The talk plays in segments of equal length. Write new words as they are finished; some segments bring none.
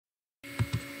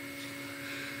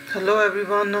Hello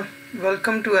everyone,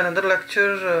 welcome to another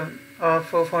lecture of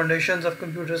Foundations of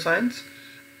Computer Science.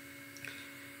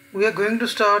 We are going to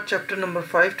start chapter number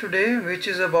 5 today, which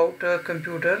is about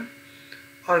computer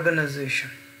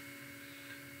organization.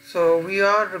 So we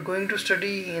are going to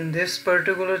study in this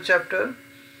particular chapter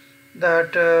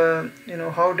that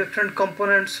how different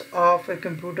components of a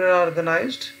computer are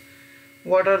organized,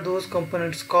 what are those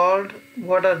components called,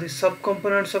 what are the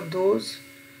subcomponents of those,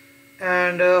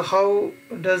 and how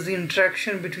does the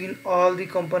interaction between all the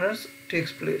components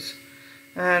takes place,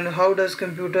 and how does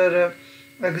computer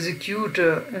execute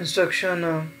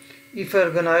instruction if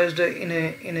organized in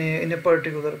a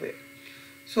particular way.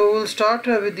 So we'll start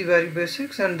with the very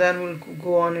basics, and then we'll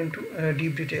go on into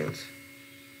deep details.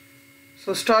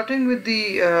 So starting with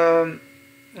the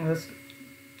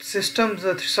systems,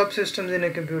 subsystems in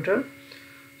a computer.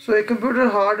 So a computer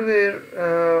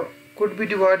hardware could be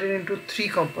divided into three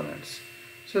components.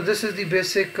 So this is the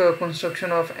basic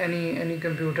construction of any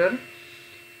computer.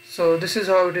 So this is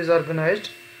how it is organized.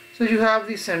 So you have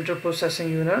the central processing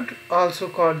unit, also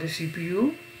called the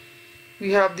CPU.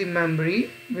 We have the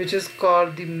memory, which is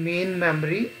called the main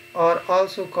memory, or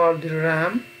also called the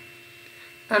RAM.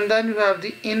 And then you have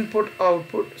the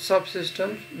input-output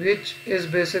subsystems, which is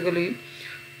basically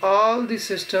all the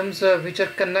systems which are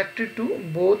connected to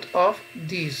both of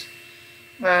these.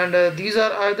 And these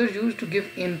are either used to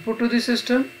give input to the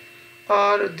system,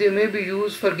 or they may be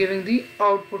used for giving the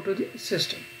output to the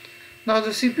system. Now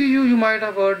the CPU, you might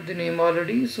have heard the name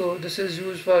already. So this is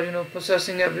used for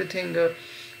processing everything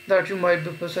that you might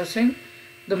be processing.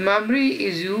 The memory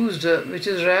is used, which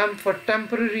is RAM, for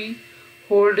temporary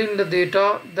holding the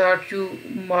data that you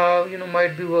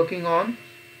might be working on.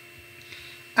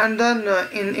 And then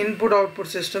in input-output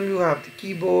system, you have the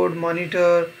keyboard,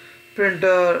 monitor,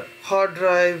 printer, hard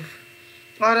drive,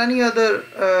 or any other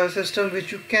system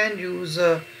which you can use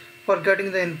for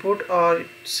getting the input or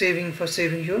saving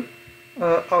your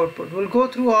output. We'll go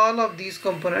through all of these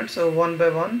components one by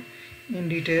one in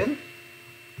detail.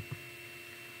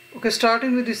 Okay,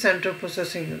 starting with the central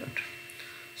processing unit.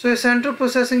 So a central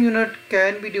processing unit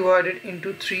can be divided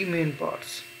into three main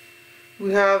parts.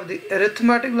 We have the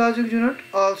arithmetic logic unit,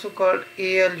 also called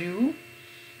ALU.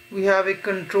 We have a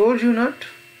control unit,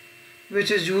 which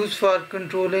is used for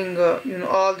controlling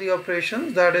all the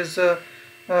operations, that is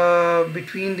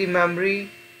between the memory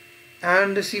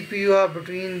and the CPU, or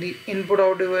between the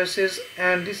input-out devices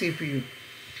and the CPU.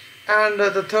 And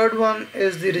the third one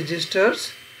is the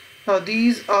registers. Now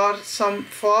these are some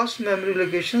fast memory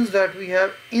locations that we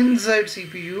have inside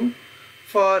CPU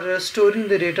for storing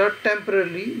the data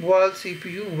temporarily while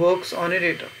CPU works on a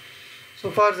data.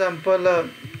 So for example,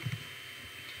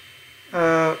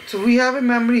 so we have a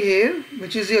memory here,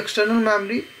 which is the external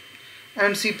memory,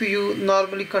 and CPU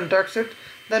normally contacts it.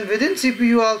 Then within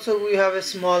CPU also we have a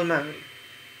small memory,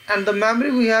 and the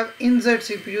memory we have inside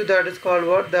CPU, that is called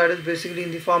what? That is basically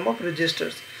in the form of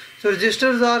registers. So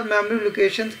registers are memory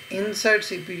locations inside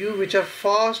CPU which are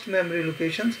fast memory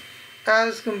locations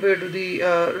as compared to the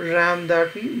RAM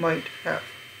that we might have.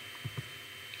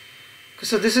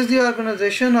 So this is the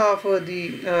organization of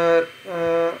the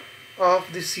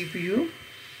CPU.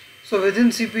 So within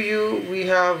CPU we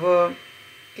have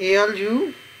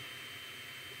ALU,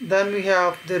 then we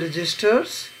have the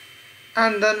registers,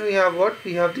 and then we have what?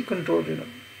 We have the control unit.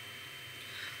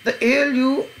 The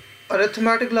ALU,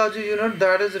 arithmetic logic unit,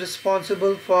 that is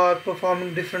responsible for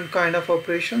performing different kind of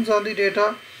operations on the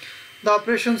data. The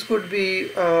operations could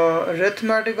be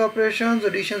arithmetic operations,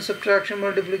 addition, subtraction,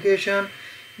 multiplication.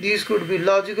 These could be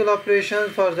logical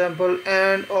operations, for example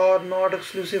AND, or, not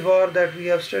exclusive or, that we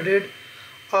have studied,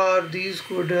 or these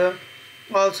could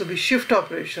also be shift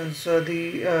operations,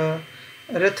 the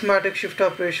arithmetic shift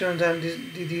operations, and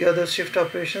the other shift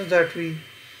operations that we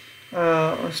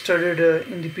studied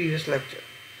in the previous lecture.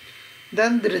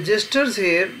 Then the registers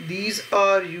here, these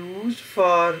are used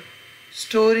for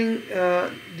storing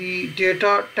the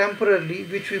data temporarily,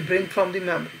 which we bring from the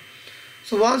memory.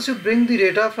 So once you bring the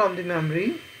data from the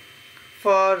memory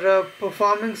for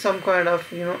performing some kind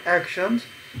of actions,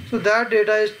 so that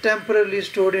data is temporarily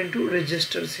stored into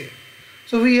registers here.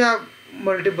 So we have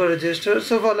multiple registers.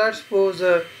 So for, let's suppose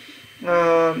and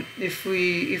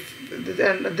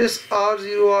this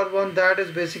R0, R1, that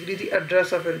is basically the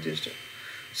address of a register.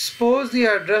 Suppose the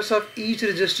address of each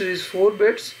register is 4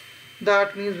 bits,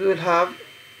 that means we will have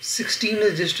 16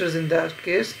 registers in that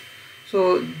case.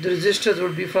 So the registers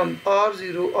would be from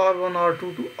R0, R1,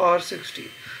 R2 to R60.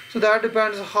 So that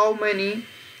depends how many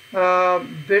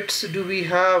bits do we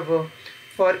have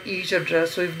for each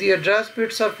address. So if the address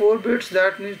bits are 4 bits,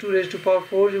 that means 2 raised to power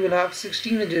 4, you will have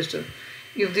 16 registers.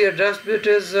 If the address bit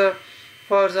is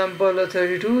For example,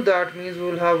 32, that means we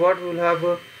will have what? We will have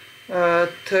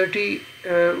 30,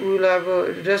 we will have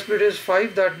address bit is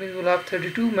 5, that means we will have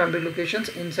 32 memory locations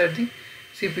inside the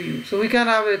CPU. So we can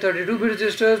have a 32-bit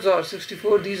registers or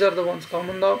 64, these are the ones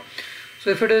common now.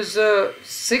 So if it is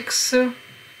 6,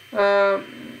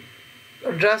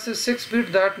 address is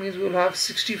 6-bit, that means we will have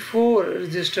 64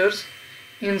 registers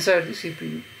inside the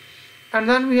CPU. And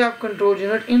then we have control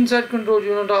unit. Inside control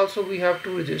unit also we have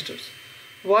two registers.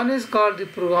 One is called the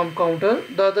program counter,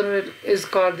 the other is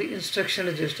called the instruction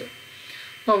register.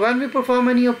 Now when we perform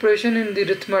any operation in the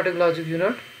arithmetic logic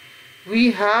unit,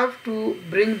 we have to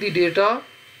bring the data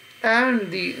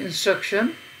and the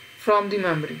instruction from the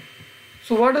memory.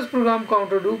 So what does program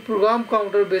counter do? Program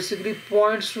counter basically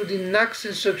points to the next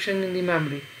instruction in the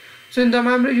memory. So in the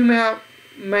memory you may have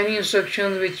many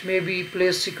instructions which may be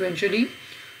placed sequentially.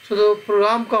 So the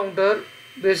program counter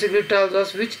basically tells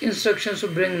us which instructions to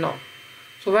bring now.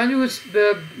 So when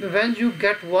you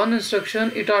get one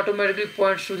instruction, it automatically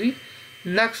points to the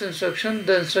next instruction,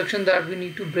 the instruction that we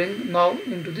need to bring now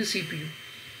into the CPU.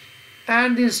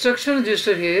 And the instruction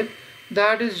register here,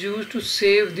 that is used to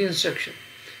save the instruction.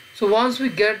 So once we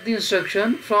get the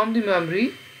instruction from the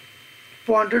memory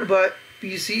pointed by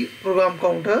PC program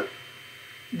counter,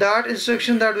 that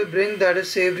instruction that we bring, that is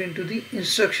saved into the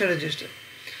instruction register,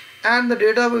 and the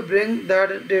data we bring,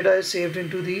 that data is saved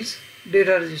into these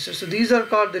data registers. So these are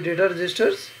called the data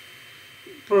registers.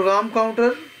 Program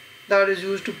counter, that is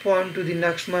used to point to the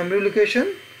next memory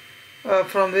location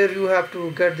from where you have to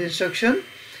get the instruction,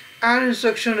 and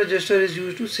instruction register is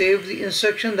used to save the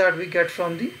instruction that we get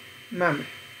from the memory.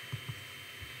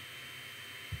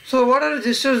 So what are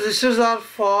registers? Registers are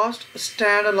fast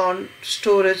standalone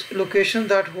storage locations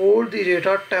that hold the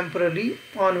data temporarily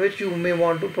on which you may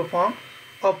want to perform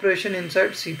operation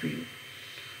inside CPU.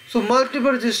 So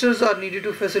multiple registers are needed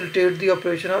to facilitate the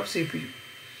operation of CPU.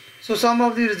 So some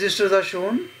of the registers are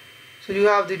shown. So you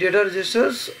have the data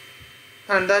registers,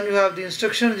 and then you have the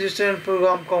instruction register and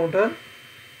program counter,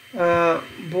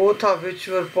 both of which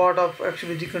were part of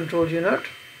actually the control unit.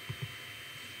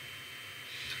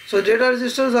 So data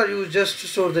registers are used just to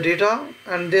store the data,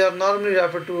 and they are normally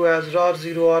referred to as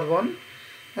RAR0, R1,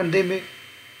 and they may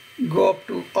go up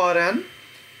to Rn.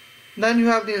 Then you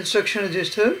have the instruction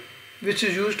register, which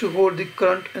is used to hold the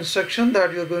current instruction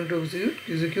that you are going to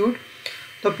execute.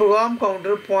 The program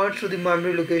counter points to the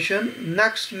memory location,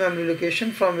 next memory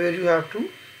location from where you have to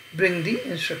bring the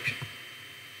instruction.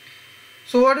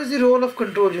 So what is the role of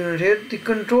control unit here? The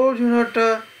control unit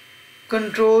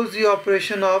controls the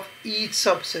operation of each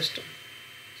subsystem.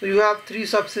 So you have three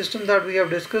subsystems that we have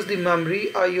discussed: the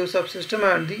memory, IO subsystem,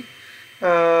 and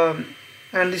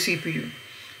the CPU.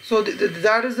 So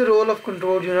that is the role of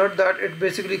control unit, that it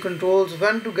basically controls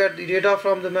when to get the data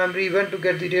from the memory, when to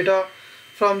get the data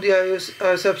from the IO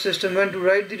subsystem, when to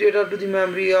write the data to the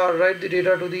memory or write the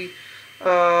data to the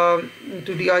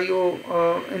IO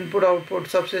input output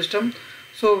subsystem.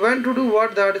 So when to do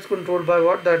what, that is controlled by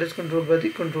what? That is controlled by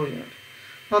the control unit.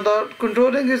 Now the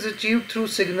controlling is achieved through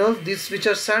signals which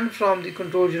are sent from the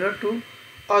control unit to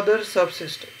other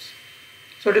subsystems.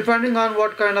 So depending on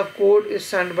what kind of code is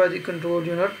sent by the control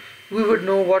unit, we would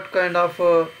know what kind of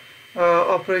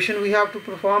operation we have to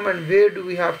perform and where do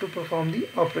we have to perform the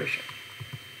operation.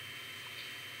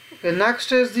 Okay,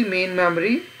 next is the main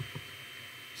memory.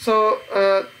 So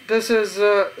this is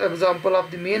an example of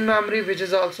the main memory, which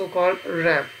is also called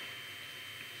RAM.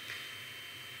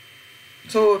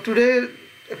 So today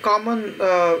a common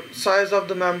size of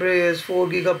the memory is 4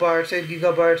 gigabytes, 8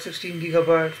 gigabytes, 16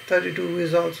 gigabytes, 32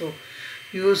 is also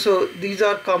used. So these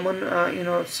are common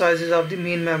sizes of the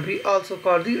main memory, also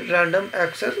called the random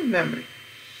access memory.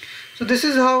 So this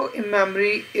is how a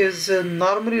memory is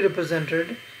normally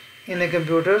represented in a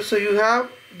computer. So you have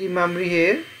the memory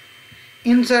here.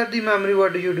 Inside the memory,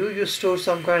 what do? You store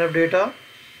some kind of data,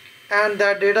 and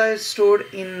that data is stored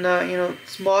in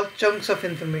small chunks of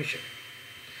information.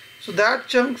 So that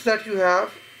chunks that you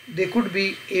have, they could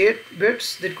be 8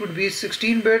 bits, they could be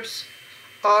 16 bits,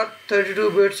 or 32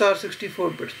 bits, or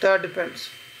 64 bits. That depends.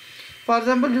 For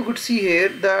example, you could see here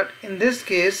that in this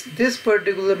case, this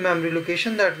particular memory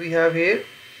location that we have here,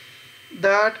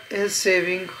 that is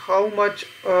saving how much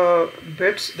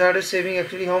bits? That is saving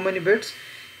actually how many bits?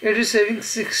 It is saving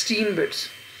 16 bits.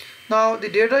 Now the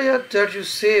data that you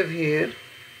save here,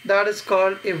 that is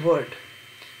called a word.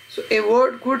 So a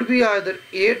word could be either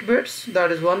 8 bits,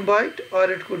 that is 1 byte,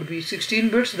 or it could be 16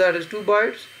 bits, that is 2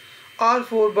 bytes, or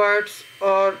 4 bytes,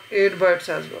 or 8 bytes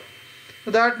as well.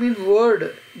 So that means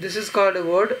word, this is called a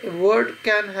word. A word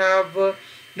can have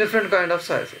different kind of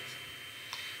sizes.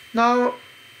 Now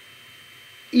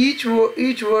each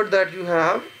word that you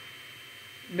have,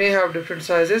 may have different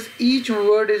sizes. Each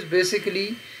word is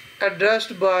basically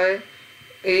addressed by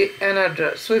an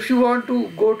address. So if you want to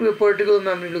go to a particular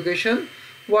memory location,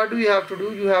 what do you have to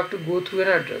do? You have to go through an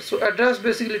address. So address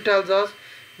basically tells us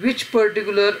which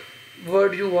particular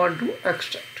word you want to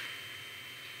extract.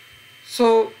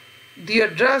 So the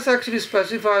address actually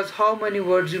specifies how many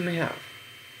words you may have.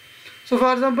 So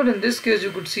for example, in this case,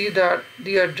 you could see that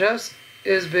the address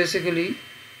is basically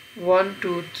 1,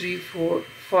 2, 3, 4,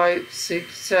 5,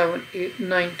 6, 7, 8,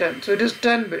 9, 10. So it is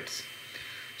 10 bits.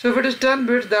 So if it is 10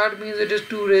 bits, that means it is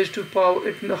 2 raised to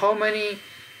power. How many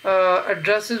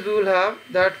addresses we will have?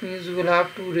 That means we will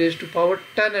have 2 raised to power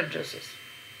 10 addresses.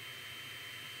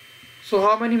 So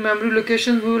how many memory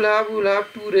locations we will have? We will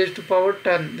have 2 raised to power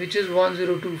 10, which is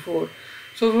 1024.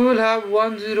 So we will have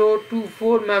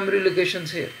 1024 memory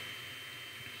locations here.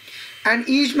 And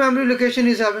each memory location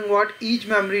is having what? Each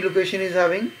memory location is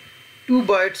having 2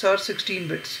 bytes or 16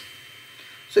 bits.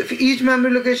 So if each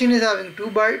memory location is having 2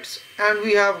 bytes and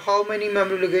we have how many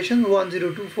memory locations?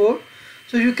 1024.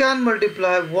 So you can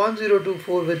multiply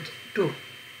 1024 with 2.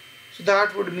 So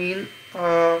that would mean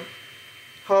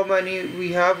how many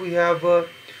we have? We have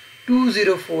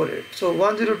 2048. So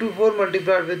 1024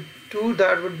 multiplied with 2,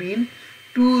 that would mean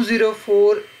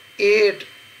 2048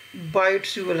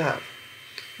 bytes you will have.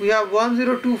 We have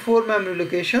 1024 memory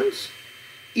locations.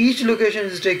 Each location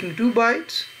is taking 2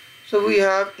 bytes. So we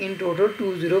have in total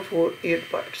 2048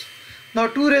 bytes. Now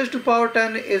 2 raised to power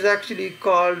 10 is actually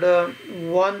called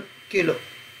 1 kilo.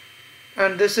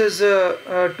 And this is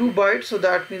 2 bytes. So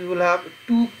that means we'll have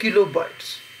 2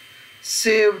 kilobytes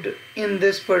saved in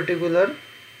this particular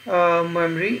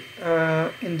memory,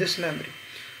 in this memory.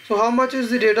 So how much is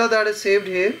the data that is saved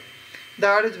here?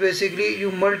 That is basically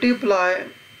you multiply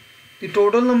the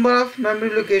total number of memory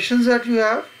locations that you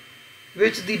have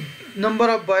with the number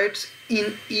of bytes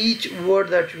in each word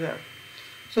that you have.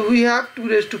 So we have 2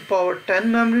 raised to power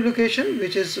 10 memory location,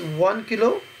 which is 1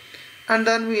 kilo, and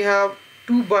then we have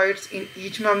 2 bytes in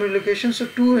each memory location. So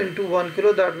 2 into 1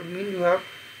 kilo, that would mean you have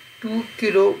 2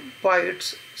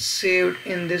 kilobytes saved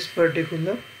in this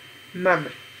particular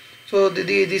memory. So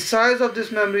the size of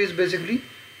this memory is basically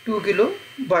 2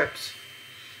 kilobytes,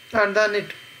 and then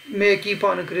it may keep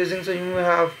on increasing. So you may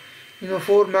have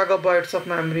 4 megabytes of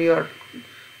memory or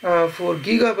 4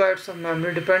 gigabytes of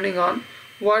memory, depending on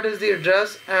what is the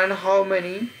address and how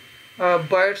many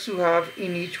bytes you have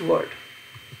in each word.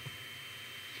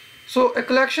 So a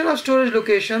collection of storage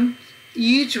locations,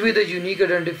 each with a unique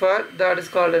identifier, that is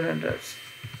called an address.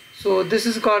 So this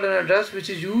is called an address, which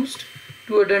is used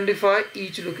to identify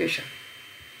each location.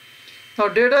 Now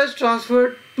data is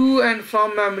transferred to and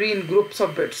from memory in groups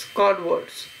of bits called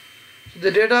words. So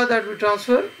the data that we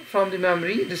transfer from the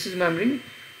memory, this is memory,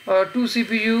 to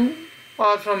CPU,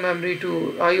 or from memory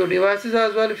to IO devices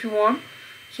as well if you want.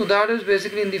 So that is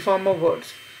basically in the form of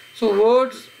words. So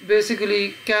words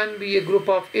basically can be a group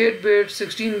of 8 bits,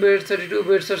 16 bits, 32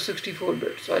 bits or 64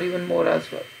 bits or even more as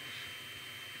well.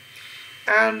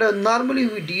 And normally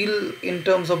we deal in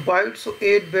terms of bytes. So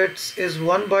 8 bits is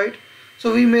 1 byte.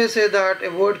 So we may say that a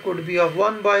word could be of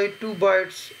 1 byte, 2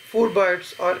 bytes, 4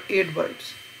 bytes or 8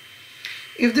 bytes.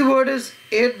 If the word is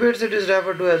 8 bits, it is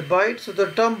referred to as byte. So the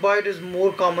term byte is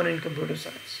more common in computer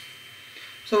science.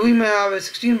 So we may have a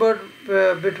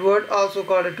 16-bit word, also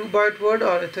called a 2-byte word,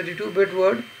 or a 32-bit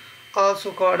word,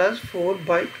 also called as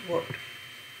 4-byte word.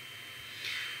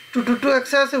 To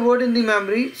access a word in the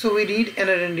memory, so we need an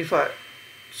identifier.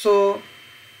 So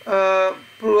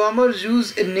programmers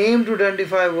use a name to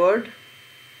identify a word,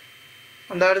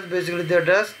 and that is basically the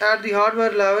address. At the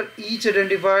hardware level, each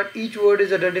word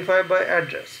is identified by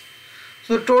address.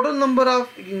 So total number of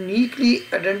uniquely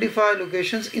identified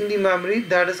locations in the memory,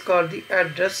 that is called the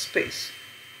address space.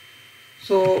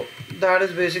 So that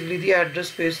is basically the address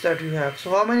space that we have. So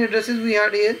how many addresses we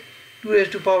had here? 2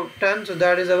 raised to power 10. So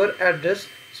that is our address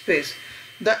space.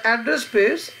 The address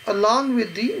space along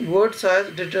with the word size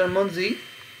determines the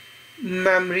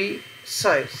memory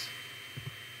size.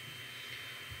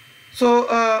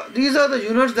 So these are the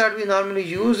units that we normally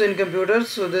use in computers,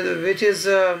 so which is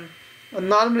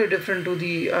normally different to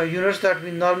the units that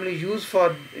we normally use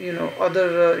for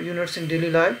other units in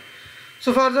daily life.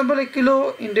 So for example, a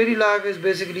kilo in daily life is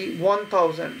basically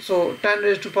 1000. So 10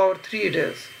 raised to power 3 it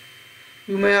is.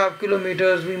 We may have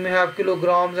kilometers, we may have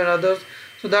kilograms and others.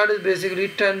 So that is basically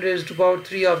 10 raised to power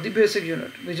 3 of the basic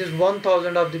unit, which is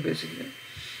 1000 of the basic unit.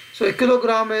 So a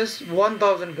kilogram is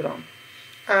 1000 gram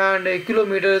and a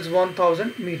kilometer is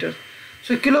 1000 meters.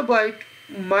 So a kilobyte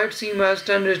might seem as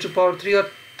 10 raised to power 3 or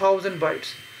 1000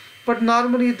 bytes, but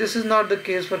normally this is not the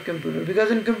case for computer, because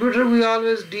in computer we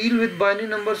always deal with binary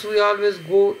numbers. We always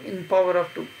go in power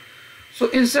of 2. So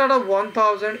instead of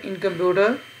 1000 in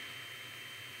computer,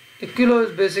 a kilo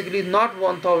is basically not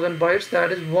 1000 bytes,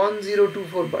 that is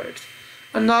 1024 bytes.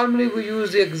 And normally we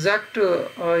use the exact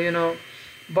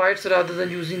bytes rather than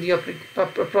using the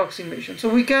approximation. So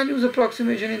we can use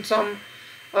approximation in some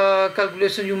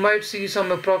calculation. You might see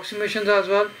some approximations as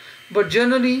well, but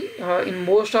generally in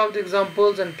most of the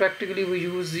examples and practically we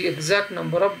use the exact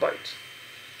number of bytes.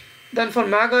 Then for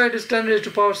mega it is 10 raised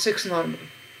to power 6 normally,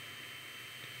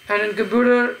 and in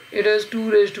computer it is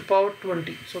 2 raised to power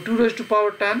 20. So 2 raised to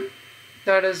power 10,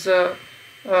 that is the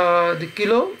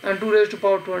kilo, and 2 raised to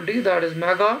power 20, that is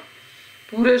mega.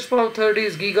 2 raised to power 30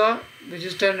 is giga, which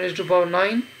is 10 raised to power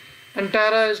 9, and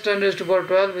tera is 10 raised to power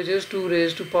 12, which is 2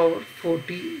 raised to power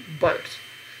 40 bytes.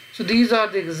 So these are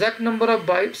the exact number of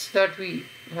bytes that we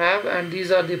have, and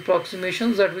these are the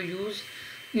approximations that we use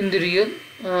in the real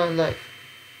life.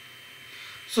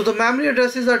 So the memory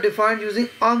addresses are defined using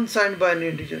unsigned binary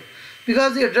integer,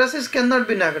 because the addresses cannot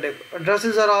be negative.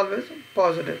 Addresses are always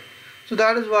positive. So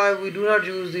that is why we do not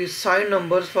use the signed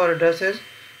numbers for addresses.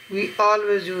 We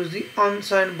always use the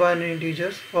unsigned binary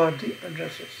integers for the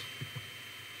addresses.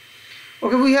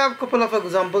 Okay, we have a couple of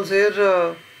examples here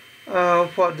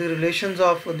for the relations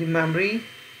of the memory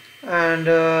and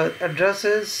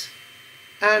addresses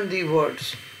and the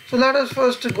words. So let us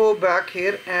first go back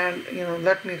here and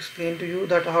let me explain to you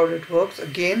that how it works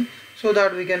again, so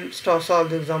that we can solve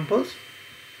the examples.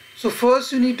 So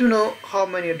first you need to know how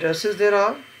many addresses there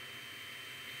are,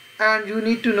 and you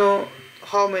need to know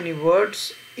how many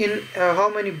words in how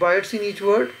many bytes in each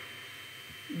word.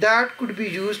 That could be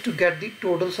used to get the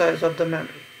total size of the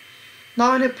memory.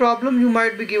 Now in a problem you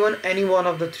might be given any one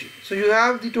of the three. So you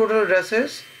have the total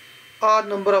addresses, or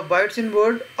number of bytes in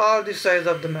word, or the size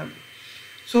of the memory.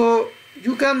 So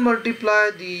you can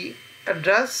multiply the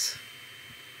address,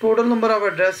 total number of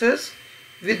addresses,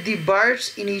 with the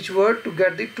bytes in each word to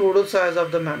get the total size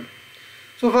of the memory.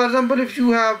 So for example, if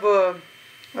you have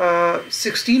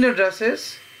 16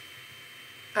 addresses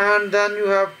and then you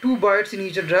have 2 bytes in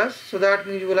each address, so that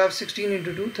means you will have 16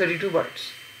 into 2, 32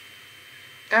 bytes.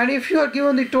 And if you are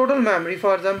given the total memory,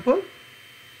 for example,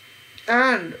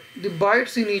 and the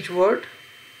bytes in each word,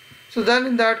 so then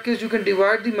in that case you can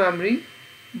divide the memory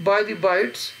by the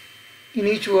bytes in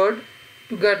each word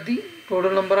to get the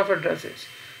total number of addresses.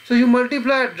 So you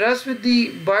multiply address with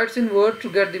the bytes in word to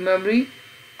get the memory,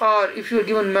 or if you are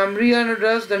given memory and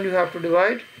address, then you have to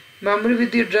divide memory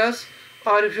with the address,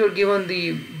 or if you are given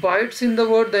the bytes in the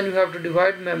word, then you have to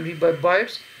divide memory by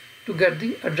bytes to get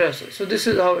the addresses. So this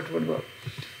is how it would work.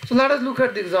 So let us look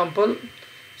at the example.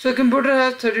 So a computer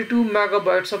has 32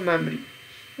 megabytes of memory.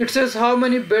 It says how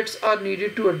many bits are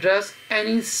needed to address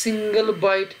any single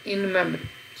byte in memory.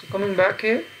 So coming back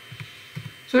here,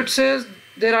 so it says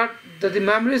there are the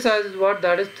memory size is what,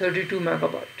 that is 32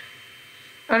 megabyte,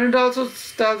 and it also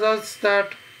tells us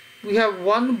that we have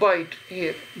 1 byte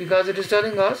here, because it is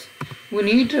telling us we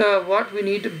need we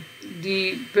need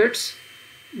the bits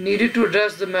needed to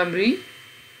address the memory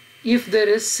if there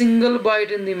is single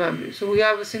byte in the memory. So we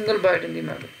have a single byte in the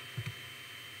memory.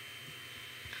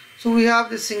 So we have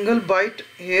the single byte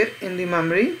here in the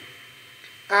memory,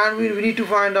 and we need to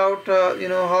find out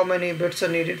how many bits are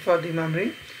needed for the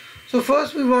memory. So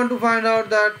first we want to find out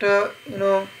that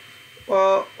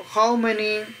how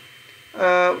many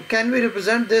can we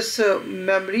represent this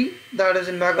memory, that is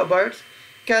in megabytes,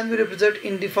 can we represent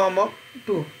in the form of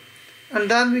 2, and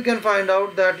then we can find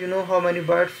out that how many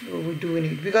bytes we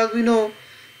need, because we know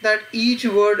that each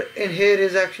word in here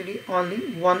is actually only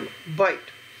 1 byte.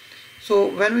 So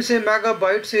when we say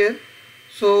megabytes here,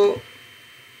 so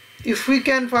if we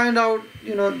can find out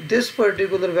this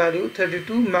particular value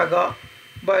 32 mega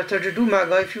by 32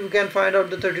 mega, if you can find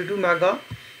out the 32 mega,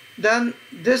 then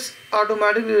this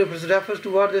automatically refers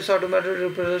to what? This automatically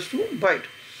represents to byte.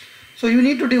 So you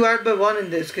need to divide by 1 in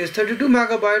this case. 32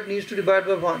 megabyte needs to divide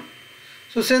by 1.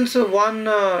 So since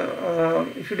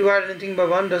if you divide anything by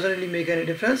 1 doesn't really make any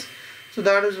difference, so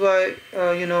that is why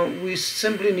we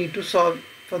simply need to solve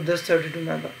for this 32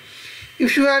 mega.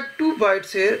 If you add 2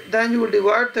 bytes here, then you will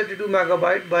divide 32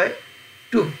 megabyte by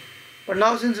 2. But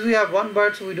now since we have 1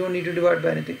 byte, so we don't need to divide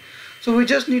by anything. So we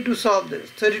just need to solve this.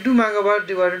 32 megabytes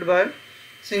divided by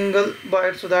single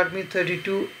byte, so that means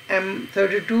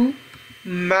 32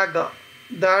 mega.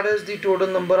 That is the total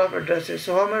number of addresses.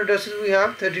 So how many addresses we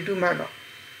have? 32 mega.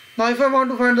 Now if I want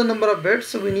to find the number of bits,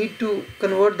 so we need to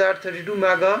convert that 32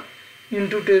 mega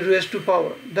into 10 raised to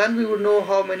power. Then we would know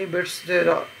how many bits there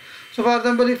are. So for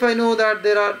example, if I know that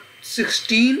there are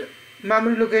 16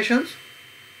 memory locations,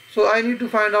 so I need to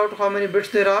find out how many bits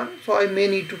there are. So I may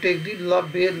need to take the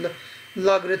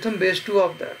logarithm base 2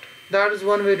 of that. That is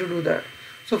one way to do that.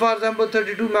 So for example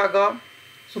 32 mega,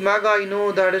 so mega I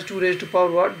know that is 2 raised to power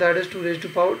what? That is 2 raised to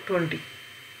power 20.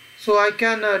 So I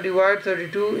can divide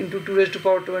 32 into 2 raised to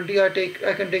power 20.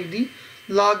 I can take the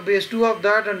log base 2 of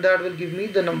that, and that will give me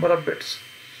the number of bits.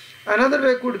 Another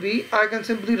way could be I can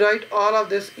simply write all of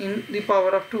this in the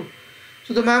power of 2.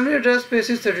 So the memory address space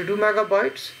is 32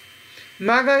 megabytes.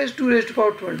 Mega is 2 raised to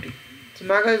power 20. So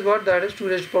mega is what? That is 2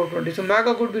 raised to power 20. So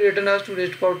mega could be written as 2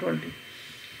 raised to power 20.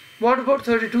 What about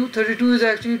 32? 32 is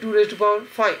actually 2 raised to power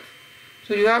 5.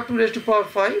 So you have 2 raised to power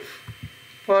 5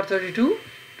 for 32,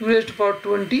 2 raised to power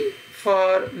 20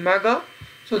 for mega.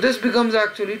 So this becomes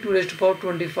actually 2 raised to power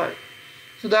 25.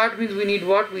 So that means we need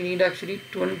what? We need actually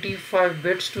 25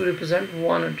 bits to represent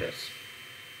one address.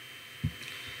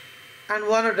 And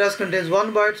one address contains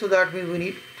 1 byte, so that means we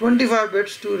need 25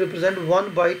 bits to represent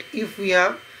 1 byte if we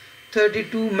have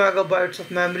 32 megabytes of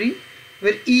memory,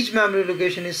 where each memory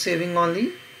location is saving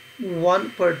only one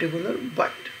particular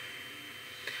byte.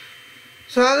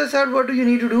 So as I said, what do you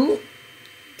need to do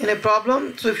in a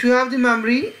problem? So if you have the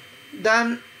memory,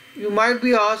 then you might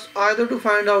be asked either to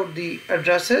find out the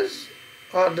addresses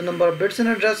or the number of bits in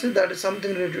addresses, that is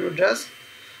something related to address,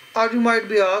 or you might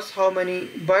be asked how many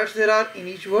bytes there are in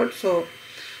each word. So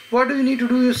what do you need to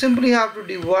do? You simply have to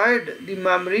divide the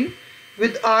memory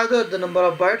with either the number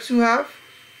of bytes you have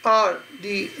or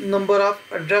the number of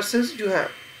addresses you have.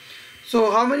 So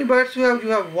how many bytes you have? You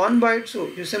have 1 byte, so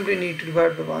you simply need to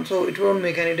divide by 1, so it won't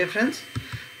make any difference.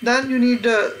 Then you need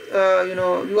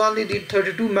you only need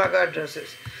 32 mega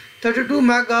addresses. 32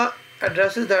 mega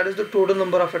addresses, that is the total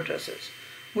number of addresses.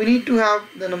 We need to have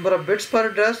the number of bits per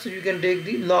address, so you can take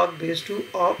the log base 2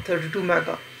 of 32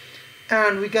 mega,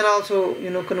 and we can also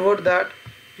convert that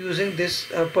using this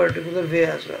particular way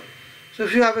as well. So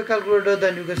if you have a calculator,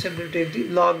 then you can simply take the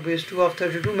log base 2 of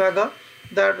 32 mega,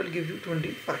 that will give you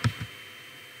 25.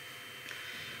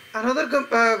 Another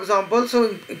example,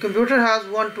 so a computer has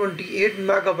 128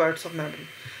 megabytes of memory.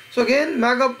 So again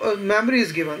memory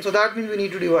is given, so that means we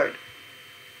need to divide.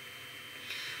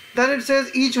 Then it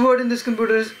says each word in this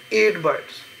computer is 8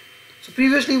 bytes. So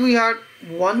previously we had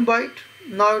 1 byte,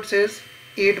 now it says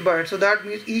 8 bytes. So that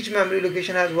means each memory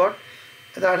location has what?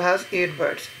 That has 8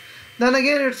 bytes. Then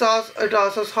again it asks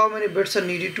us how many bits are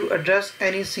needed to address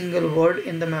any single word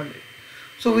in the memory.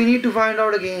 So we need to find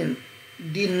out again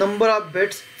the number of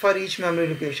bits for each memory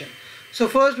location. So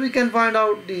first we can find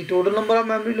out the total number of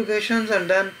memory locations, and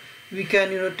then we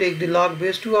can take the log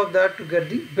base 2 of that to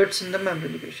get the bits in the memory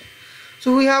location.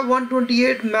 So we have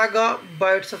 128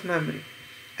 megabytes of memory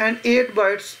and 8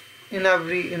 bytes in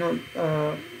every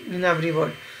in every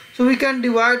word. So we can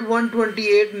divide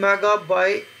 128 mega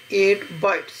by 8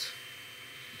 bytes.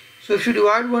 So if you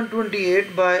divide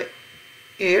 128 by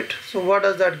 8, so what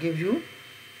does that give you?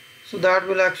 So that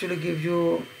will actually give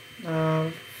you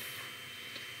so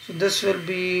this will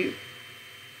be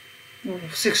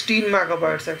 16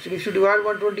 megabytes actually. If you divide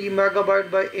 120 megabyte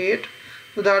by 8,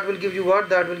 so that will give you what?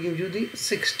 That will give you the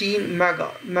 16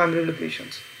 mega memory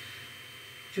locations.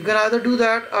 You can either do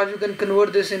that, or you can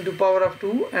convert this into power of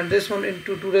 2 and this one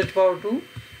into 2 raised to power 2,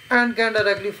 and can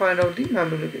directly find out the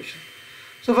memory location.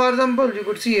 So for example, you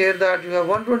could see here that you have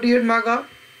 128 mega.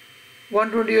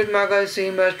 128 mega is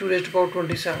same as 2 raised to power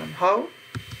 27. How?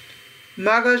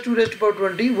 Mega is 2 raised to power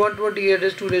 20, 128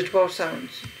 is 2 raised to power 7.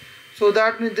 So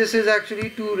that means this is actually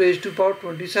 2 raised to power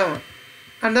 27.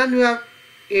 And then you have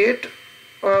 8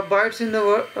 bytes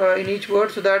in each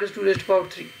word, so that is 2 raised to power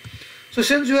 3. So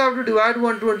since you have to divide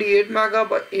 128 mega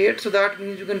by 8, so that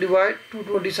means you can divide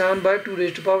 227 by 2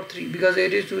 raised to power 3, because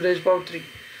 8 is 2 raised to power 3.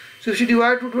 So if you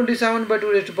divide 227 by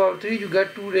 2 raised to power 3, you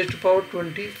get 2 raised to power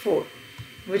 24,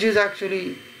 which is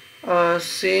actually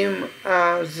same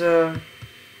as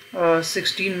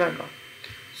 16 mega.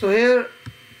 So here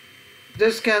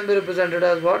this can be represented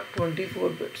as what? 24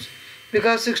 bits,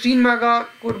 because 16 mega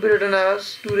could be written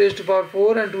as 2 raised to power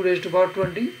 4 and 2 raised to power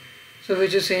 20, so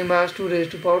which is same as 2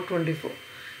 raised to power 24.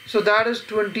 So that is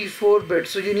 24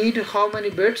 bits. So you need how many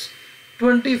bits?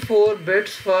 24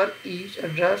 bits for each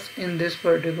address in this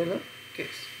particular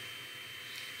case.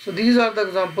 So these are the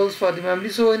examples for the memory.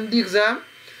 So in the exam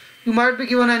you might be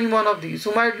given any one of these. So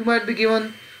you might be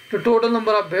given the total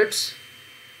number of bits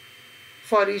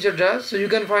for each address, so you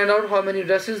can find out how many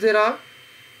addresses there are,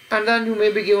 and then you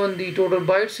may be given the total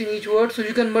bytes in each word, so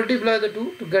you can multiply the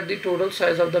two to get the total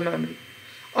size of the memory.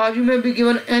 Or you may be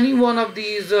given any one of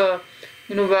these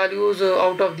values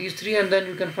out of these three, and then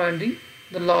you can find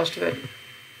the last value.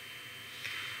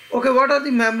 Okay, what are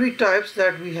the memory types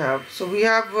that we have? So we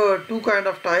have two kind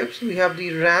of types. We have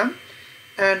the RAM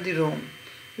and the ROM.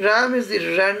 RAM is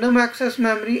the random access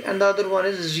memory, and the other one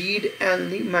is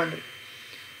read-only memory.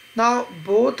 Now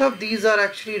both of these are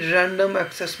actually random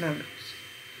access memories.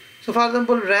 So for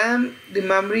example, RAM, the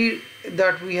memory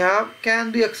that we have,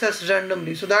 can be accessed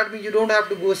randomly. So that means you don't have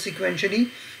to go sequentially.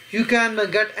 You can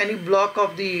get any block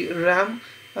of the RAM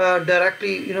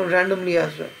directly, randomly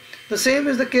as well. The same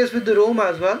is the case with the ROM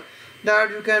as well, that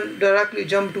you can directly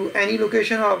jump to any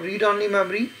location of read-only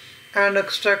memory and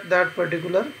extract that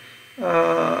particular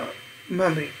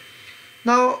memory.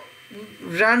 Now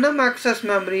random access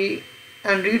memory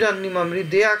and read-only memory,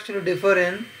 they actually differ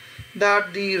in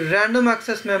that the random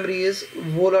access memory is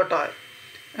volatile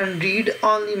and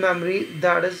read-only memory,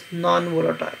 that is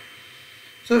non-volatile.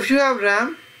 So if you have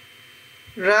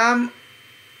RAM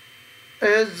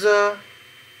is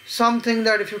something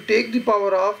that if you take the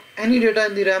power off, any data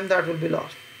in the RAM, that will be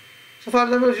lost. So for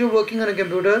example, if you're working on a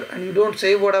computer and you don't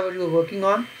save whatever you're working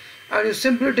on, and you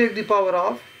simply take the power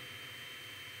off,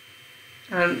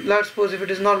 and let's suppose if it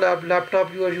is not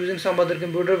laptop, you are using some other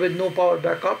computer with no power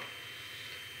backup.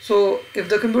 So if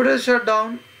the computer is shut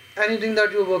down, anything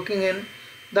that you're working in,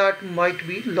 that might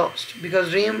be lost,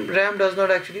 because RAM does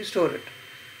not actually store it.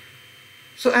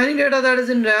 So any data that is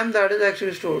in RAM, that is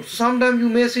actually stored. So sometimes you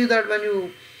may see that when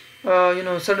you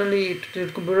suddenly your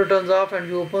computer turns off and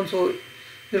you open, so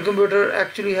your computer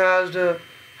actually has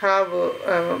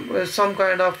some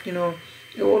kind of an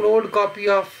old copy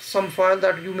of some file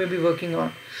that you may be working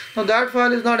on. Now that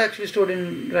file is not actually stored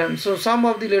in RAM. So some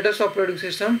of the latest operating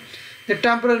system, they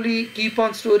temporarily keep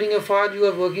on storing a file you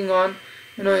are working on,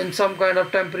 in some kind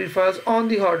of temporary files on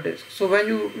the hard disk. So when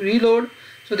you reload,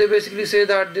 so they basically say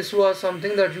that this was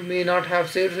something that you may not have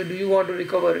saved, so do you want to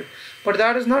recover it? But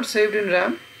that is not saved in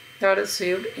RAM, that is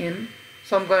saved in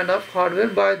some kind of hardware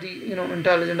by the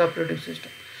intelligent operating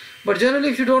system. But generally,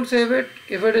 if you don't save it,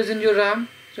 if it is in your RAM,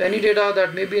 so any data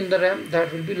that may be in the RAM,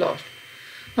 that will be lost.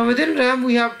 Now within RAM,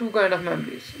 we have two kind of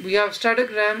memories. We have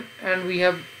static RAM and we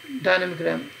have dynamic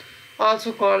RAM,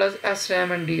 also called as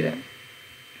SRAM and DRAM.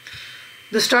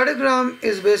 The static RAM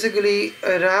is basically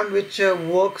a RAM which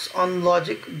works on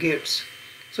logic gates.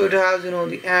 So it has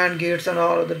the AND gates and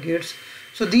all other gates.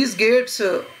 So these gates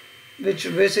which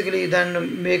basically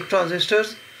then make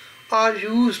transistors are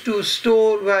used to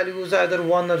store values, either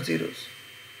 1 or zeros.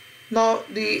 Now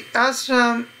the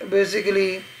SRAM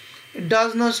basically, it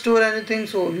does not store anything,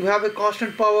 so you have a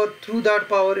constant power. Through that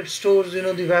power it stores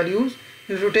the values.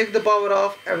 If you take the power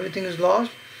off, everything is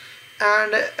lost.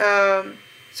 And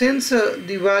since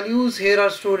the values here are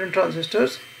stored in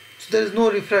transistors, so there is no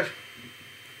refresh.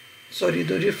 Sorry,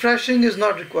 the refreshing is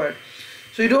not required.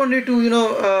 So you don't need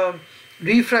to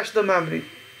refresh the memory.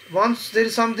 Once there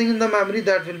is something in the memory,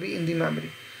 that will be in the memory.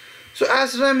 So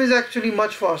SRAM is actually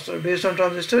much faster. Based on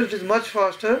transistors, it is much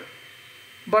faster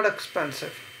but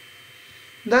expensive.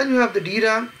 Then you have the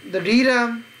DRAM. The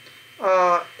DRAM,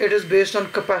 it is based on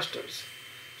capacitors.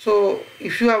 So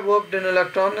if you have worked in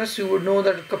electronics, you would know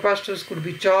that capacitors could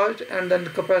be charged and then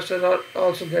the capacitors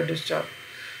also get discharged.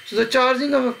 So the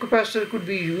charging of a capacitor could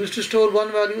be used to store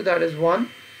one value, that is 1,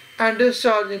 and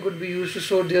discharging could be used to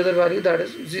store the other value, that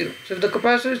is 0. So if the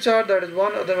capacitor is charged, that is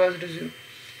 1, otherwise it is 0.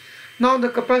 Now the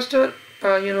capacitor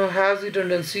has the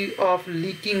tendency of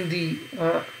leaking the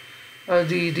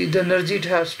energy it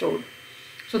has stored.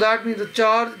 So that means the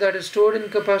charge that is stored in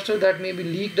capacitor, that may be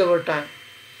leaked over time.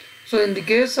 So in the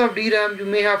case of DRAM, you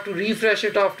may have to refresh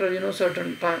it after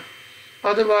certain time.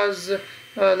 Otherwise,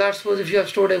 let's suppose if you have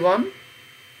stored a 1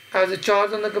 as a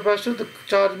charge on the capacitor, the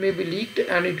charge may be leaked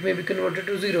and it may be converted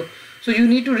to 0. So you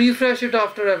need to refresh it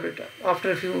after every time,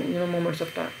 after a few moments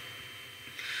of time.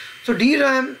 So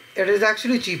DRAM, it is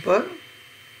actually cheaper,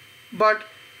 but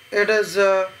it is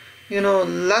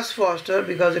less faster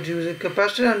because it uses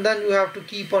capacitor, and then you have to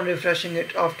keep on refreshing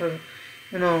it after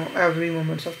every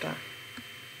moments of time.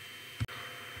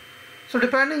 So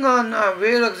depending on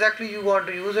where exactly you want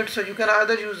to use it, so you can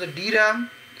either use the DRAM,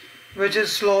 which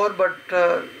is slower but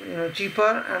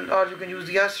cheaper, or you can use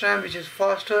the SRAM, which is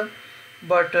faster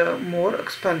but more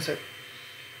expensive.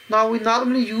 Now we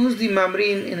normally use the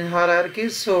memory in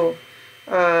hierarchies. So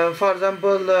for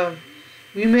example,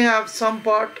 we may have some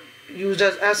part used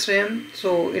as SRAM,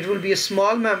 so it will be a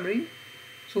small memory,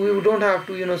 so we don't have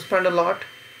to spend a lot,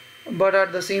 but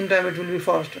at the same time it will be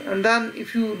faster. And then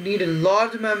if you need a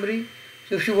large memory,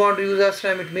 so if you want to use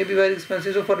SRAM, it may be very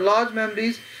expensive. So for large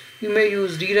memories, you may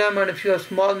use DRAM, and if you have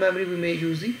small memory, we may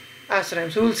use the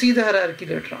SRAM. So we'll see the hierarchy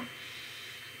later on.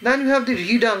 Then you have the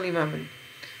read-only memory.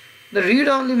 The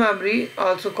read-only memory,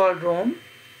 also called ROM.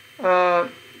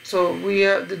 So we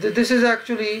have this is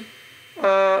actually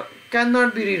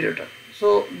cannot be rewritten.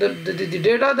 So the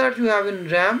data that you have in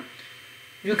RAM,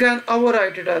 you can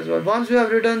overwrite it as well. Once you have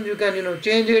written, you can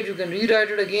change it, you can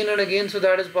rewrite it again and again. So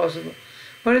that is possible.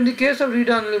 But in the case of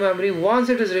read-only memory, once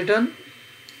it is written,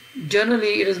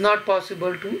 generally it is not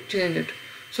possible to change it.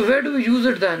 So where do we use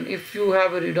it then if you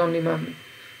have a read-only memory?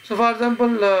 So for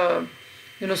example,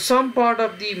 some part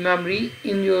of the memory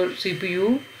in your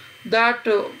CPU, that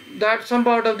some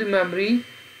part of the memory,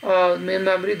 main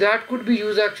memory, that could be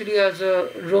used actually as a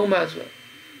ROM as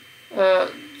well.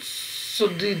 So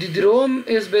the ROM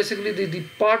is basically the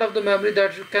part of the memory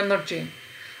that you cannot change,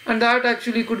 and that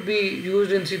actually could be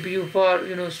used in CPU for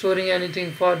storing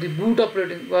anything for the boot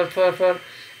operating, for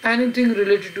anything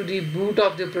related to the boot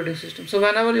of the operating system. So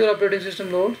whenever your operating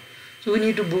system loads, so we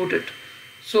need to boot it.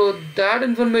 So that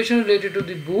information related to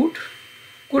the boot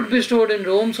could be stored in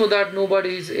ROM so that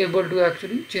nobody is able to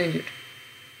actually change it.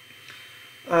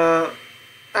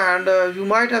 And you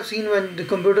might have seen when the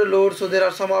computer loads, so there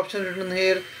are some options written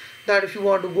here that if you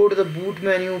want to go to the boot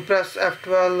menu, press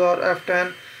F12 or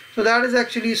F10. So that is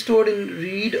actually stored in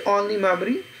read-only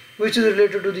memory, which is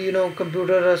related to the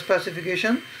computer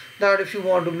specification, that if you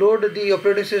want to load the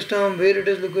operating system, where it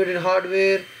is located,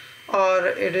 hardware, or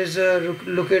it is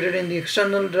located in the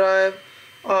external drive,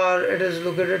 or it is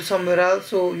located somewhere else.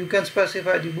 So you can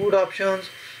specify the boot options,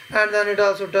 and then it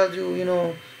also tells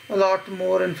you a lot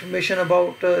more information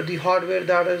about the hardware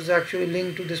that is actually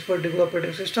linked to this particular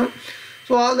operating system.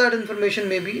 So all that information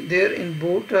may be there in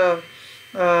boot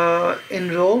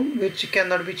in ROM, which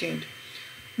cannot be changed.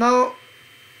 Now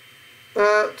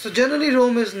so generally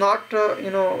ROM is not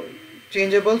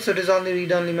changeable, so it is only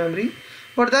read-only memory.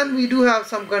 But then we do have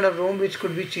some kind of ROM which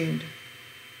could be changed.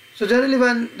 So generally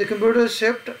when the computer is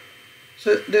shipped,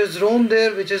 so there's ROM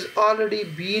there which has already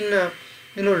been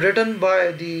written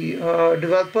by the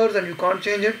developers, and you can't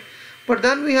change it. But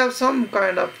then we have some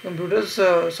kind of computers,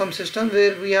 some systems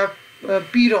where we have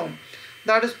PROM,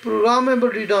 that is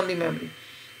programmable read-only memory.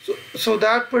 So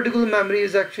that particular memory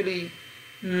is actually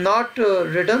not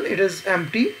written, it is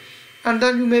empty, and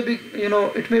then you may be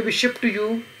it may be shipped to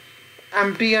you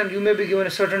empty, and you may be given a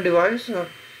certain device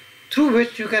through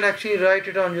which you can actually write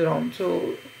it on your own.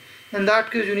 So in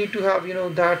that case you need to have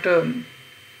that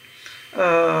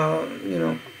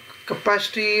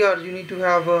capacity, or you need to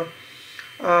have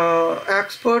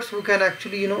experts who can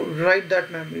actually write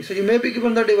that memory. So you may be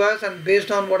given the device, and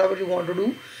based on whatever you want to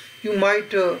do, you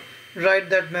might write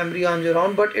that memory on your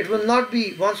own, but it will not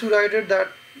be, once you write it,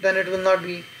 then it will not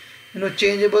be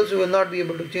changeable, so you will not be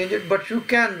able to change it, but you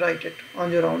can write it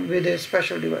on your own with a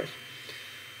special device.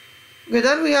 Okay,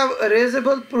 then we have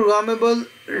erasable programmable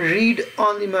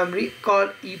read-only memory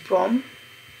called EEPROM.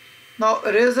 Now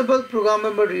erasable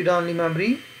programmable read-only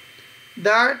memory,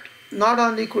 that not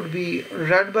only could be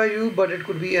read by you, but it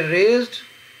could be erased,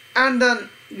 and then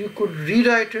you could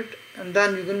rewrite it, and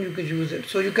then you can use it.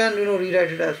 So you can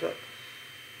rewrite it as well.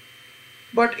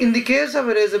 But in the case of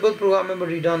erasable programmable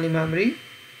read-only memory,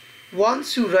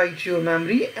 once you write your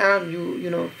memory and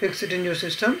you fix it in your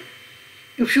system,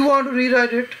 if you want to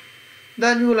rewrite it,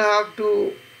 then you will have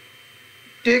to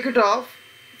take it off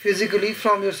physically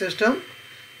from your system,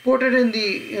 put it in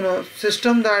the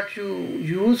system that you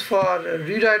use for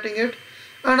rewriting it,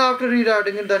 and after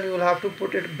rewriting it, then you will have to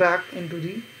put it back into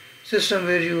the system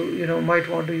where you might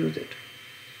want to use it.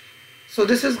 So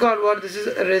this is called what? This is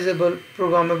erasable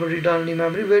programmable read-only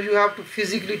memory, where you have to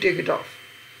physically take it off.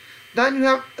 Then you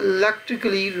have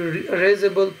electrically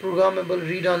erasable programmable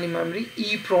read-only memory,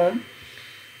 EEPROM.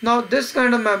 Now this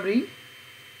kind of memory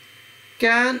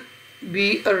can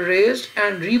be erased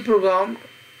and reprogrammed,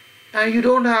 and you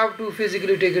don't have to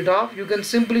physically take it off. You can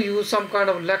simply use some kind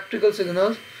of electrical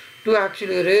signals to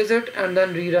actually erase it and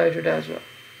then rewrite it as well.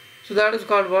 So that is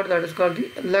called what? That is called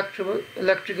the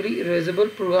electrically erasable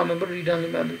programmable read-only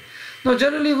memory. Now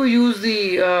generally we use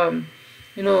the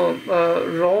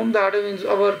ROM, that means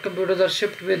our computers are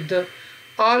shipped with the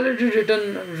already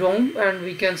written ROM, and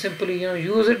we can simply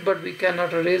use it, but we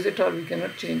cannot erase it or we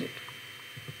cannot change it.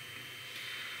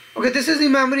 Okay, this is the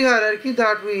memory hierarchy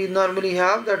that we normally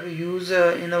have, that we use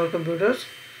in our computers.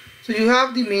 So you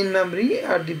have the main memory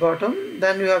at the bottom,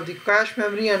 then you have the cache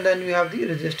memory, and then you have the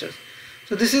registers.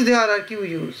 So this is the hierarchy we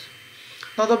use.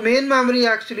 Now the main memory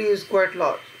actually is quite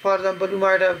large. For example, you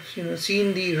might have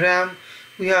seen the RAM.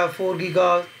 We have 4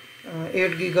 giga,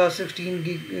 8 giga, 16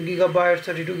 gigabytes,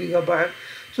 32 gigabytes.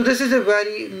 So this is a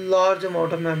very large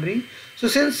amount of memory. So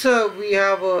since we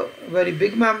have a very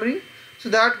big memory, so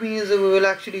that means we will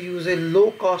actually use a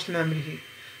low cost memory here.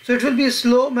 So it will be a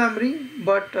slow memory,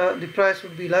 but the price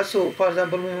would be less. So for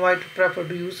example, we might prefer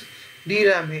to use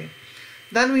DRAM here.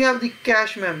 Then we have the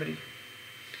cache memory.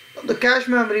 The cache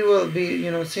memory will be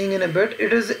seeing in a bit.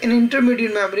 It is an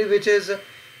intermediate memory which is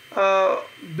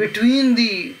between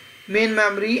the main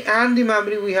memory and the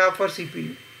memory we have for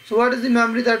CPU. So what is the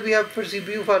memory that we have for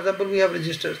CPU? For example, we have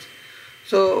registers.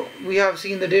 So we have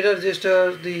seen the data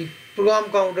register, the program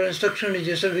counter, instruction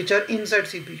register, which are inside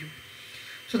CPU.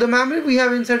 So the memory we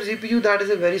have inside CPU, that is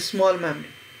a very small memory.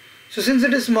 So since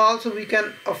it is small, so we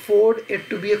can afford it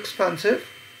to be expensive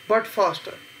but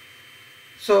faster.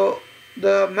 So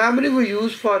the memory we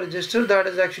use for register, that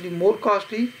is actually more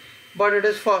costly, but it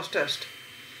is fastest.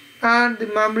 And the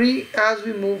memory, as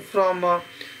we move from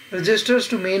registers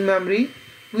to main memory,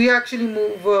 we actually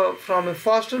move from a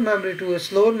faster memory to a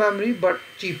slower memory but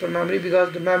cheaper memory,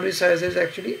 because the memory size is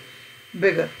actually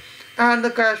bigger, and the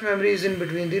cache memory is in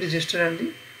between the register and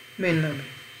the main memory.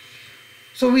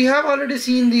 So we have already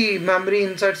seen the memory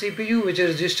inside CPU, which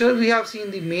is register. We have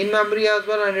seen the main memory as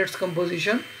well and its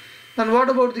composition. And what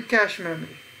about the cache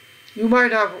memory? You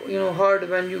might have heard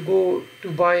when you go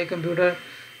to buy a computer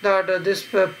that this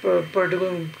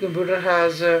particular computer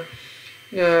has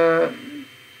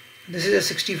this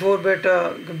is a 64-bit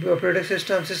operating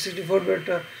system, 64-bit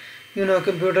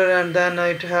computer, and then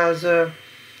it has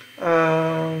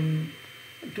 2.3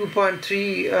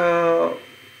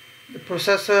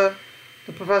 processor.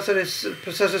 The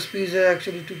processor speed is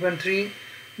actually 2.3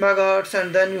 megahertz,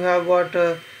 and then you have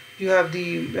you have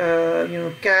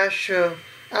the cache,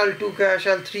 L2 cache,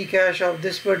 L3 cache of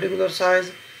this particular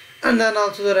size, and then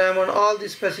also the RAM, and all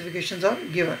these specifications are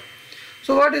given.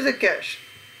 So what is a cache?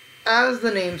 As the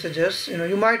name suggests,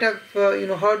 you might have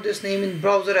heard this name in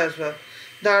browser as well,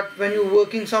 that when you're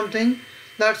working something,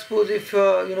 let's suppose if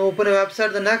open a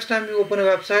website, the next time you open a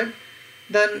website,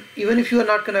 then even if you are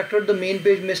not connected, the main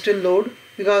page may still load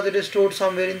because it is stored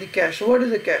somewhere in the cache. So what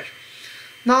is a cache?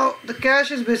 Now the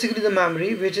cache is basically the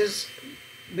memory which is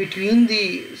between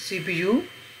the CPU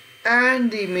and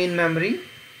the main memory.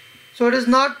 So it is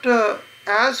not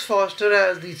as faster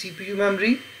as the CPU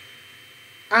memory,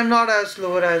 and not as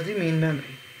slower as the main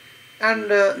memory, and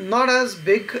not as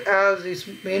big as the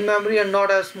main memory, and not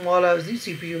as small as the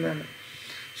CPU memory.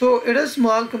 So it is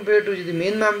small compared to the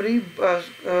main memory,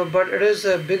 but it is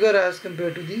bigger as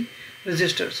compared to the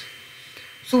registers.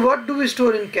 So what do we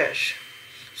store in cache?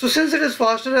 So since it is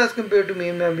faster as compared to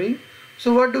main memory,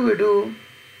 so what do?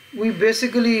 We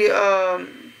basically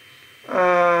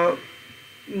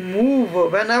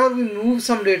whenever we move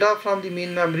some data from the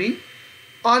main memory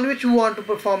on which we want to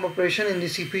perform operation in the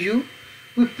CPU,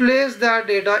 we place that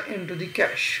data into the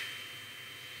cache,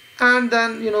 and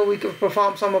then we can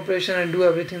perform some operation and do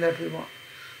everything that we want.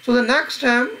 So the next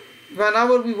time,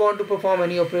 whenever we want to perform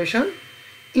any operation,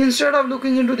 instead of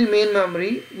looking into the main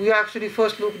memory, we actually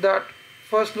first look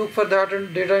for that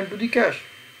data into the cache.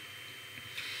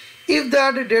 If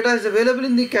that data is available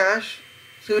in the cache,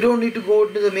 so we don't need to go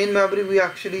to the main memory, we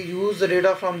actually use the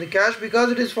data from the cache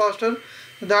because it is faster.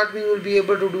 That we will be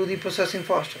able to do the processing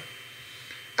faster.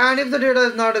 And if the data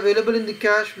is not available in the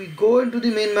cache, we go into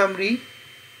the main memory,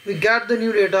 we get the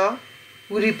new data,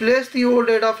 we replace the old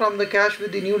data from the cache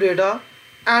with the new data,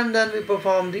 and then we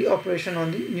perform the operation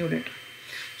on the new data.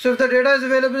 So if the data is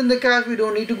available in the cache, we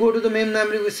don't need to go to the main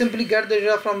memory, we simply get the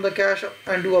data from the cache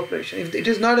and do operation. If it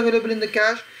is not available in the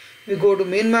cache, we go to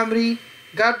main memory,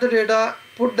 get the data,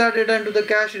 put that data into the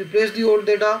cache, replace the old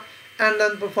data, and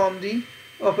then perform the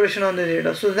operation on the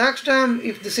data. So next time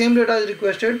if the same data is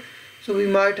requested, so we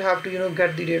might have to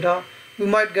get the data, we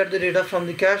might get the data from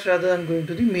the cache rather than going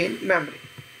to the main memory.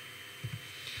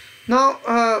 Now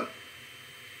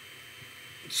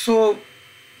so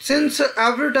since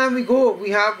every time we go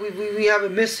we have a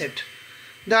miss hit,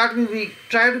 that means we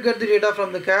try to get the data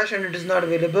from the cache and it is not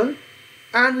available,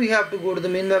 and we have to go to the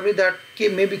main memory. That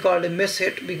may be called a miss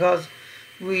hit because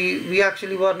we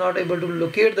actually were not able to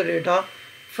locate the data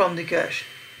from the cache.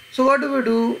 So what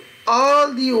do?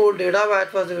 All the old data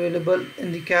that was available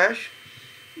in the cache,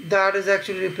 that is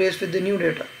actually replaced with the new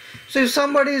data. So if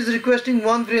somebody is requesting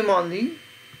one frame only,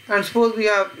 and suppose we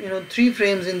have 3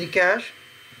 frames in the cache,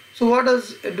 so what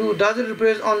does it do? Does it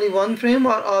replace only one frame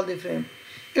or all the frame?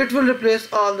 It will replace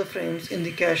all the frames in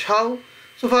the cache. How?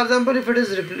 So for example, if it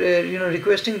is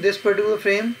requesting this particular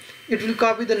frame, it will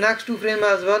copy the next 2 frames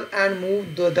as well and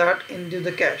move that into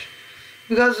the cache,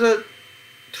 because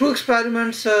through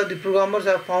experiments the programmers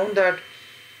have found that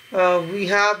we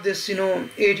have this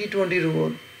 80-20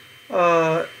 rule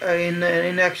in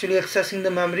actually accessing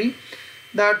the memory,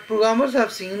 that programmers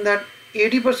have seen that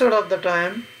 80% of the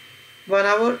time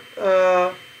whenever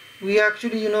we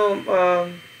actually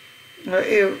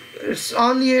it's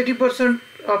only 80%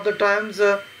 of the times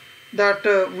that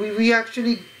we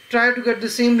actually try to get the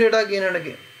same data again and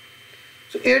again.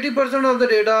 So 80% of the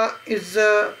data is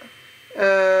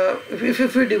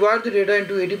if we divide the data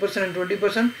into 80% and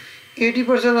 20%,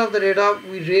 80% of the data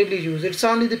we rarely use. It's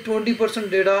only the 20%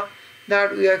 data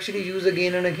that we actually use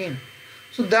again and again.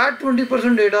 So that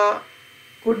 20% data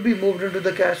could be moved into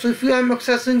the cache. So if I am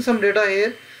accessing some data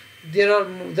here,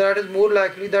 that is more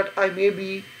likely that I may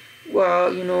be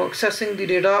accessing the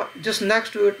data just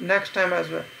next to it next time as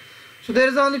well. So there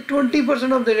is only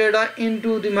 20% of the data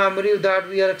into the memory that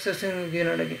we are accessing again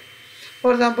and again.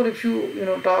 For example, if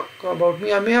you talk about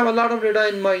me, I may have a lot of data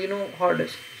in my hard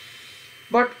disk,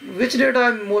 but which data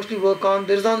I mostly work on,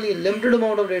 there is only a limited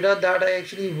amount of data that I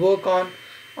actually work on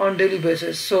daily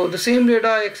basis. So the same data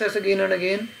I access again and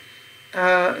again,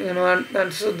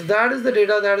 and so that is the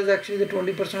data that is actually the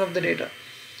 20% of the data.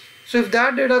 So if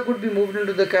that data could be moved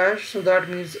into the cache, so that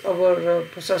means our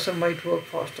processor might work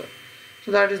faster. So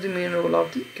that is the main role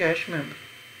of the cache memory.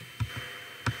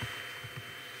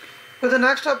 For the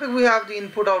next topic, we have the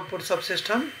input-output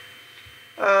subsystem.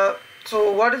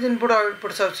 So what is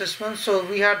input-output subsystem? So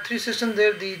we had three systems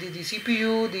there: the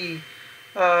CPU, the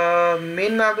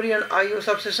main memory, and I/O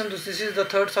subsystem. So this is the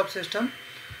third subsystem.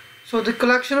 So the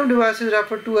collection of devices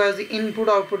referred to as the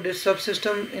input-output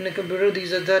subsystem in a computer,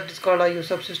 that is called I/O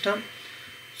subsystem.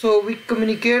 So we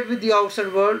communicate with the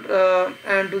outside world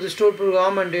and to the stored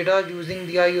program and data using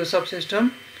the I/O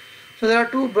subsystem. So there are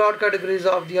two broad categories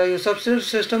of the I/O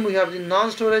subsystem. We have the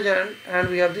non-storage and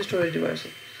we have the storage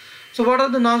devices. So what are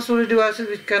the non-storage devices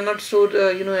which cannot store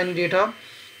any data?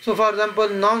 So for example,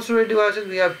 non-storage devices,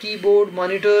 we have keyboard,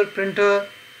 monitor, printer.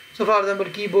 So for example,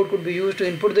 keyboard could be used to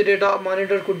input the data,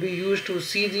 monitor could be used to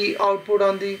see the output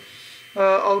on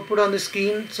the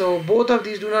screen. So both of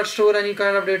these do not store any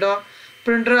kind of data.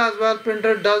 Printer as well,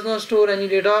 printer does not store any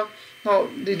data. Now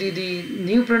the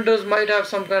new printers might have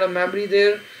some kind of memory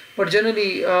there, but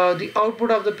generally the output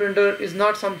of the printer is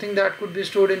not something that could be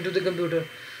stored into the computer.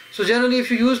 So generally, if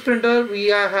you use printer, we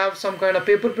have some kind of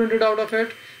paper printed out of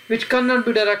it, which cannot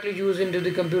be directly used into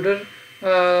the computer.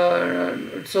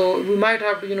 So we might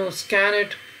have to scan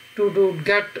it to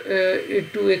get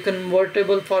it to a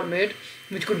convertible format,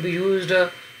 which could be used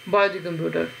by the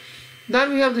computer.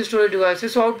 Then we have the storage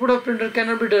devices. So output of printer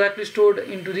cannot be directly stored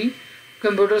into the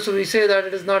computer, so we say that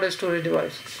it is not a storage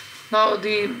device. Now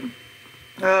the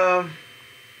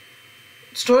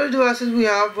storage devices we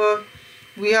have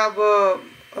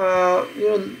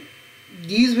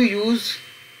these we use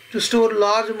to store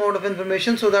large amount of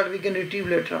information so that we can retrieve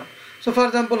later on. So for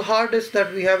example, hard disk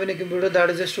that we have in a computer, that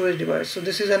is a storage device. So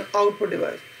this is an output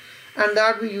device, and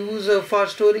that we use for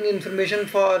storing information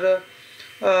for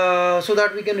so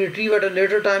that we can retrieve at a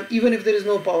later time, even if there is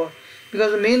no power,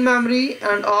 because the main memory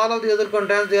and all of the other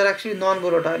contents, they are actually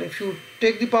non-volatile. If you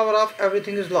take the power off,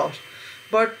 everything is lost.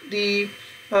 But the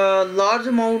large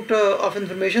amount of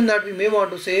information that we may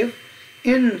want to save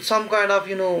in some kind of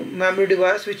memory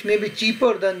device, which may be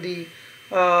cheaper than the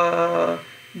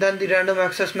random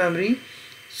access memory,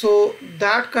 so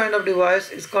that kind of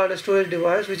device is called a storage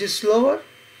device, which is slower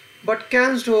but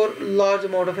can store large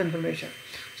amount of information.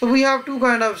 So we have two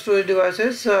kind of storage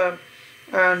devices,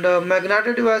 and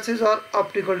magnetic devices or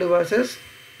optical devices.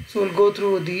 So we'll go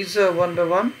through these one by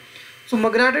one. So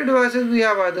magnetic devices, we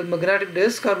have either magnetic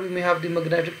disk or we may have the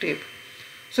magnetic tape.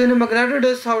 So in a magnetic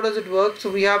disk, how does it work?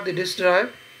 So we have the disk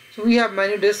drive. So we have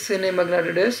many disks in a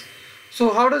magnetic disk.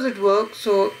 So how does it work?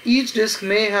 So each disk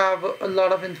may have a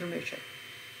lot of information.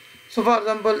 So for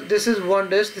example, this is one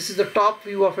disk. This is the top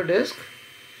view of a disk.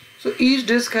 So each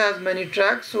disk has many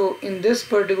tracks. So in this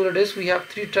particular disk, we have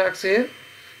 3 tracks here.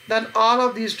 Then all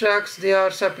of these tracks, they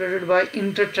are separated by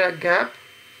inter-track gap.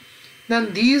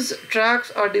 Then these tracks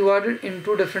are divided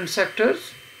into different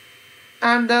sectors.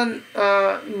 And then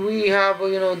we have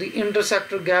the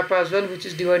inter-sector gap as well, which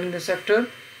is dividing the sector.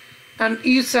 And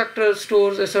each sector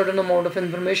stores a certain amount of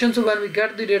information. So when we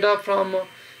get the data from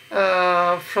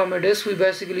a disk, we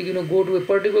basically go to a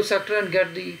particular sector and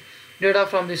get the data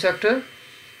from the sector.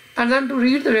 And then to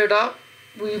read the data,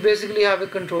 we basically have a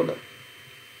controller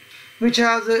which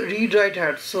has a read-write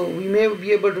head. So we may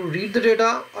be able to read the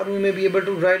data, or we may be able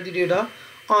to write the data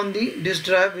on the disk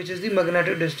drive, which is the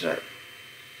magnetic disk drive.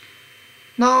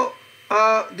 Now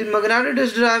the magnetic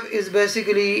disk drive is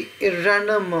basically a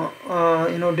random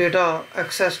data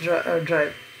access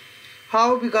drive.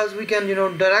 How? Because we can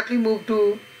directly move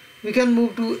to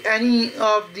any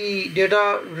of the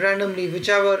data randomly,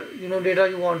 whichever data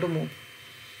you want to move.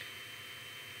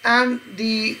 And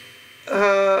the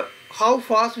how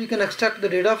fast we can extract the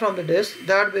data from the disk,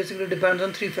 that basically depends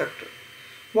on 3 factors.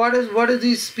 What is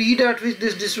the speed at which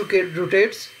this disk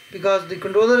rotates, because the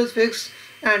controller is fixed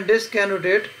and disk can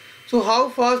rotate. So how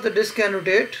fast the disk can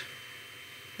rotate,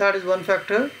 that is one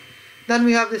factor. Then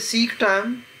we have the seek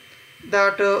time,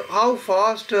 that how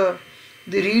fast the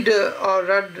read or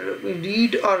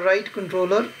write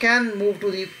controller can move to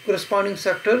the corresponding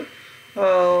sector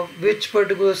which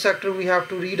particular sector we have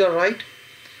to read or write.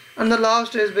 And the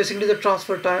last is basically the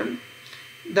transfer time,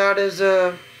 that is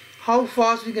how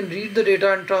fast we can read the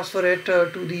data and transfer it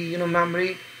to the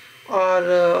memory,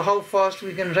 or how fast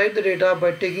we can write the data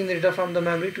by taking the data from the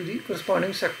memory to the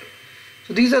corresponding sector.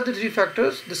 So these are the three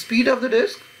factors: the speed of the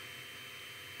disk,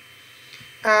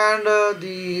 and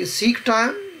the seek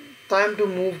time to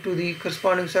move to the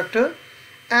corresponding sector,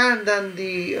 and then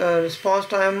the response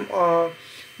time,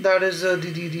 that is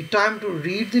the time to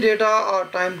read the data or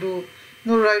time to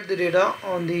write the data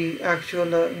on the actual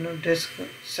disk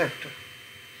sector.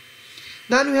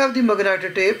 Then we have the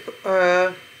magnetic tape.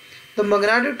 The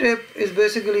magnetic tape is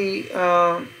basically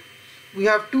we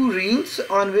have two reels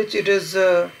on which it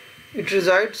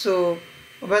resides. So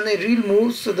when a reel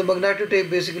moves, so the magnetic tape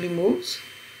basically moves.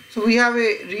 So we have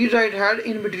a read-write head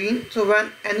in between. So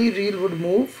when any reel would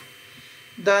move,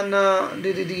 then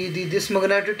this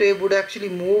magnetic tape would actually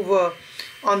move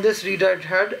on this read-write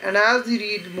head, and as the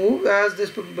read move, as this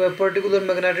particular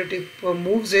magnetic tape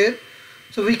moves here,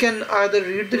 so we can either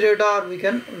read the data or we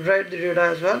can write the data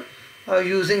as well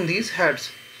using these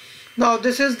heads. Now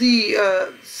this is the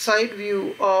side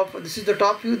view of, this is the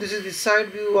top view, this is the side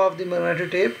view of the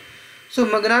magnetic tape. So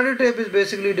magnetic tape is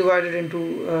basically divided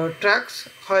into tracks,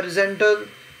 horizontal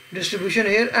distribution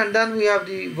here, and then we have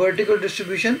the vertical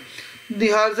distribution. The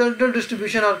horizontal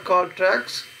distribution are called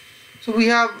tracks. So we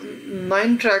have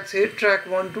 9 tracks here, track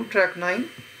 1 to track 9.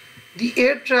 The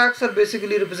 8 tracks are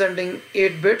basically representing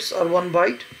 8 bits or 1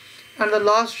 byte, and the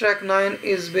last track 9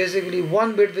 is basically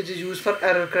 1 bit, which is used for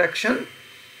error correction.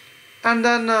 And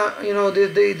then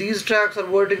these tracks are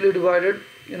vertically divided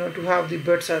to have the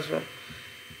bits as well.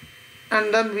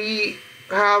 And then we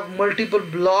have multiple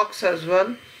blocks as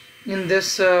well in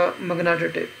this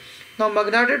magnetic tape. Now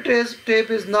magnetic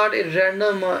tape is not a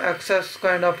random access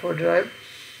kind of a drive.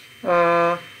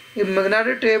 A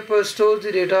magnetic tape stores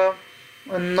the data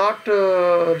not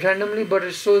randomly, but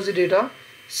it stores the data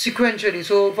sequentially.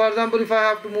 So for example, if I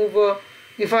have to move,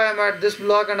 if I am at this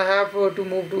block and I have to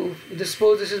move to this,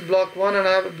 suppose this is block 1 and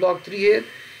I have a block 3 here.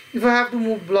 If I have to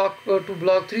move block to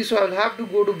block 3, so I will have to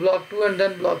go to block 2 and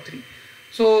then block 3.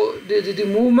 So the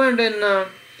movement in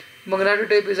magnetic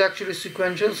tape is actually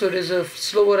sequential, so it is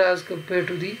slower as compared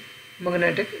to the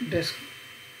magnetic disk.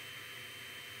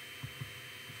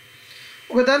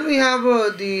 Okay, then we have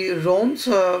the ROMs,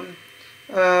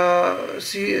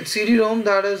 CD-ROM,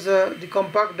 that is the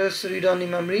compact disk read-only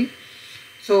memory.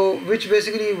 So which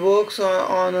basically works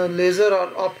on a laser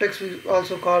or optics, we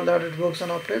also call that it works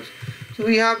on optics. So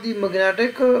we have the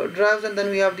magnetic drives, and then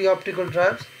we have the optical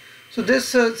drives. So this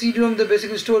CD-ROM, they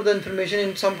basically store the information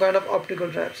in some kind of optical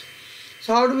drives.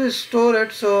 So how do we store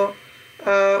it? So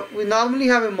we normally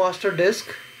have a master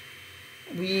disk,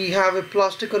 we have a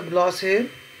plastic or glass here,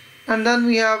 and then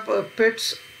we have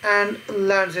pits and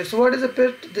lands here. So what is a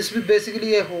pit? This is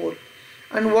basically a hole.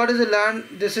 And what is a land?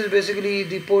 This is basically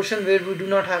the portion where we do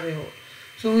not have a hole.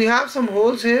 So we have some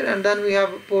holes here, and then we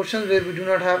have portions where we do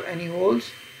not have any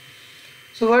holes.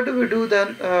 So what do we do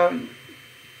then?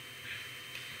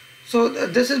 So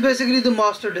this is basically the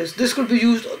master disk. This could be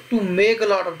used to make a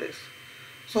lot of disks.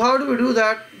 So how do we do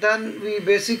that? Then we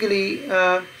basically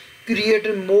create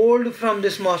a mold from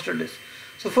this master disk.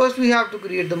 So first we have to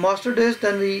create the master disk,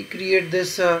 then we create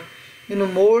this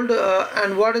mold,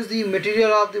 and what is the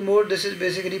material of the mold? This is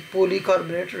basically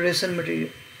polycarbonate resin material.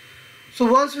 So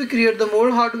once we create the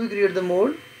mold, how do we create the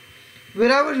mold?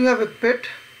 Wherever you have a pit,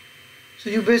 so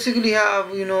you basically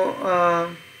have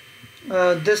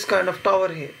this kind of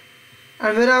tower here,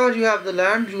 and wherever you have the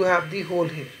land, you have the hole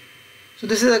here. So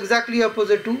this is exactly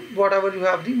opposite to whatever you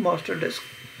have the master disk.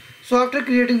 So after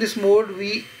creating this mold,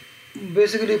 we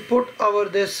basically put our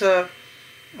this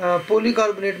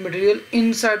polycarbonate material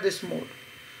inside this mold.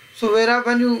 So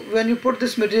when you put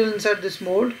this material inside this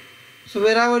mold, so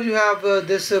wherever you have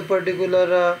this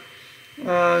particular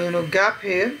gap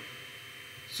here,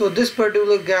 so this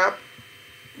particular gap,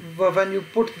 when you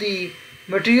put the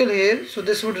material here, so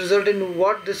this would result in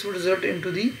what? This would result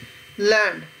into the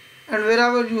land. And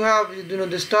wherever you have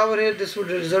this tower here, this would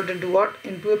result into what?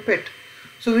 Into a pit.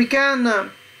 So we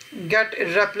can get a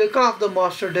replica of the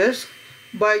master disk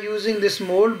by using this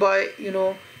mold, by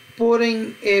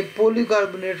pouring a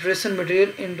polycarbonate resin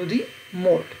material into the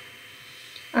mold.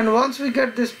 And once we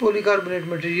get this polycarbonate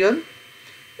material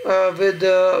with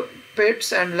the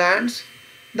pits and lands,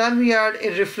 then we add a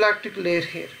reflective layer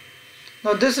here.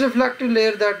 Now this reflective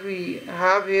layer that we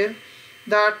have here,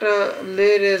 that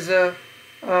layer is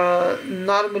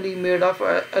normally made of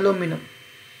aluminum,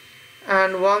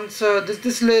 and once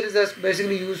this layer is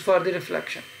basically used for the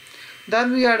reflection.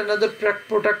 Then we add another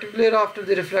protective layer after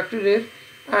the reflective layer,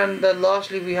 and then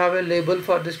lastly we have a label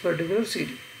for this particular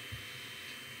CD.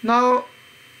 Now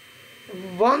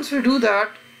once we do that,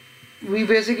 we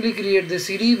basically create the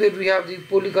CD where we have the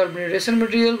polycarbonate resin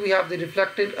material, we have the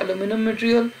reflected aluminum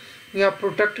material, we have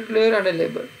protected layer and a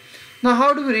label. Now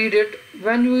how do we read it?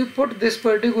 When we put this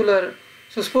particular,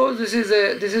 so suppose this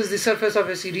is the surface of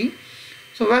a CD.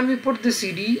 So when we put the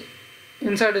CD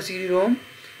inside a CD-ROM,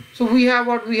 so we have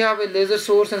a laser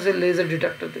source and a laser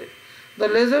detector there. The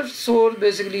laser source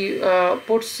basically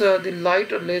puts the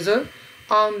light or laser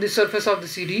on the surface of the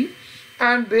CD,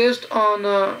 and based on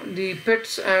the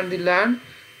pits and the land,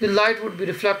 the light would be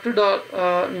reflected or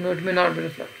it may not be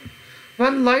reflected.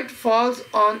 When light falls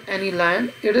on any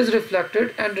land, it is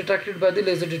reflected and detected by the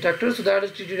laser detector, so that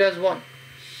is treated as 1.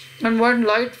 And when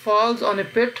light falls on a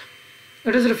pit,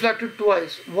 it is reflected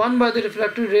twice, one by the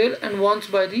reflected rail and once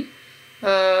by the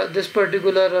this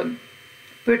particular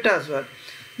pit as well.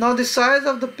 Now the size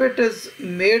of the pit is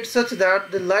made such that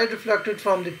the light reflected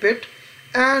from the pit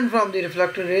and from the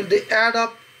reflected rail, they add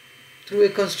up through a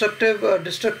constructive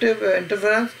destructive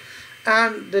interference,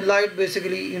 and the light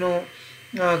basically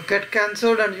get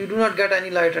cancelled and you do not get any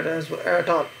light at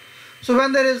all. So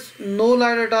when there is no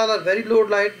light at all or very low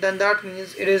light, then that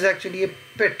means it is actually a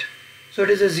pit, so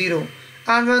it is a 0.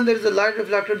 And when there is a light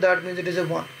reflected, that means it is a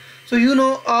 1.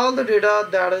 So all the data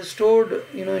that is stored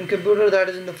in computer, that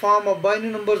is in the form of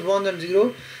binary numbers 1 and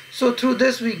 0. So through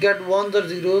this we get 1s or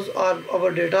 0s are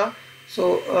our data.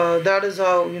 So that is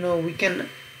how we can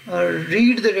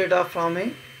read the data from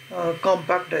a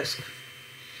compact disk.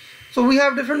 So we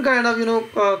have different kind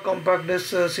of compact disk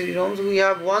CD-ROMs. We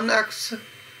have 1X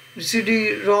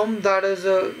CD-ROM that is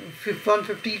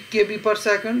 150 KB per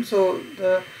second. So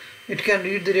it can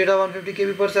read the data 150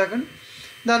 KB per second.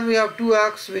 Then we have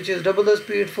 2X, which is double the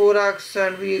speed, 4X,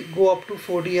 and we go up to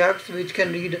 40X, which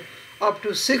can read up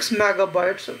to 6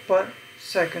 megabytes per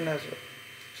second as well.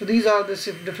 So these are the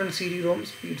different CD-ROM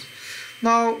speeds.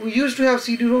 Now we used to have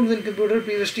CD-ROMs in computer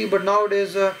previously, but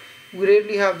nowadays we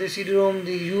rarely have the CD-ROM.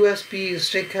 The USB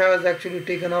stick has actually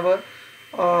taken over,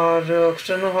 or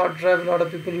external hard drive a lot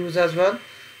of people use as well.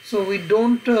 So we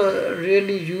don't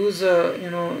really use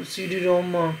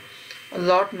CD-ROM a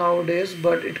lot nowadays,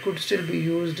 but it could still be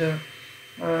used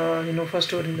for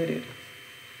storing the data.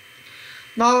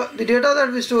 Now the data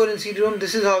that we store in CD-ROM,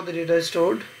 this is how the data is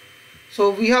stored. So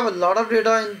we have a lot of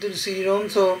data in the CD-ROM.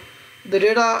 So the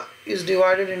data is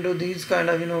divided into these kind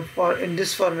of in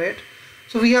this format.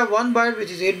 So we have 1 byte,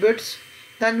 which is 8 bits.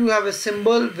 Then you have a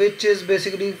symbol, which is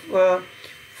basically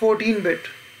 14 bit.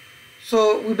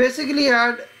 So we basically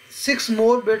add 6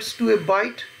 more bits to a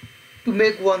byte to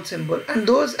make one symbol, and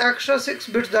those extra 6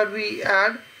 bits that we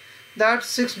add, that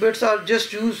 6 bits are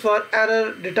just used for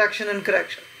error detection and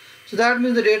correction. So that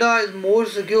means the data is more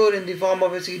secure in the form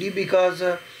of a CD, because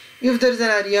if there is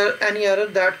any error,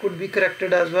 that could be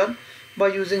corrected as well by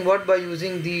using what? By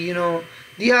using the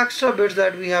extra bits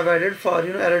that we have added for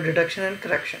error detection and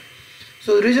correction.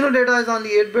 So the original data is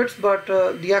only 8 bits, but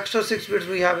the extra 6 bits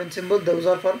we have in symbol, those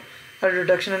are for error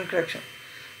detection and correction.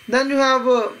 Then you have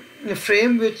a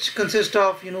frame, which consists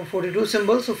of 42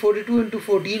 symbols. So 42 into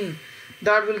 14,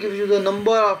 that will give you the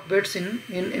number of bits in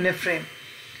a frame.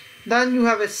 Then you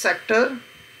have a sector,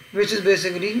 which is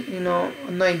basically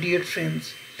 98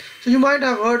 frames. So you might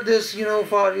have heard this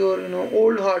for your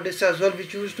old hard disk as well,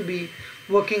 which used to be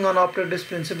working on optic disk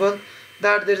principle,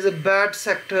 that there is a bad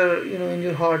sector in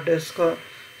your hard disk. So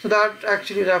that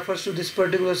actually refers to this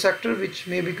particular sector, which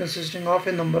may be consisting of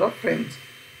a number of frames.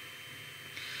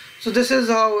 So this is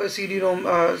how a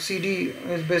CD-ROM CD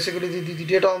is basically the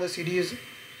data on the CD is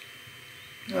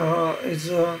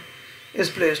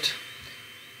placed.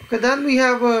 Okay, then we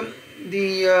have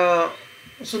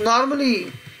so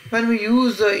normally when we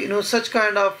use such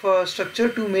kind of structure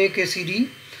to make a CD,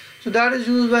 so that is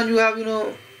used when you have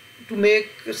to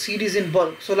make CDs in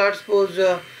bulk. So let's suppose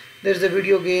there is a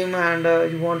video game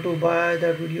and you want to buy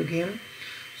that video game.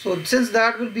 So since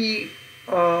that will be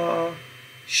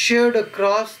shared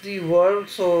across the world,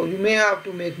 so you may have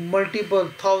to make multiple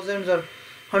thousands or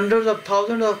hundreds of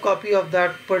thousands of copies of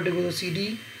that particular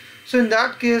CD. So in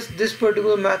that case, this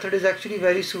particular method is actually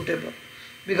very suitable,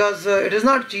 because it is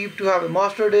not cheap to have a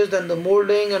master disk, then the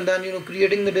molding, and then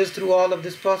creating the disk through all of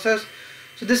this process.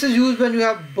 So this is used when you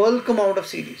have bulk amount of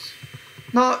CDs.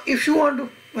 Now if you want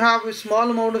to have a small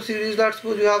amount of CDs, let's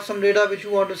suppose you have some data which you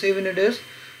want to save in a disk,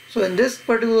 so in this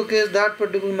particular case that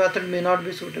particular method may not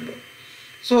be suitable.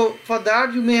 So for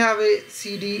that you may have a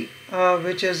CD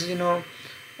which is a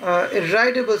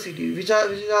writable CD, which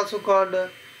is also called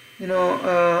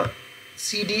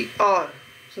CDR.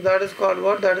 So that is called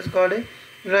what? That is called a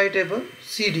writable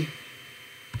CD.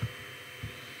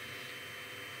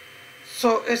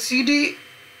 So a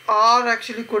CDR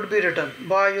actually could be written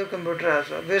by your computer as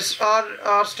well, which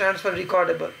R stands for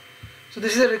recordable. So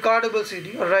this is a recordable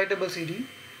CD or writable CD.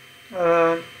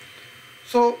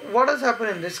 So what has happened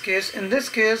in this case? In this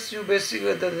case, you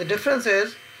basically the difference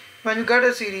is when you get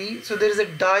a CD, so there is a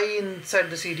die inside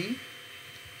the CD.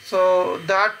 So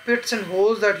that pits and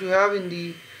holes that you have in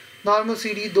the normal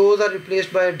CD, those are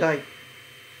replaced by a die.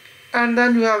 And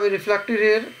then you have a reflective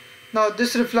layer. Now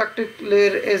this reflective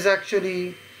layer is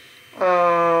actually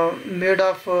made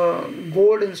of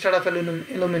gold instead of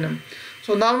aluminum.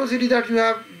 So normal CD that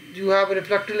you have a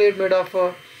reflective layer made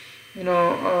of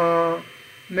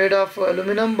made of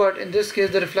aluminum, but in this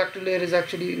case the reflective layer is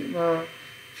actually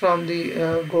from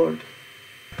the gold.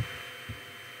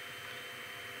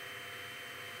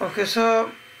 Okay,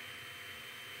 so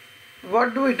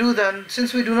what do we do then,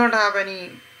 since we do not have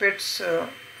any pits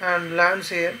and lands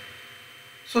here?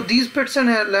 So these pits and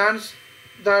lands,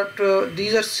 that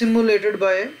these are simulated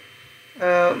by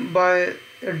a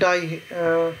die,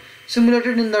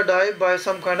 simulated in the die by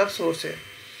some kind of source here.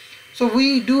 So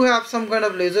we do have some kind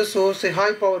of laser source, a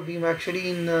high power beam actually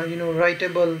in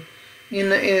writable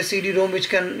in a CD-ROM, which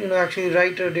can actually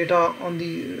write data on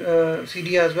the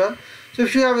CD as well. So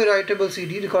if you have a writable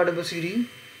CD, recordable CD,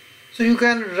 so you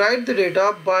can write the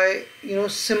data by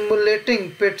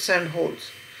simulating pits and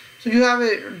holes. So you have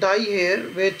a die here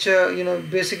which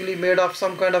basically made of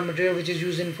some kind of material which is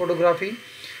used in photography.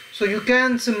 So you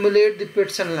can simulate the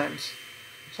pits and lands.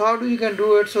 So how do you can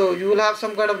do it? So you will have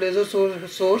some kind of laser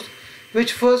source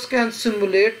which first can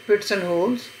simulate pits and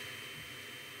holes,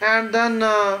 and then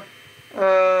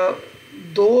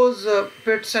those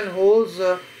pits and holes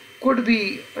could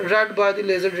be read by the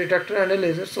laser detector and a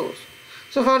laser source.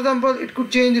 So for example, it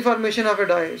could change the formation of a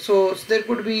die. So there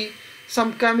could be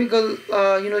some chemical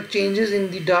changes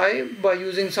in the die by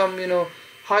using some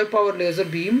high power laser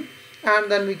beam, and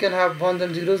then we can have ones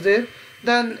and zeros there.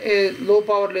 Then a low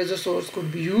power laser source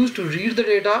could be used to read the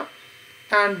data,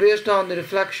 and based on the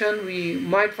reflection we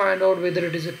might find out whether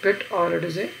it is a pit or it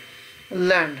is a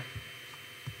land.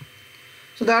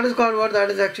 So that is called what? That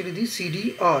is actually the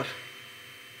CDR.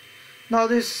 Now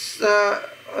this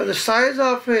the size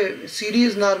of a CD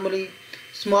is normally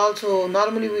small, so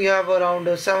normally we have around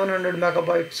 700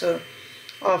 megabytes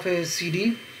of a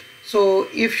CD. So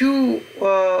if you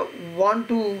want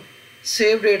to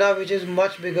save data which is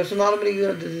much bigger, so normally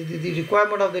the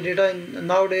requirement of the data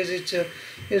nowadays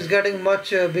is getting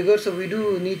much bigger, so we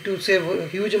do need to save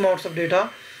huge amounts of data.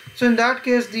 So in that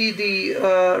case the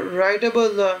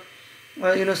writable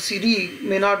CD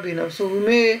may not be enough, so we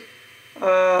may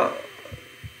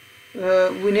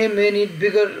need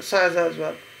bigger size as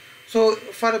well. So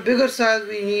for a bigger size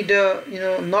we need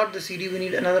not the CD, we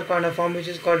need another kind of form which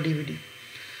is called DVD.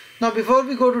 Now before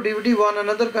we go to DVD, one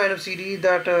another kind of CD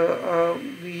that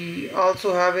we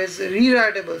also have is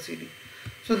rewritable CD.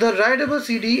 So the writable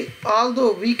CD,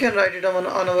 although we can write it on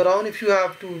our own, if you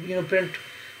have to print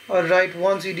or write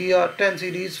 1 CD or 10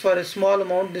 CDs for a small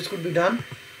amount, this could be done.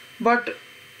 But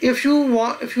if you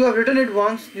have written it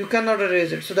once, you cannot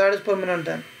erase it, so that is permanent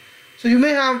then. So you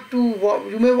may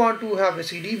want to have a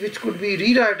CD which could be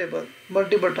rewritable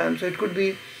multiple times. So it could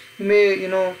be, you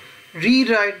may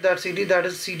rewrite that CD, that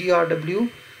is CDRW.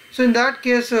 So in that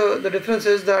case the difference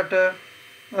is that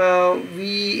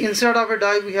we, instead of a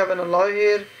die, we have an alloy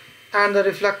here, and the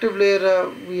reflective layer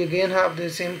we again have the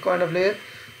same kind of layer.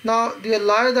 Now the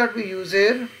alloy that we use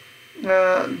here,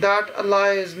 that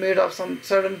alloy is made of some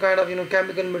certain kind of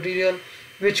chemical material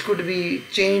which could be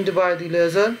changed by the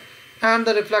laser, and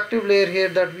the reflective layer here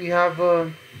that we have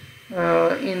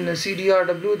in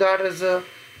CDRW, that is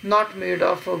not made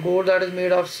of gold, that is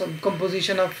made of some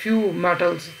composition of few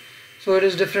metals. So it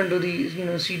is different to the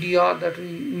CDR that we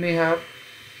may have.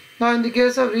 Now in the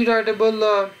case of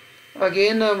rewritable,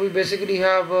 again we basically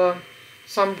have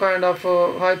some kind of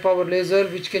high power laser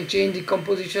which can change the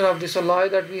composition of this alloy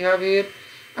that we have here,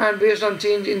 and based on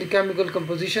change in the chemical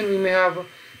composition we may have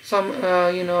some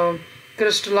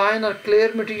crystalline or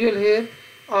clear material here,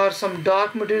 or some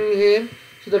dark material here.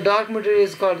 So the dark material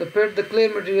is called the pit, the clear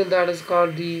material, that is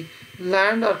called the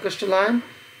land or crystalline.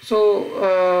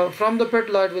 So from the pit,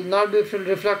 light will not be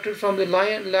reflected from the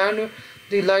land,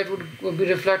 the light would be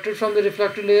reflected from the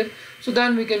reflected layer. So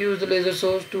then we can use the laser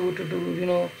source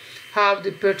to have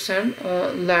the pits and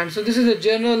land. So this is a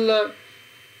general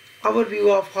overview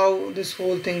of how this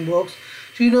whole thing works.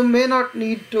 So you may not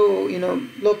need to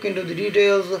look into the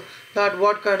details that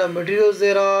what kind of materials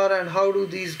there are and how do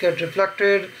these get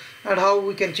reflected and how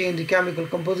we can change the chemical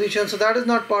composition. So that is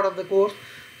not part of the course.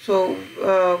 So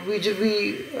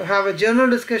we have a general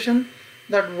discussion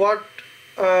that what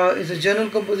is the general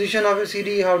composition of a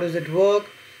CD, how does it work,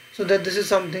 so that this is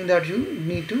something that you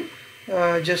need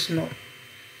to just know.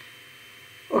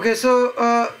 Okay, so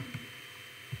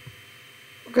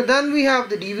okay, then we have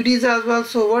the DVDs as well.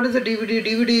 So what is a DVD?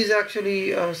 DVD is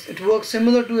actually it works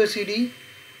similar to a CD,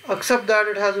 except that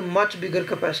it has a much bigger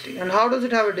capacity. And how does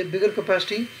it have a bigger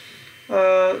capacity?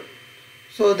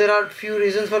 So there are few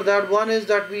reasons for that. One is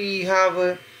that we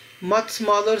have much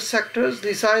smaller sectors.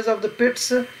 The size of the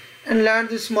pits and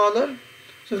lands is smaller.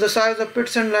 So if the size of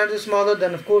pits and lands is smaller,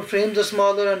 then of course frames are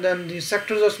smaller, and then the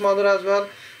sectors are smaller as well.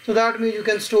 So that means you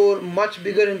can store much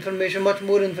bigger information, much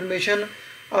more information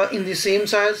in the same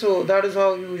size. So that is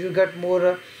how you get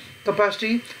more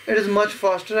capacity. It is much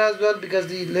faster as well, because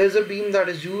the laser beam that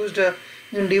is used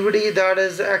in DVD, that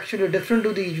is actually different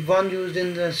to the one used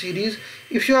in the CDs.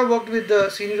 If you have worked with the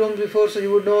CD-ROMs before, so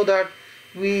you would know that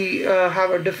we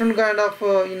have a different kind of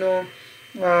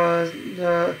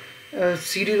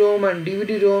CD-ROM and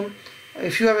DVD-ROM.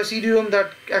 If you have a CD-ROM,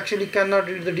 that actually cannot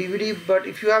read the DVD, but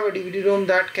if you have a DVD-ROM,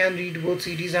 that can read both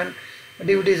CDs and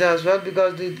DVDs as well,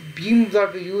 because the beam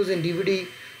that we use in DVD,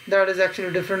 that is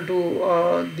actually different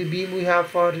to the beam we have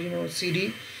for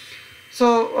CD.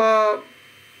 So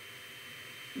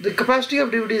the capacity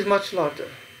of DVD is much larger.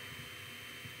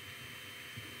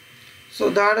 So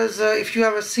that is if you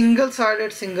have a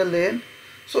single-sided single layer.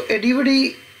 So a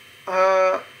DVD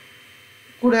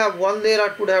could have one layer or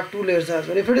could have two layers as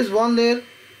well. If it is one layer,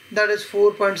 that is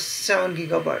 4.7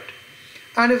 gigabyte,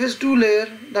 and if it's two layer,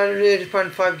 that is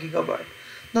 8.5 gigabyte.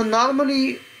 Now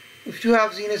normally, if you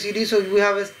have seen a CD, so you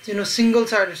have a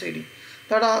single-sided CD,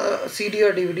 that CD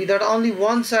or DVD, that only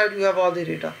one side you have all the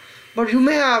data. But you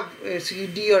may have a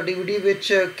CD or DVD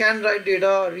which can write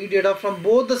data or read data from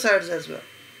both the sides as well,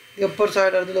 the upper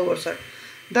side or the lower side.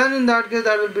 Then in that case,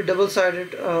 that will be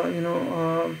double-sided,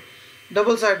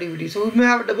 double-sided DVD. So we may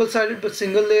have double-sided but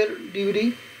single-layer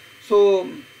DVD. So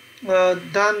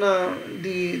then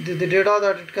the data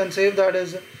that it can save, that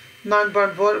is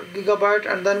 9.4 gigabyte,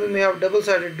 and then we may have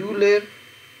double-sided dual layer,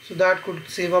 so that could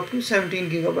save up to 17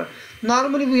 gigabyte.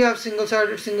 Normally we have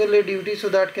single-sided single-layer DVD, so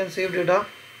that can save data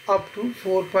up to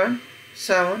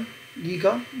 4.7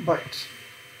 gigabytes.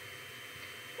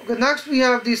 Okay, next we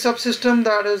have the subsystem,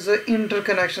 that is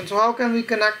interconnection. So how can we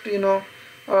connect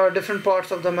different parts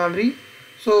of the memory?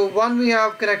 So one, we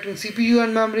have connecting CPU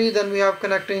and memory, then we have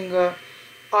connecting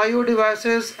IO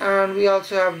devices, and we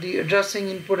also have the addressing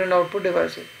input and output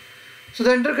devices. So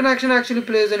the interconnection actually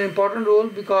plays an important role,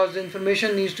 because the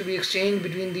information needs to be exchanged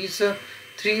between these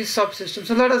three subsystems.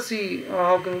 So let us see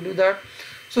how can we do that.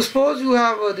 So suppose you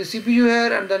have the CPU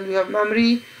here, and then you have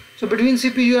memory. So between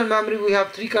CPU and memory, we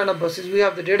have three kind of buses. We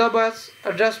have the data bus,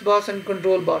 address bus, and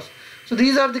control bus. So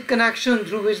these are the connections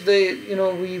through which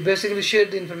we basically share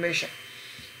the information.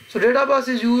 So data bus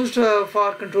is used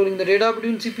for controlling the data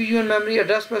between CPU and memory.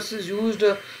 Address bus is used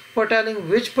for telling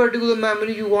which particular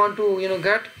memory you want to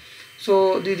get.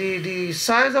 So the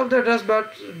size of the address bus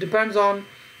depends on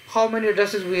how many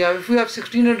addresses we have. If we have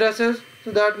 16 addresses,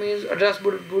 so that means address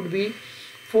would be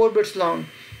 4 bits long.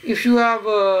 If you have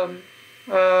a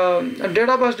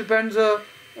data bus, depends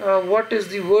what is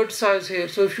the word size here.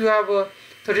 So if you have a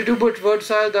 32-bit word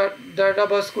size, that data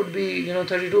bus could be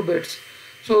 32 bits.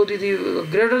 So the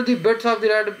greater the bits of the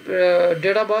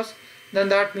data bus, then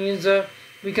that means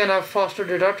we can have faster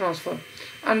data transfer.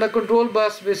 And the control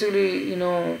bus basically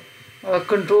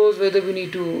controls whether we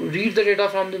need to read the data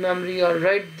from the memory or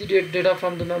write the data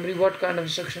from the memory, what kind of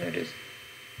instruction it is.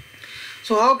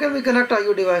 So how can we connect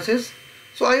IO devices?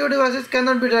 So IO devices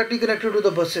cannot be directly connected to the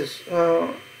buses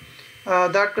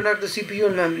that connect the CPU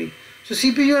and memory. So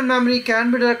CPU and memory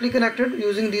can be directly connected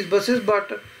using these buses,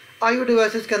 but IO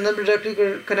devices cannot be directly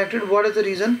connected. What is the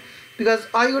reason? Because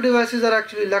IO devices are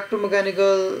actually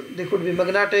electromechanical, they could be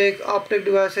magnetic, optic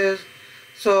devices.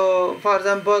 So for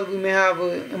example, we may have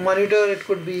a monitor, it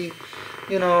could be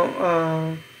we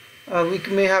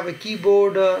may have a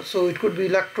keyboard, so it could be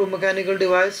electromechanical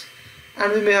device.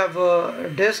 And we may have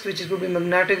a disk, which could be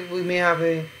magnetic. We may have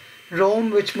a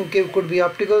ROM, which could be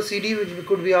optical, CD, which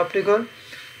could be optical.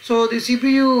 So the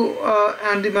CPU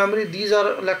and the memory, these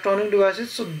are electronic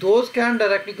devices, so those can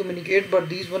directly communicate, but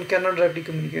these one cannot directly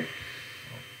communicate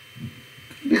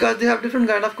because they have different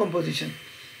kind of composition.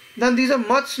 Then these are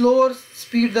much slower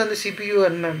speed than the CPU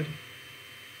and memory.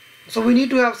 So we need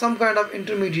to have some kind of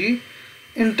intermediary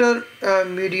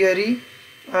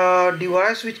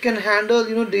device which can handle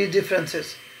these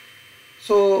differences.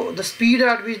 So the speed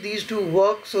at which these two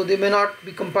work, so they may not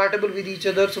be compatible with each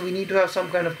other, so we need to have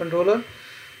some kind of controller.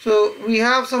 So we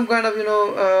have some kind of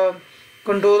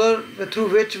controller through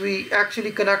which we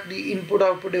actually connect the input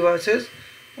output devices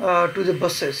to the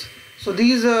buses. So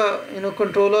these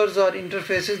controllers or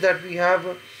interfaces that we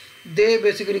have, they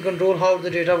basically control how the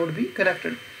data would be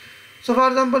connected. So for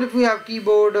example, if we have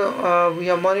keyboard, we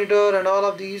have monitor and all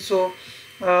of these, so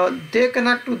they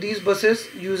connect to these buses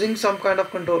using some kind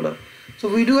of controller. So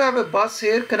we do have a bus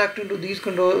here connecting to these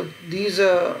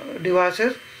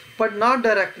devices, but not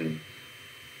directly.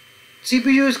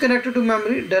 CPU is connected to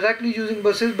memory directly using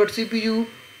buses, but CPU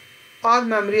or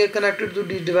memory are connected to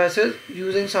these devices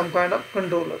using some kind of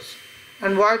controllers.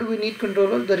 And why do we need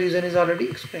controllers? The reason is already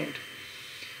explained.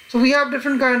 So we have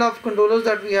different kind of controllers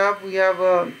that we have. We have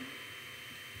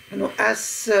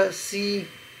SCSI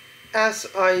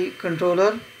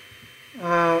controller,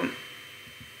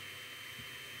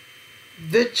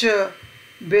 which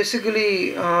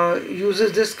basically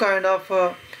uses this kind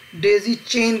of daisy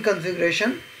chain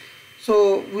configuration.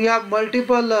 So we have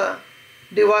multiple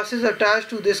devices attached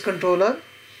to this controller,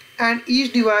 and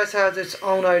each device has its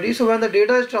own ID. So when the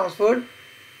data is transferred,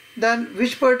 then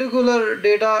which particular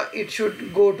data it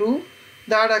should go to,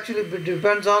 that actually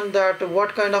depends on that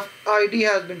what kind of ID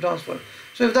has been transferred.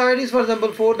 So if the ID is, for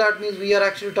example, 4, that means we are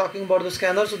actually talking about the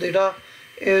scanner, so data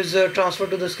is transferred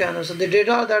to the scanner. So the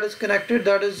data that is connected,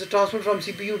 that is transferred from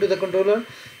CPU to the controller,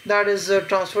 that is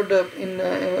transferred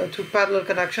through parallel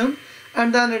connection,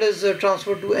 and then it is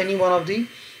transferred to any one of the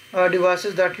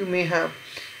devices that you may have.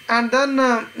 And then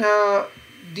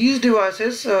these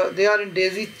devices, they are in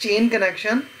daisy chain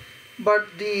connection, but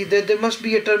there must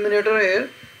be a terminator here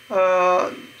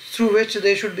through which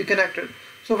they should be connected.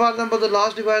 So for example, the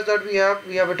last device that we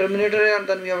have a terminator here, and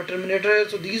then we have a terminator here.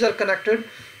 So these are connected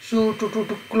to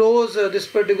close this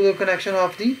particular connection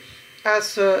of the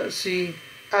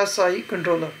SCSI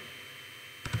controller.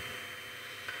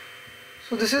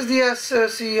 So this is the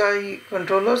SCSI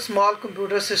controller, Small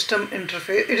Computer System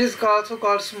Interface. It is also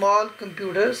called Small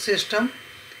Computer System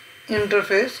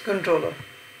Interface Controller.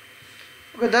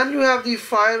 Okay, then you have the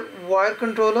FireWire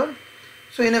controller.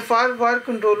 So in a FireWire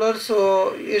controller,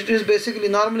 so it is basically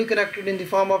normally connected in the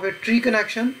form of a tree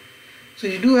connection. So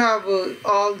you do have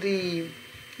all the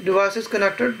devices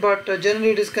connected, but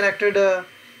generally it is connected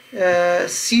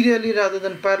serially rather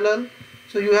than parallel.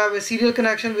 So you have a serial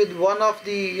connection with one of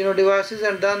the devices,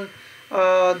 and then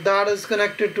that is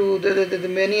connected to the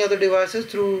many other devices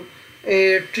through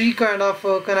a tree kind of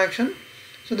connection.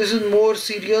 So this is more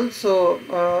serial. So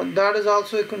that is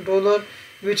also a controller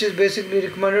which is basically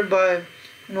recommended by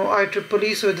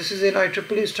IEEE. So this is an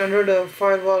IEEE standard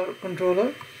firewall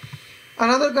controller.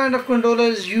 Another kind of controller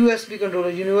is USB controller,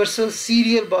 Universal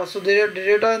Serial Bus. So the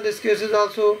data in this case is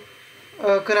also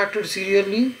connected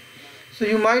serially. So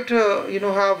you might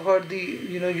have heard the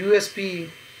USB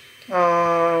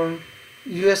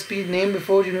name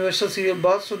before, Universal Serial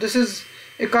Bus. So this is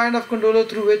a kind of controller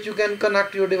through which you can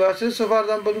connect your devices. So for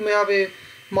example, you may have a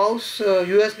mouse,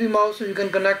 USB mouse, so you can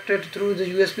connect it through the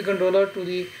USB controller to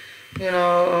the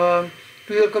to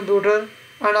your computer,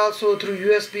 and also through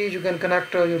USB you can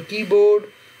connect your keyboard,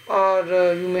 or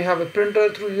you may have a printer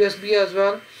through USB as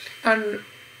well. And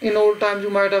in old times you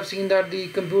might have seen that the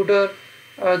computer,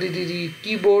 the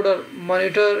keyboard or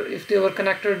monitor, if they were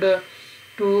connected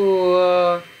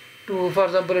to for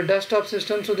example a desktop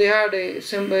system, so they had a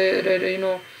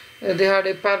they had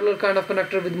a parallel kind of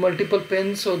connector with multiple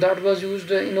pins. So that was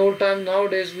used in old times.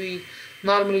 Nowadays we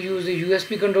normally use the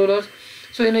USB controllers.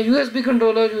 So in a USB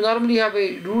controller you normally have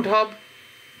a root hub,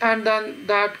 and then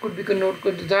that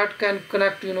that can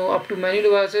connect up to many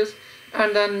devices,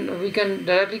 and then we can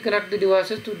directly connect the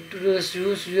devices to this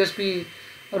USB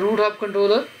root hub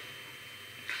controller.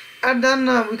 And then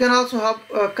we can also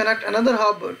connect another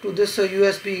hub to this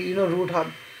USB root hub.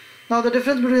 Now the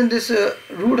difference between this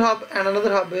root hub and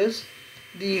another hub is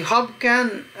the hub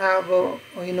can have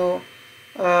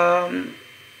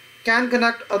can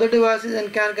connect other devices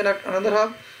and can connect another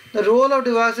hub. The role of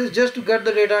device is just to get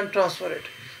the data and transfer it,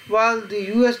 while the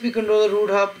USB controller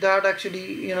root hub, that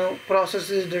actually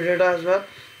processes the data as well,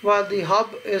 while the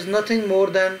hub is nothing more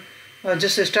than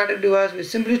just a static device which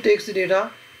simply takes the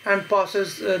data and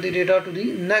passes the data to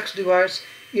the next device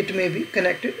it may be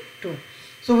connected to.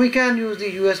 So we can use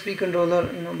the USB controller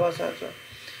bus as well.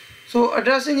 So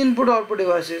addressing input output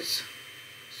devices,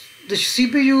 the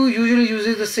CPU usually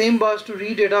uses the same bus to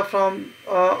read data from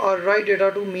or write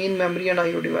data to main memory and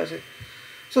IO devices.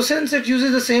 So since it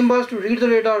uses the same bus to read the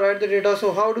data or write the data,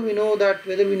 so how do we know that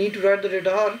whether we need to write the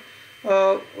data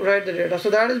or write the data?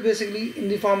 So that is basically in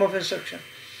the form of instruction.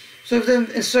 So if the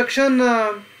instruction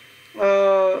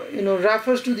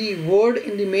refers to the word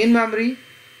in the main memory,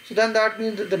 so then that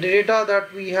means that the data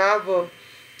that we have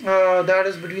that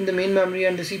is between the main memory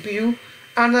and the CPU.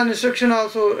 And then instruction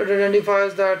also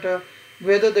identifies that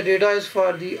whether the data is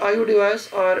for the IO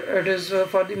device or it is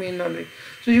for the main memory.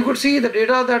 So you could see the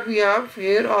data that we have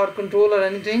here, or control or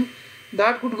anything,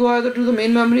 that could go either to the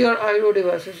main memory or IO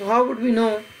devices. So how would we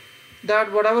know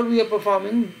that whatever we are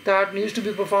performing, that needs to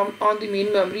be performed on the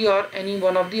main memory or any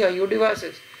one of the IO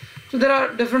devices? So there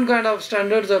are different kind of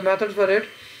standards or methods for it.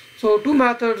 So two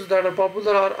methods that are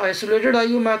popular are isolated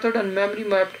IO method and memory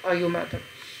mapped IO method.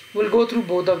 We'll go through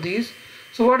both of these.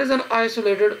 So what is an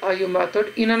isolated IO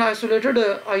method? In an isolated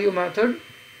IO method,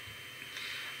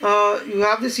 you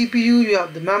have the CPU, you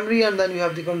have the memory, and then you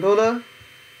have the controller.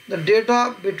 The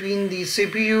data between the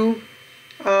CPU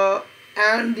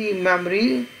and the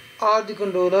memory or the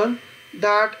controller,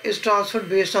 that is transferred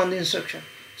based on the instruction.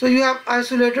 So you have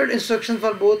isolated instructions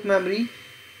for both memory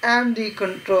and the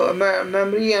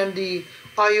memory and the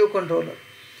IO controller.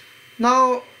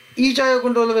 Now each IO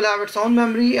controller will have its own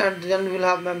memory, and then we will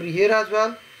have memory here as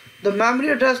well. The memory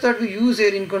address that we use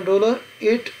here in controller,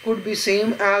 it could be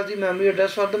same as the memory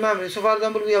address for the memory. So for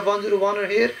example, we have 101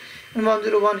 here and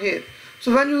 101 here.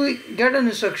 So when you get an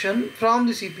instruction from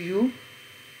the CPU,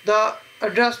 the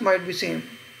address might be same.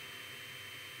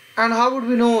 And how would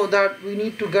we know that we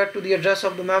need to get to the address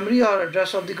of the memory or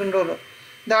address of the controller?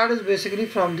 That is basically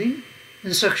from the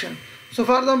instruction. So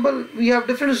for example, we have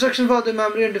different instructions for the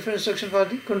memory and different instructions for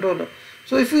the controller.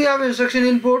 So if we have instruction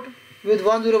input with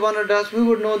 101 address, we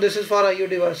would know this is for IO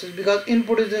devices, because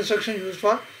input is the instruction used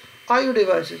for IO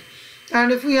devices.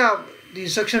 And if we have the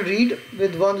instruction read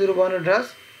with 101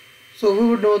 address, so we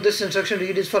would know this instruction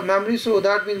read is for memory, so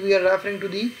that means we are referring to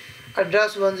the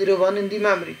address 101 in the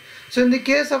memory. So in the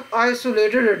case of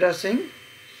isolated addressing,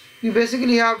 we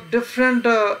basically have different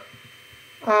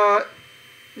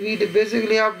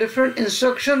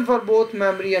instruction for both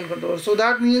memory and controller. So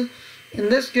that means in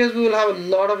this case we will have a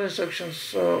lot of instructions,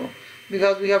 so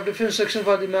because we have different instructions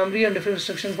for the memory and different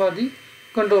instructions for the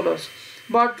controllers.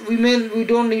 But we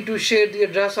don't need to share the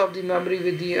address of the memory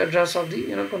with the address of the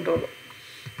controller.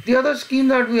 The other scheme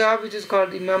that we have, which is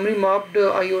called the memory mapped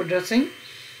IO addressing.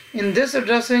 In this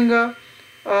addressing, the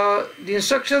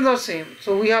instructions are same.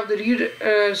 So we have the read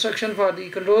instruction for the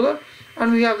controller,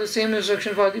 and we have the same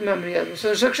instruction for the memory as well. So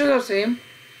instructions are same,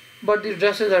 but the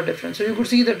addresses are different. So you could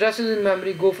see the addresses in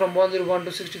memory go from 101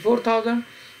 to 64,000,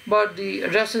 but the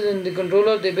addresses in the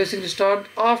controller, they basically start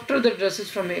after the addresses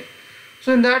from here.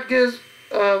 So in that case,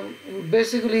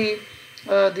 basically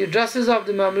the addresses of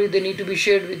the memory, they need to be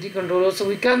shared with the controller. So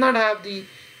we cannot have the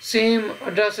same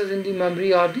addresses in the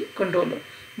memory or the controller.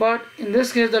 But in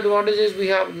this case, the advantage is we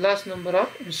have less number of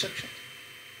instructions.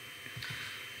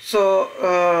 So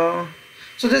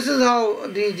so this is how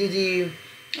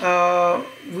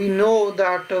we know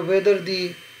that whether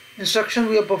the instruction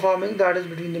we are performing, that is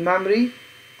between the memory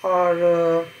or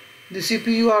the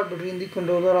CPU, or between the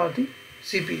controller or the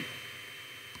CPU.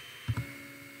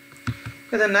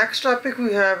 Okay, the next topic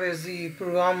we have is the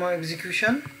program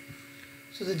execution.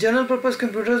 So the general purpose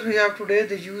computers we have today,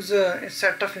 they use a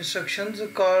set of instructions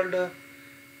called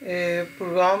a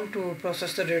program to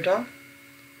process the data.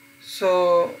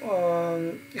 So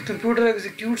a computer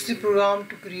executes the program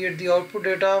to create the output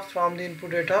data from the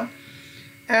input data,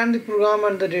 and the program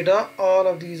and the data, all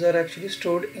of these are actually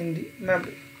stored in the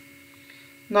memory.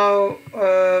 Now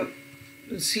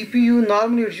CPU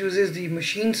normally it uses the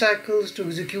machine cycles to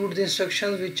execute the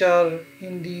instructions which are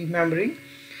in the memory,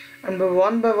 and by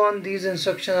one these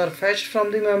instructions are fetched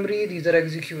from the memory, these are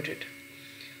executed.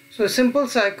 So a simple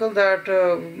cycle, that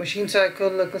machine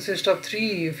cycle consists of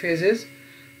three phases.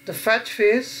 The fetch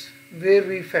phase, where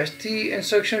we fetch the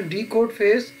instruction; decode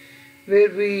phase, where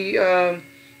we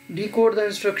decode the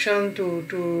instruction to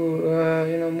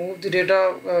move the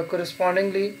data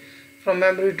correspondingly from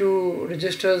memory to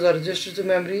registers or registers to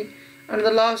memory, and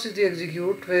the last is the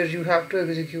execute, where you have to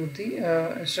execute the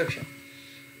instruction.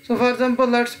 So for example,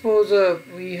 let's suppose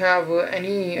we have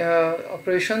any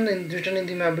operation written in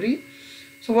the memory.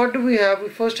 So what do we have? We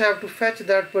first have to fetch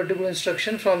that particular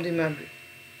instruction from the memory.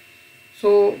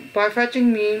 So by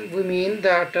fetching we mean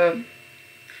that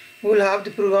we will have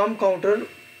the program counter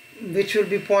which will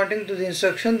be pointing to the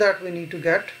instruction that we need to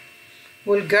get.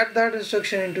 We'll get that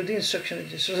instruction into the instruction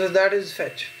register. So that is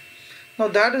fetch. Now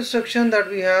that instruction that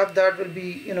we have, that will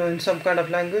be in some kind of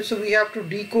language, so we have to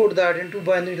decode that into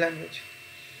binary language.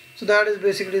 So that is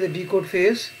basically the decode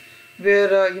phase,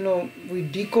 where we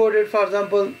decode it. For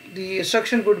example, the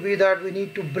instruction could be that we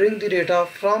need to bring the data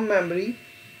from memory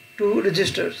to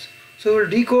registers. So we'll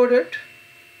decode it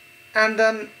and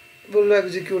then we'll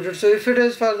execute it. So if it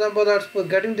is, for example, that's for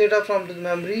getting data from the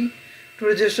memory to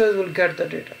registers, we'll get the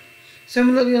data.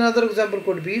 Similarly, another example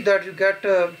could be that you get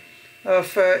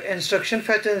fetch an instruction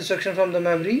from the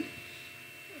memory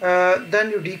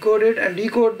then you decode it, and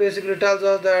decode basically tells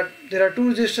us that there are two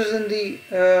registers in the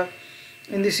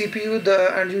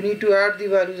CPU, and you need to add the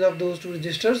values of those two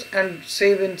registers and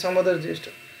save in some other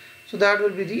register. So that will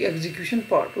be the execution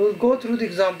part. We'll go through the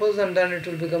examples and then it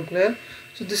will become clear.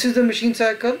 So this is the machine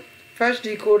cycle: fetch,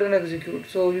 decode and execute.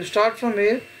 So you start from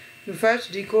here, you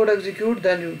fetch, decode, execute,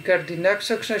 then you get the next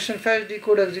instruction, fetch,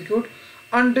 decode, execute,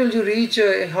 until you reach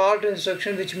a halt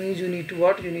instruction, which means you need to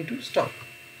what? You need to stop.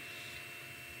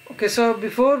 Okay, so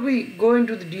before we go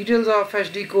into the details of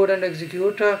fetch, decode and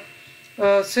execute,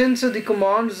 since the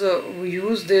commands we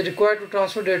use, they require to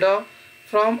transfer data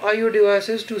from IO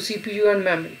devices to CPU and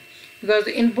memory, because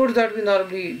the input that we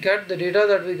normally get, the data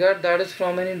that we get, that is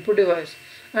from an input device,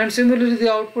 and similarly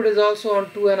the output is also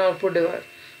onto an output device.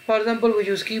 For example, we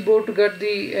use keyboard to get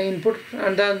the input,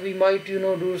 and then we might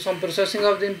do some processing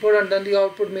of the input, and then the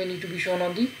output may need to be shown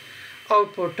on the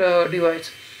output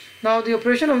device. Now the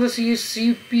operation of the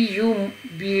CPU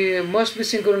must be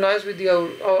synchronized with the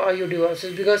IO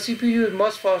devices, because CPU is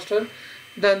much faster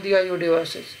than the IO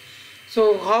devices.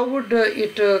 So how would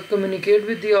it communicate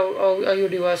with the IO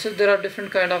devices? There are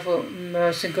different kind of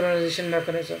synchronization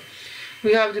mechanism.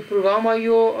 We have the program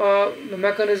IO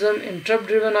mechanism, interrupt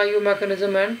driven IO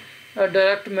mechanism, and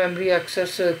direct memory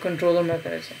access controller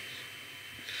mechanism.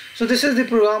 So this is the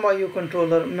program IO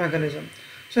controller mechanism.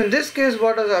 So in this case,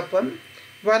 what does happen?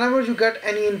 Whenever you get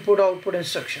any input output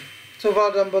instruction, so for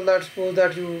example, let's suppose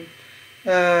that you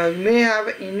may have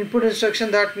an input instruction,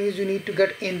 that means you need to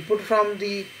get input from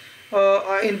the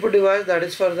input device, that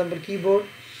is for example keyboard,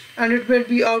 and it may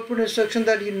be output instruction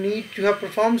that you have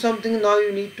performed something, now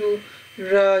you need to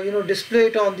display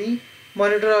it on the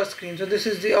monitor or screen. So this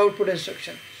is the output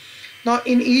instruction. Now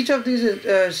in each of these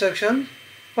instructions,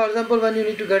 for example, when you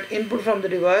need to get input from the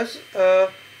device,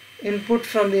 input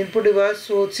from the input device,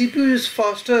 so CPU is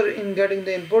faster in getting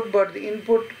the input, but the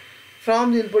input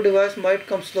from the input device might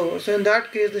come slower. So in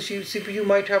that case, the CPU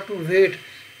might have to wait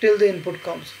till the input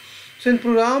comes. So in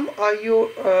program IO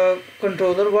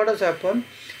controller, what has happened?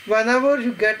 Whenever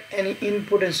you get any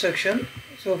input instruction,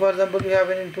 so for example, we have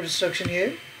an input instruction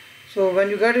here. So when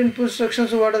you get input instruction,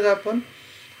 so what has happened?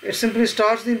 It simply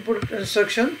starts the input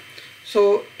instruction,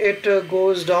 so it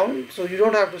goes down. So you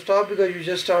don't have to stop because you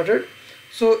just started.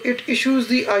 So it issues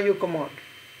the IO command.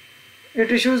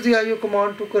 It issues the IO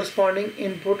command to corresponding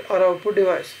input or output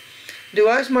device.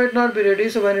 Device might not be ready,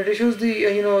 so when it issues the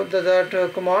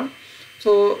that command,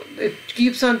 so it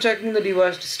keeps on checking the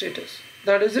device status.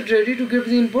 That is it ready to give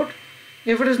the input?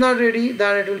 If it is not ready,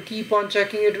 then it will keep on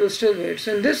checking, it will still wait.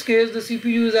 So in this case, the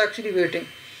CPU is actually waiting.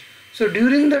 So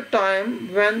during the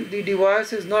time when the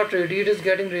device is not ready, it is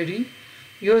getting ready,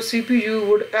 your CPU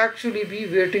would actually be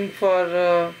waiting for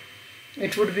the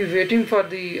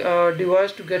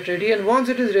device to get ready, and once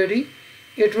it is ready,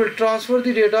 it will transfer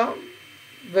the data,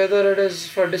 whether it is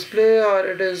for display or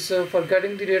it is for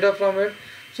getting the data from it.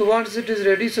 So once it is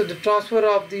ready, so the transfer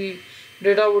of the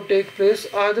data would take place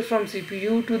either from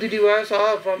CPU to the device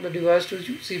or from the device to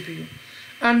CPU,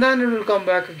 and then it will come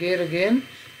back again,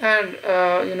 and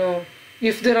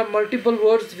if there are multiple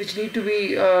words which need to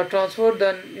be transferred,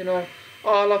 then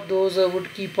all of those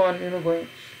would keep on going.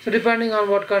 So depending on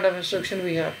what kind of instruction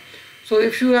we have. So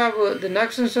if you have the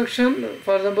next instruction,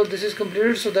 for example, this is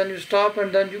completed, so then you stop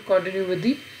and then you continue with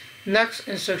the next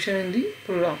instruction in the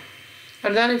program.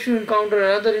 And then if you encounter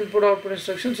another input output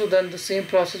instruction, so then the same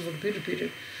process would be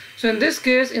repeated. So in this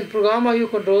case, in program IO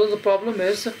controller, the problem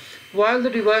is while the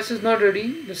device is not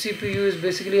ready, the CPU is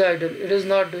basically idle. It is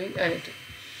not doing anything.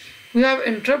 We have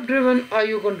interrupt driven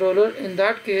IO controller. In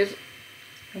that case,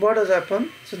 what has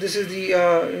happened? So this is the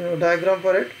diagram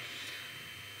for it.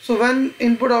 So when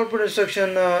input output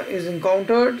instruction is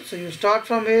encountered, so you start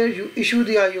from here, you issue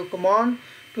the IO command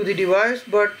to the device,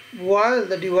 but while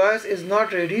the device is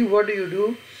not ready, what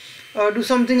do? Do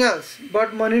something else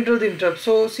but monitor the interrupt.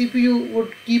 So CPU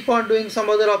would keep on doing some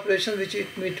other operations which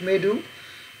it may do,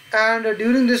 and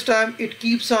during this time it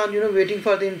keeps on waiting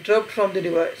for the interrupt from the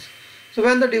device. So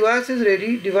when the device is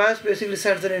ready, device basically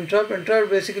sends an interrupt. Interrupt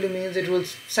basically means it will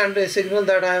send a signal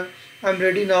that I'm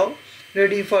ready now,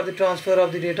 ready for the transfer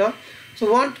of the data.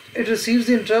 So once it receives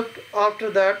the interrupt, after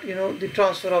that the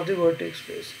transfer of the word takes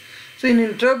place. So in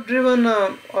interrupt driven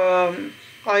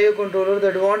IO controller, the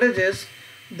advantage is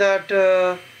that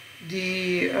the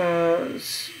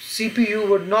CPU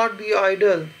would not be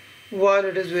idle while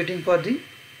it is waiting for the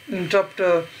interrupt.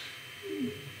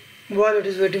 While it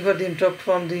is waiting for the interrupt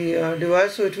from the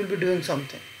device, so it will be doing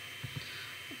something.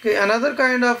 Okay, another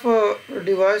kind of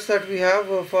device that we have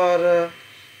for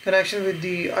connection with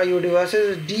the IO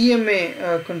devices is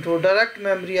DMA control, direct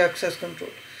memory access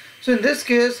control. So in this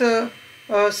case,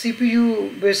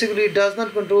 CPU basically does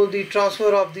not control the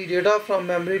transfer of the data from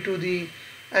memory to the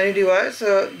any device.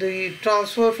 The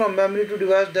transfer from memory to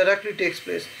device directly takes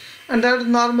place, and that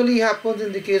normally happens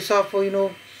in the case of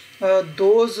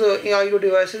those I/O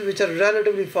devices which are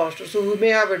relatively faster. So we may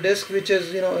have a disk which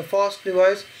is a fast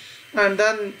device, and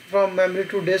then from memory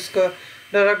to disk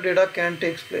direct data can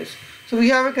take place. So we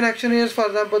have a connection here. For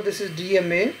example, this is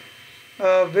DMA,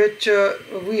 which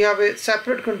we have a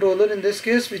separate controller in this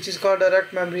case, which is called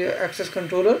direct memory access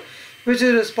controller, which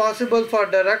is responsible for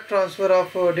direct transfer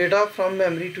of data from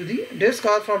memory to the disk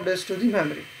or from disk to the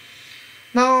memory.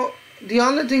 Now the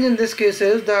only thing in this case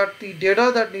is that the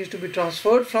data that needs to be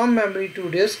transferred from memory to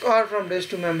disk or from disk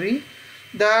to memory,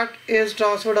 that is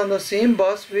transferred on the same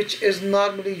bus which is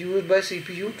normally used by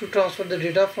CPU to transfer the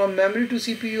data from memory to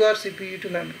CPU or CPU to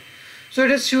memory. So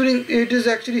it is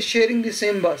actually sharing the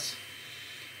same bus.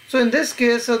 So in this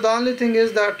case, the only thing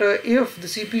is that if the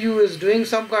CPU is doing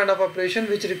some kind of operation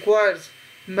which requires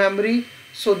memory,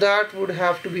 so that would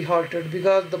have to be halted,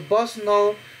 because the bus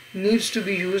now needs to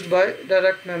be used by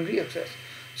direct memory access.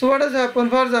 So what has happened?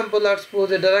 For example, let's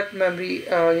suppose a direct memory,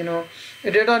 a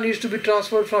data needs to be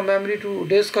transferred from memory to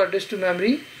disk or disk to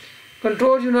memory.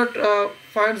 Control unit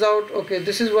finds out, okay,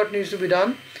 this is what needs to be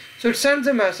done. So it sends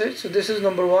a message. So this is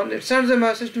number one. It sends a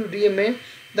message to DMA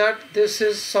that this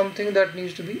is something that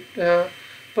needs to be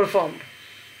performed.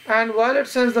 And while it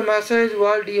sends the message,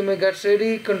 while DMA gets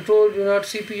ready, control unit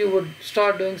CPU would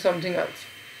start doing something else.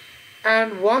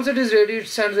 And once it is ready, it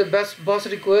sends a bus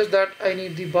request that I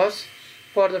need the bus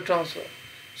for the transfer.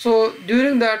 So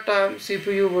during that time,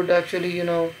 CPU would actually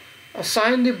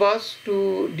assign the bus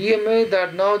to DMA,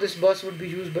 that now this bus would be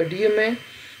used by DMA,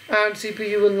 and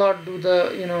CPU will not do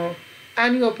the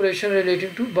any operation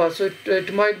relating to bus. So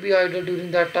it might be idle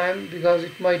during that time, because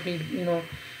it might need in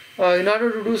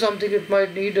order to do something, it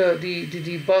might need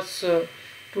the bus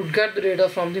to get the data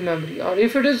from the memory, or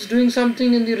if it is doing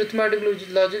something in the arithmetic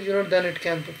logic unit, then it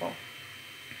can perform.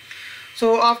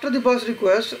 So after the bus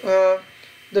request,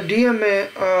 the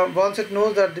DMA, once it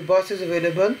knows that the bus is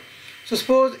available, so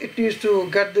suppose it needs to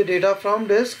get the data from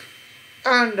disk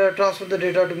and transfer the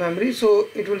data to memory. So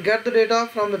it will get the data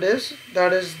from the disk,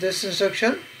 that is this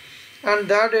instruction, and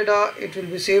that data, it will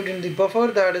be saved in the buffer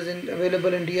that is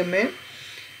available in DMA,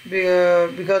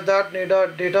 because that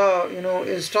data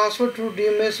is transferred to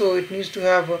DMA, so it needs to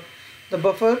have the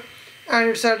buffer, and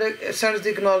it sends the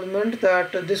acknowledgement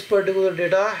that this particular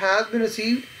data has been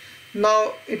received.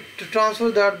 Now it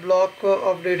transfers that block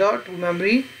of data to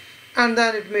memory, and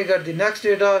then it may get the next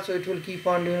data. So it will keep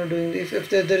on doing if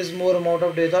there is more amount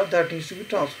of data that needs to be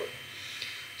transferred.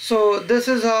 So this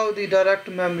is how the direct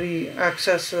memory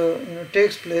access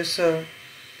takes place.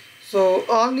 So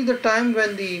only the time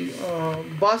when the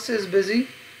bus is busy,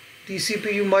 the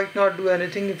CPU might not do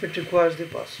anything if it requires the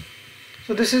bus.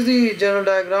 So this is the general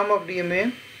diagram of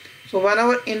DMA. So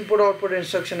whenever input-output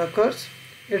instruction occurs,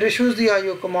 it issues the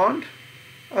IO command,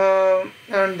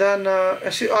 and then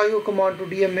IO command to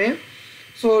DMA.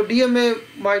 So DMA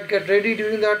might get ready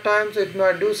during that time, so it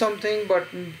might do something, but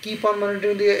keep on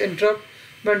monitoring the interrupt.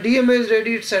 When DMA is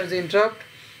ready, it sends the interrupt,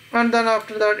 and then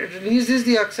after that it releases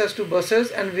the access to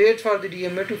buses and waits for the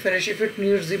DMA to finish if it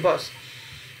needs the bus.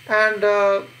 And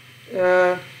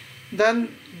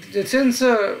then since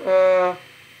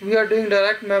we are doing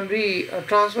direct memory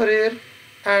transfer here,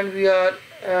 and we are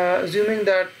assuming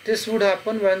that this would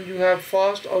happen when you have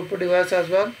fast output device as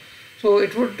well, so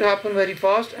it would happen very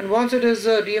fast, and once it is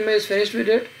DMA is finished with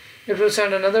it, it will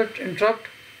send another interrupt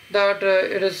that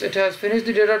it has finished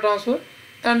the data transfer,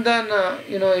 and then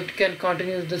it can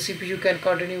continue, the CPU can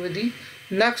continue with the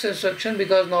next instruction,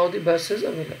 because now the bus is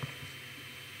available.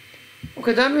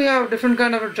 Okay, then we have different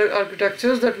kind of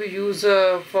architectures that we use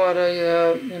for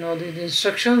the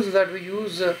instructions that we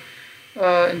use in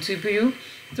CPU.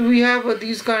 So we have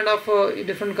these kind of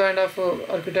different kind of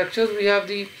architectures. We have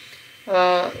the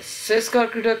CISC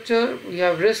architecture, we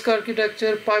have RISC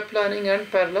architecture, pipelining,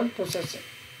 and parallel processing.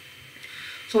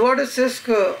 So what is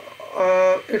CISC?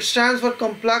 It stands for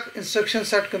Complex Instruction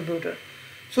Set Computer.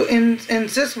 So in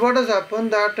CISC, what has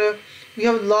happened that we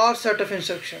have a large set of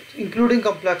instructions, including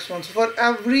complex ones. For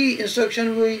every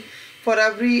instruction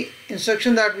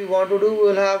that we want to do, we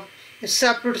will have a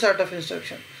separate set of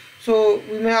instructions. So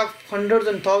we may have hundreds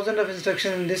and thousands of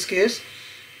instructions in this case.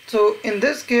 So in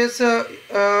this case,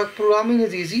 programming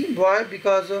is easy. Why?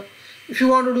 Because if you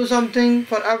want to do something,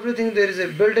 for everything there is a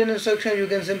built-in instruction. You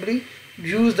can simply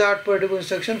use that particular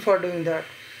instruction for doing that.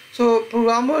 So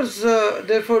programmers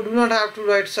therefore do not have to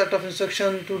write set of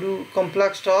instructions to do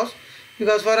complex tasks,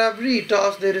 because for every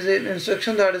task there is an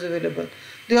instruction that is available.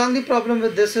 The only problem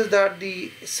with this is that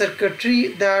the circuitry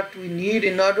that we need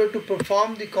in order to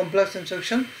perform the complex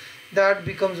instruction, that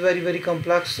becomes very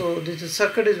complex. So this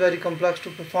circuit is very complex to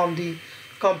perform the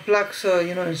complex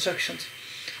instructions.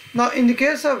 Now in the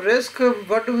case of RISC,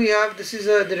 what do we have? This is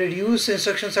the reduced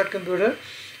instruction set computer.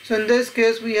 So in this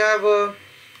case we have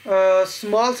a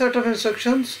small set of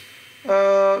instructions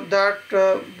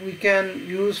that we can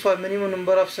use for minimum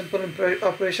number of simple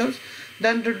operations.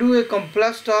 Then to do a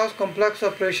complex task, complex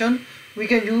operation, we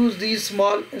can use these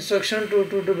small instructions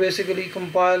to basically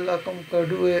compile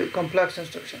do a complex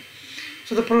instruction.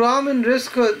 So the program in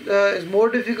RISC is more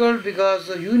difficult because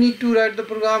you need to write the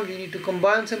program, you need to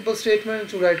combine simple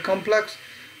statements to write complex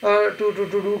to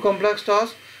do complex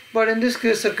tasks. But in this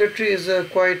case circuitry is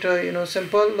quite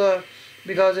simple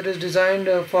because it is designed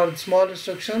for small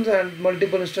instructions and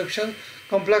multiple instructions.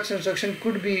 Complex instruction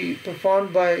could be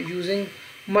performed by using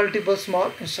multiple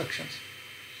small instructions.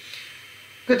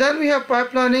 Okay, then we have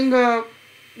pipelining.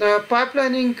 The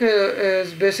pipelining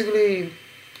is basically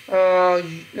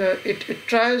it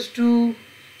tries to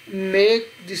make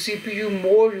the CPU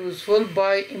more useful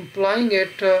by implying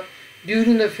it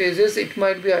during the phases it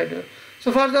might be idle.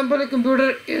 So for example, a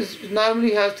computer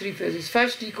normally has three phases: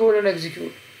 fetch, decode and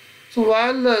execute. So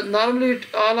while normally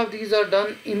all of these are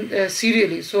done in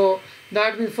serially, so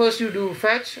that means first you do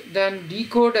fetch, then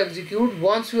decode, execute.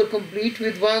 Once you are complete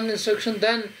with one instruction,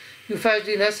 then you fetch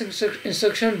the next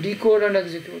instruction, decode and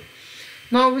execute.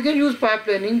 Now we can use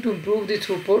pipelining to improve the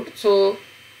throughput. So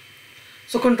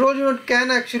control unit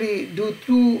can actually do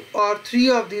 2 or 3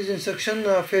 of these instruction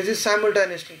phases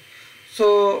simultaneously.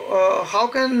 So how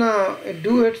can it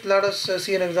do it? Let us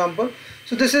see an example.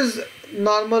 So this is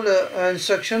normal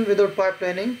instruction without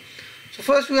pipelining. So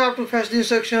first we have to fetch the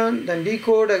instruction, then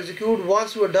decode, execute.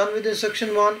 Once you are done with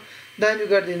instruction 1, then you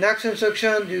get the next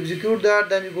instruction, you execute that,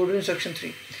 then you go to instruction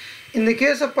 3. In the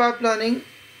case of pipelining,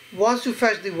 once you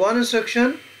fetch the one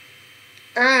instruction,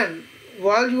 and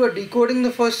while you are decoding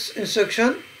the first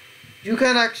instruction, you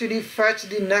can actually fetch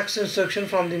the next instruction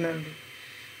from the memory.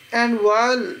 And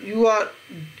while you are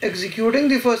executing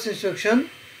the first instruction,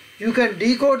 you can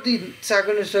decode the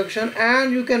second instruction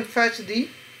and you can fetch the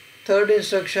third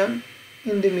instruction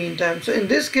in the meantime. So in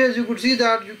this case you could see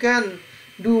that you can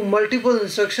do multiple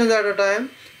instructions at a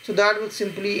time. So that will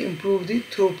simply improve the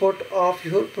throughput of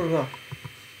your program.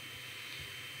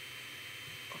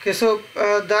 Okay, so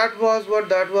that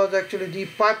was actually the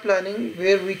pipelining,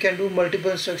 where we can do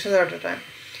multiple instructions at a time.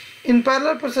 In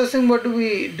parallel processing, what do?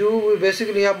 We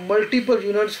basically have multiple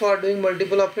units for doing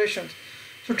multiple operations.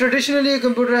 So traditionally a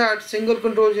computer had single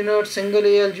control unit, single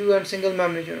ALU and single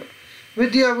memory unit.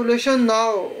 With the evolution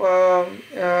now,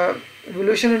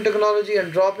 evolution in technology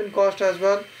and drop in cost as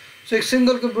well, so a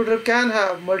single computer can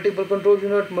have multiple control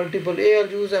unit, multiple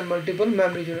ALUs and multiple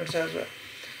memory units as well.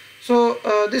 So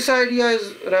this idea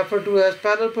is referred to as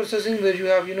parallel processing, where you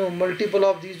have multiple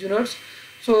of these units.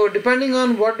 So depending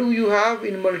on what do you have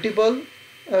in multiple,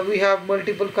 we have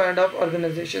multiple kind of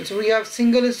organization. So we have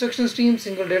single instruction stream,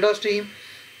 single data stream,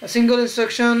 a single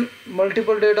instruction,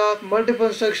 multiple data, multiple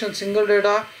instruction, single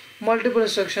data, multiple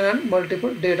instruction and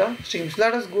multiple data streams.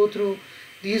 Let us go through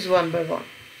these one by one.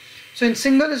 So in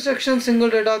single instruction, single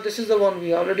data, this is the one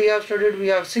we already have studied. We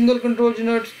have single control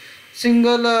units,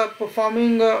 single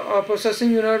performing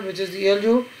processing unit, which is the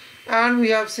ALU, and we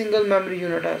have single memory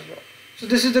unit as well. So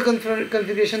this is the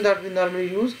configuration that we normally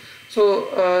use.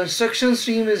 So instruction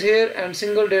stream is here and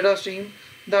single data stream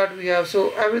that we have.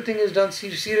 So everything is done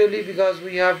serially because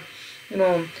we have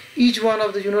each one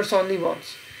of the units only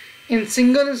once. In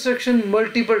single instruction,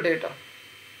 multiple data.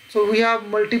 So we have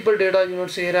multiple data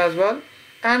units here as well,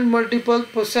 and multiple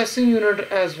processing unit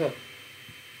as well,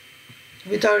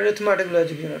 which are arithmetic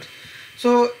logic units.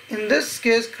 So in this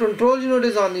case, control unit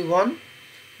is only one,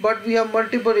 but we have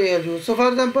multiple ALUs. So for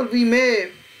example, we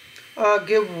may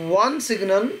give one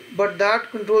signal, but that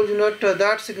control unit,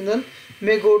 that signal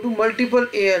may go to multiple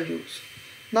ALUs.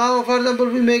 Now for example,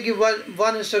 we may give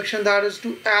one instruction, that is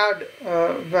to add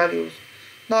values.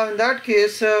 Now in that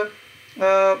case,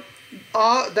 that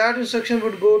instruction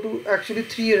would go to actually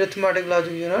 3 arithmetic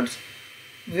logic units,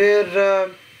 where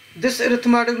this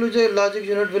arithmetic logic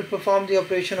unit will perform the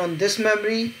operation on this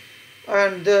memory,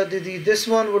 and this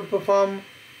one would perform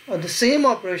the same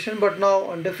operation but now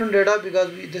on different data, because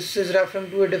this is referring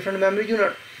to a different memory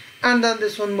unit, and then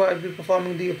this one might be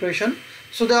performing the operation.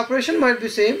 So the operation might be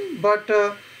same, but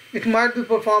it might be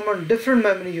performed on different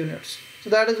memory units. So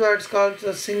that is why it's called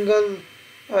a single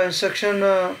instruction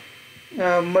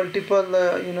multiple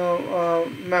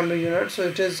memory units. So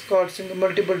it is called single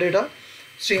multiple data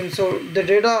stream. So the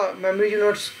data memory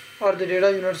units or the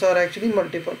data units are actually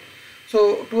multiple.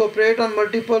 So to operate on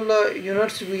multiple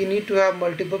units, we need to have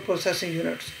multiple processing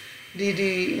units.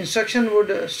 The instruction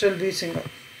would still be single.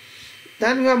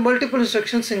 Then we have multiple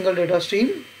instructions, single data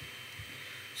stream.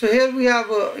 So here we have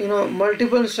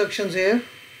multiple instructions here,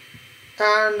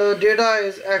 and data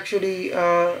is actually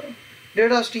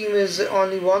data stream is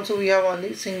only one, so we have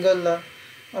only single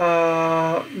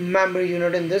memory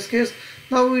unit in this case.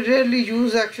 Now we rarely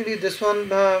use actually this one,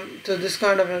 so this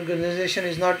kind of organization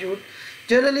is not used.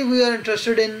 Generally we are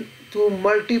interested in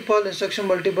multiple instruction,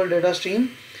 multiple data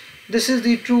stream. This is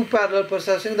the true parallel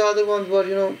processing. The other ones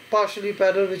were partially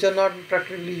parallel, which are not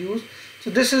practically used. So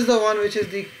this is the one which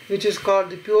is called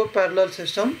the pure parallel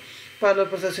system, parallel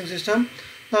processing system.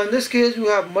 Now in this case you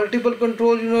have multiple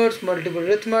control units, multiple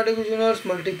arithmetic units,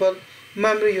 multiple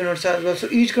memory units as well. So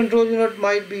each control unit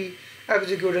might be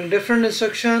executing different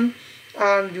instruction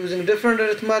and using different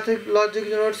arithmetic logic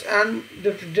units and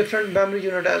different memory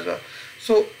unit as well.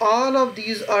 So all of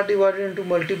these are divided into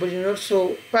multiple units.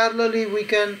 So parallelly we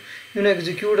can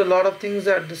execute a lot of things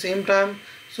at the same time.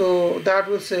 So that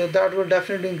will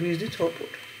definitely increase the throughput.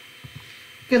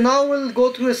 Okay, now we'll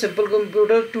go through a simple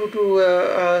computer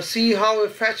to see how a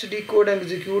fetch, decode and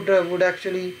execute would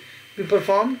actually be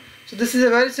performed. So this is a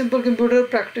very simple computer.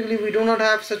 Practically we do not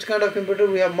have such kind of computer.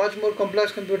 We have much more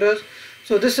complex computers.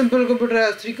 So this simple computer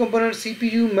has three components: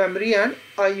 CPU, memory and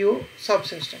IO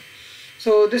subsystem.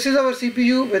 So this is our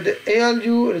CPU with the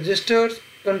ALU, registers,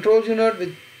 control unit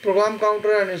with program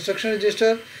counter and instruction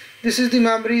register. This is the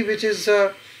memory which is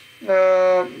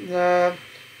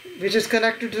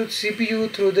connected to CPU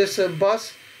through this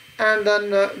bus, and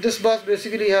then this bus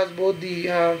basically has both the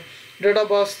data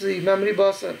bus, the memory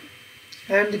bus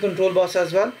and the control bus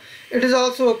as well. It is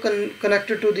also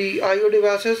connected to the IO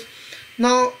devices.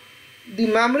 Now the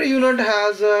memory unit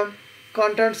has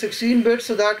content 16 bits,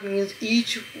 so that means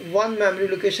each one memory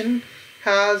location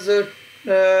has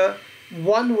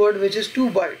one word which is 2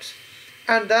 bytes,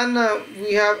 and then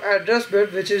we have address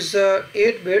bit which is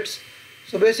 8 bits.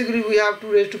 So basically we have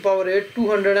 2 raised to power 8,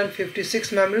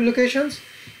 256 memory locations.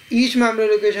 Each memory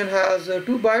location has 2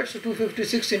 bytes, so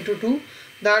 256 into 2,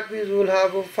 that means we will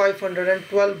have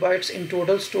 512 bytes in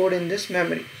total stored in this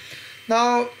memory.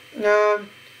 Now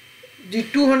the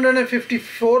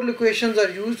 254 locations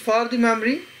are used for the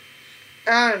memory,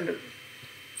 and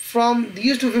from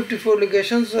these 254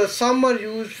 locations some are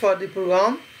used for the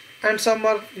program and some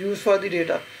are used for the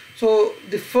data. So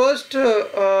the first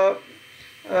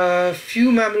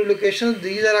few memory locations,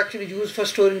 these are actually used for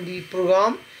storing the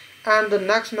program, and the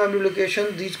next memory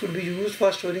location, these could be used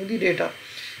for storing the data,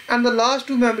 and the last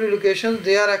two memory locations,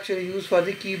 they are actually used for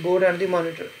the keyboard and the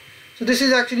monitor. So this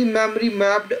is actually memory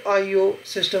mapped IO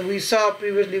system. We saw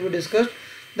previously, we discussed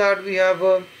that we have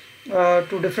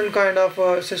two different kind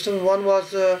of systems. One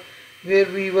was where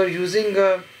we were using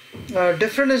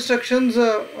different instructions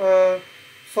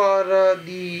for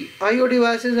the IO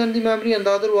devices and the memory, and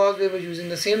the other was we were using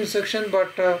the same instruction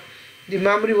but the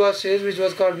memory was changed, which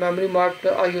was called memory mapped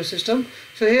IO system.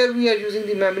 So here we are using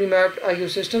the memory mapped IO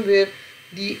system, where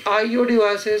the IO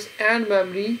devices and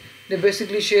memory, they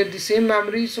basically share the same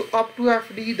memory. So up to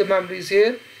FD the memory is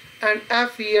here, and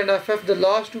FE and FF the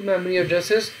last two memory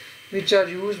addresses which are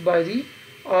used by the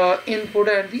input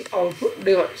and the output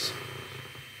device.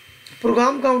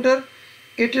 Program counter,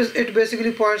 it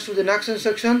basically points to the next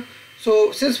instruction.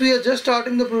 So since we are just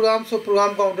starting the program, so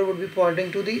program counter would be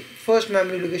pointing to the first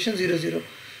memory location 00,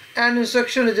 and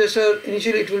instruction register,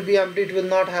 initially it will be empty, it will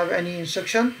not have any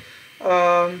instruction.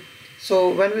 So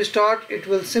when we start, it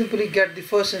will simply get the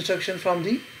first instruction from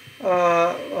the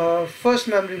first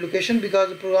memory location, because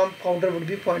the program counter would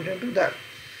be pointing to that.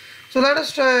 So let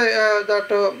us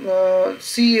try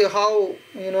see how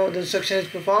the instruction is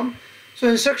performed. So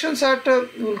instruction set,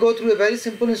 we will go through a very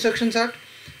simple instruction set.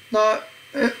 Now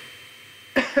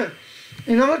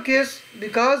in our case,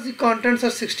 because the contents are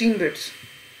 16 bits,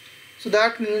 so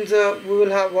that means we will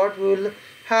have what? We will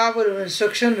have an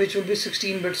instruction which will be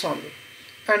 16 bits only.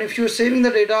 And if you are saving the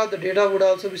data would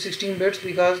also be 16 bits,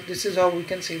 because this is how we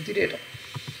can save the data.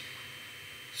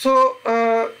 So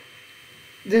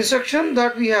the instruction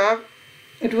that we have,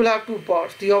 it will have two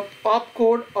parts: the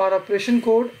opcode or operation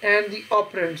code and the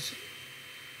operands.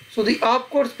 So the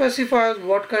opcode specifies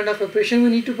what kind of operation we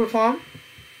need to perform,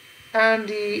 and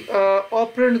the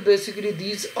operands, basically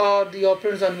these are the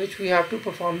operands on which we have to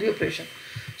perform the operation.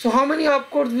 So how many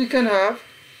opcodes we can have?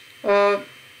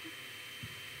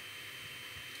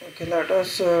 Okay, let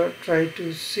us try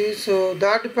to see. So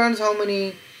that depends how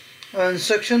many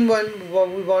instruction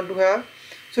we want to have.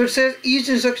 So it says each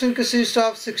instruction consists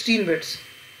of 16 bits.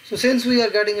 So since we are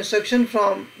getting instruction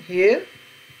from here,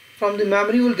 from the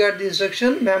memory, we'll get the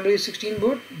instruction. Memory is 16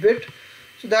 bit.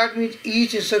 So that means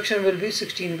each instruction will be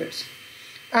 16 bits.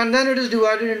 And then it is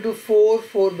divided into 4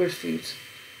 4-bit fields.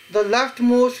 The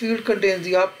leftmost field contains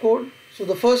the opcode. So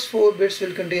the first 4 bits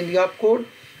will contain the opcode,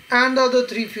 and the other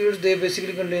 3 fields, they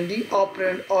basically contain the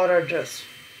operand or address.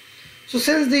 So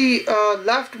since the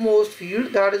leftmost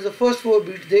field, that is the first 4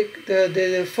 bits,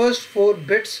 the first 4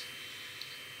 bits,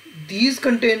 these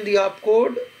contain the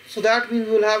opcode. So that means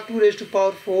we will have 2 raised to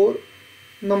power 4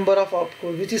 number of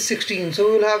opcode, which is 16. So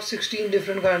we will have 16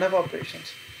 different kind of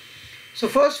operations. So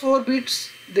first 4 bits,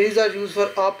 these are used for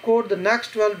opcode. The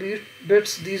next 12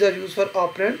 bits, these are used for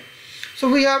operand. So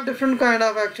we have different kind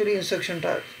of actually instruction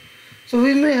types. So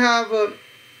we may have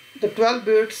the 12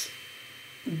 bits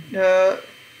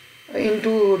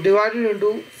divided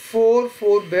into 4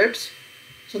 bits.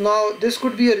 So now this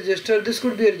could be a register, this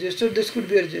could be a register, this could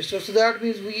be a register. So that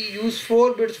means we use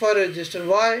 4 bits for a register.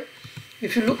 Why?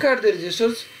 If you look at the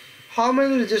registers, how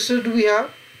many registers do we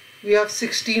have? We have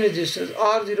 16 registers,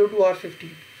 R0 to R15.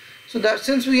 So that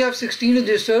since we have 16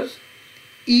 registers,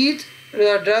 each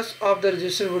address of the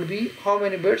register would be how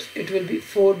many bits? It will be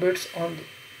 4 bits only.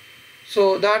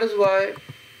 So that is why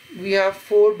we have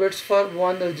 4 bits for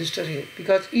one register here,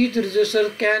 because each register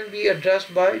can be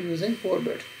addressed by using 4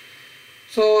 bits.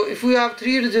 So if we have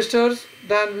 3 registers,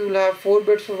 then we will have 4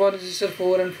 bits for one register,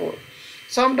 4 and 4.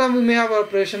 Sometimes we may have an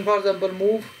operation, for example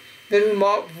move, where we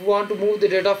want to move the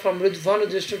data from one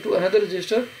register to another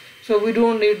register. So we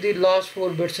don't need the last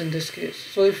 4 bits in this case.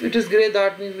 So if it is gray,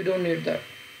 that means we don't need that.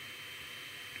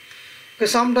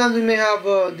 Because sometimes we may have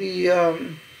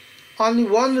only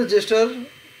one register.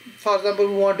 For example,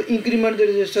 we want to increment the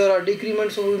register or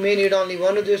decrement, so we may need only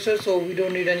one register, so we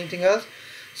don't need anything else.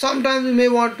 Sometimes we may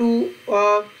want to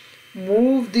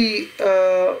move the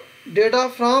data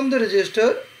from the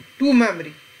register to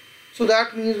memory. So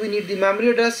that means we need the memory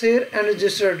address here and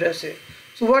register address here.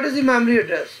 So what is the memory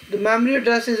address? The memory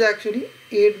address is actually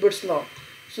 8 bits long.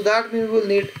 So that means we will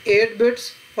need 8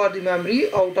 bits for the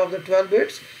memory out of the 12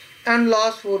 bits and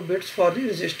last 4 bits for the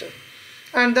register.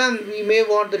 And then we may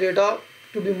want the data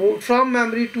to be moved from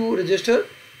memory to register.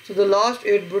 So the last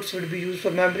 8 bits will be used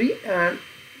for memory, and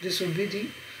this will be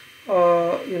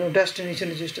the destination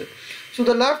register. So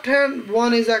the left hand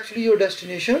one is actually your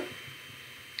destination,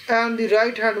 and the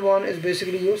right hand one is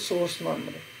basically your source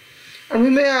memory. And we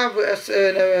may have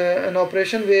an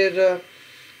operation where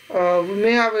we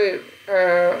may have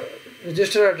a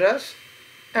register address,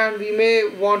 and we may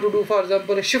want to do, for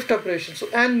example, a shift operation. So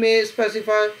n may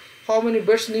specify how many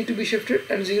bits need to be shifted,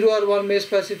 and 0 or 1 may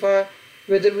specify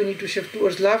whether we need to shift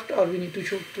towards left or we need to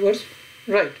shift towards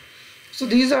right. So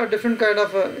these are different kind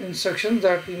of instructions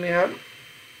that we may have.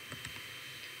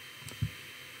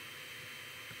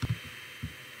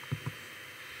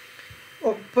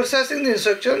 Processing the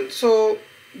instruction. So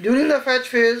during the fetch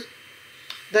phase,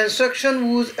 the instruction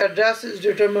whose address is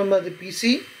determined by the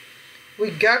PC,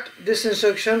 we get this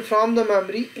instruction from the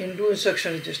memory into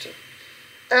instruction register,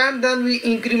 and then we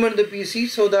increment the PC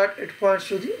so that it points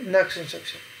to the next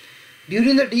instruction.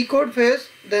 During the decode phase,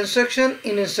 the instruction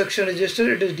in instruction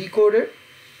register, it is decoded,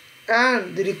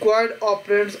 and the required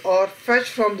operands are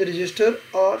fetched from the register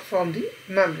or from the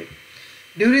memory.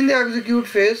 During the execute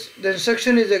phase, the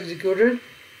instruction is executed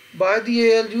by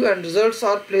the ALU and results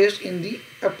are placed in the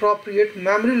appropriate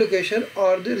memory location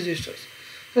or the registers.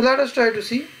 So let us try to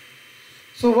see.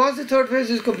 So once the third phase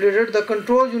is completed, the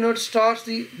control unit starts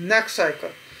the next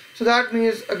cycle. So that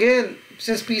means, again,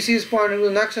 since PC is pointing to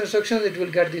the next instruction, it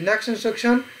will get the next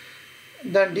instruction,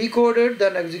 then decoded,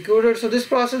 then executed. So this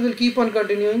process will keep on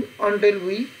continuing until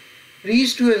we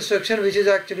reach to instruction, which is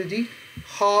actually the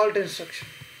halt instruction.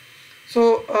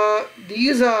 So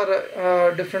these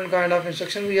are different kind of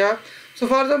instruction we have. So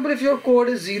for example, if your code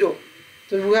is 0,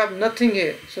 so we have nothing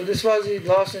here. So this was the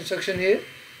last instruction here.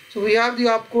 So we have the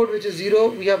opcode which is 0,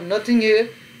 we have nothing here,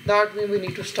 that means we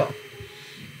need to stop.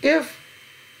 If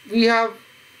we have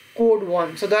code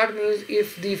 1, so that means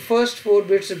if the first 4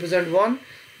 bits represent 1,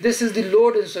 this is the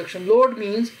load instruction. Load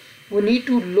means we need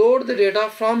to load the data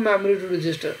from memory to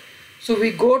register. So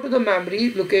we go to the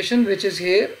memory location, which is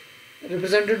here,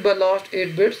 represented by last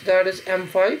 8 bits, that is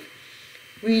M5.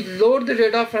 We load the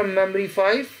data from memory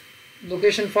 5,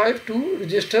 location 5, to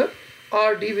register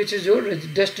RD, which is your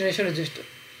destination register.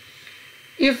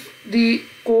 If the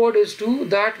code is 2,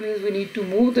 that means we need to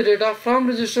move the data from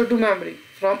register to memory,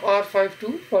 from R5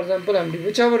 to, for example, MD,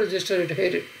 whichever register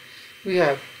we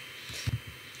have.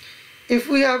 If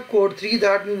we have code 3,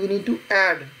 that means we need to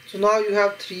add. So now you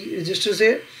have 3 registers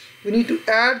here. We need to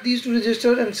add these 2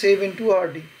 registers and save into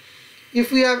RD.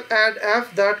 If we have add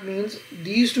F, that means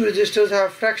these 2 registers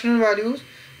have fractional values.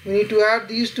 We need to add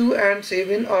these 2 and save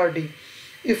in RD.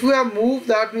 If we have moved,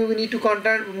 that means we need to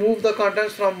move the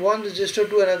contents from one register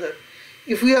to another.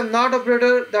 If we have NOT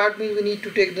operator, that means we need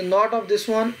to take the NOT of this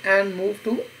one and move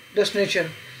to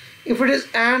destination. If it is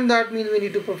AND, that means we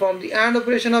need to perform the AND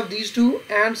operation of these two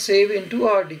and save into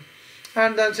RD.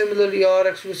 And then similarly OR,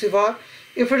 exclusive OR.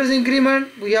 If it is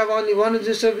increment, we have only one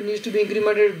register which needs to be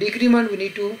incremented. Decrement,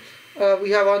 we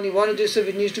have only one register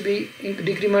which needs to be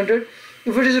decremented.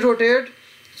 If it is rotate,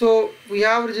 so we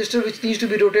have a register which needs to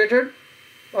be rotated.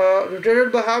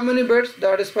 Rotated by how many bits?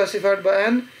 That is specified by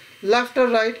N. Left or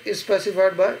right is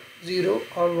specified by 0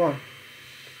 or 1.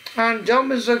 And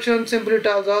jump instruction simply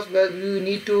tells us where we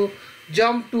need to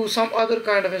jump to some other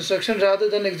kind of instruction rather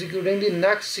than executing the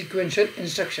next sequential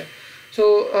instruction.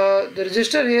 So the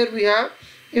register here we have,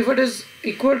 if it is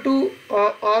equal to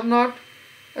R0,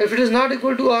 if it is not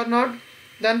equal to R0,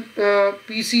 then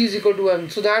PC is equal to N.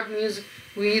 So that means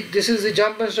this is the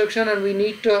jump instruction, and we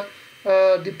need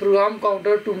the program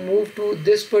counter to move to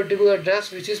this particular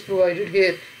address which is provided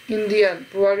here in the N,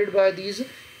 provided by these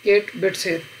 8 bits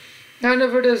here. And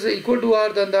if it is equal to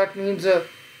R, then that means if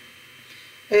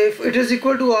it is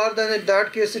equal to R, then in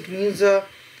that case it means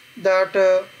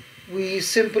that we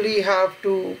simply have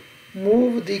to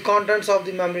move the contents of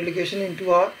the memory location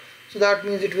into R. So that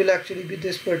means it will actually be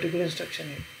this particular instruction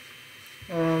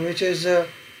here, which is the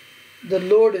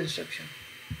load instruction.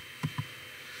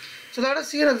 So let us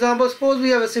see an example. Suppose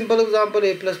we have a simple example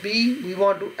A plus B. We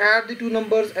want to add the two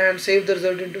numbers and save the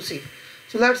result into C.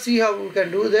 So let's see how we can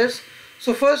do this.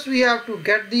 So first we have to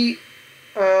get the,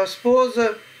 suppose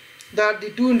that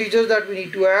the two integers that we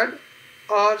need to add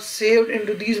are saved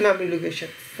into these memory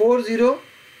locations 40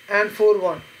 and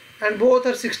 41, and both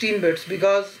are 16 bits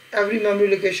because every memory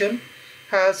location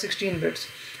has 16 bits,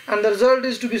 and the result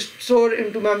is to be stored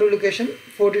into memory location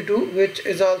 42, which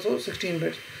is also 16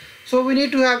 bits. So we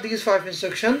need to have these 5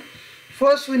 instructions.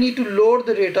 First we need to load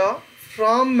the data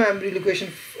from memory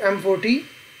location M40,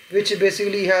 which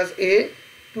basically has A,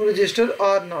 to register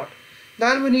R0.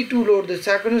 Then we need to load the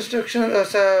second instruction,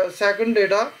 second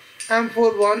data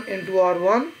M41 into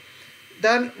R1.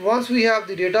 Then once we have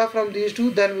the data from these two,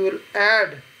 then we will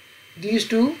add these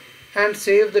two and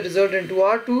save the result into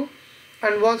R2.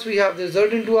 And once we have the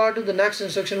result into R2, the next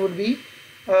instruction would be,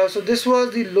 so this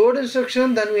was the load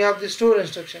instruction. Then we have the store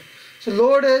instruction. So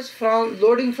load is from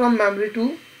loading from memory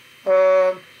to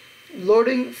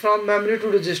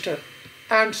register,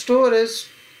 and store is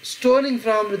storing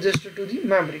from register to the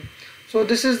memory. So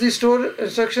this is the store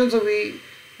instruction. So we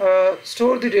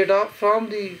store the data from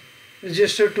the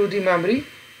register to the memory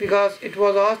because it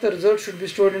was asked the result should be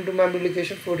stored into memory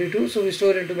location 42. So we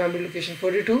store into memory location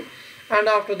 42, and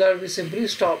after that we simply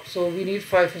stop. So we need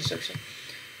 5 instructions.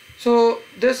 So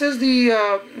this is the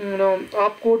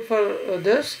opcode for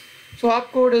this. So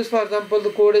opcode is, for example, the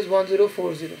code is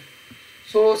 1040.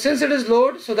 So since it is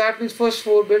load, so that means first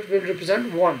 4 bit will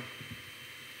represent 1.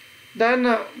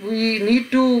 Then we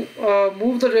need to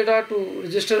move the data to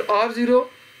register R0.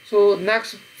 So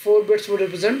next 4 bits would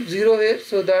represent 0 here.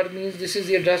 So that means this is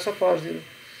the address of R0.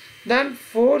 Then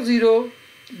 40,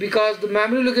 because the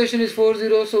memory location is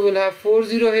 40, so we'll have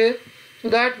 40 here. So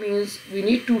that means we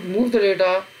need to move the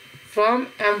data from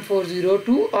M40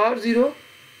 to R0,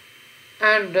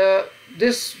 and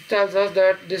this tells us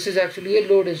that this is actually a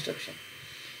load instruction.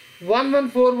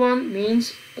 1141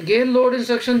 means again load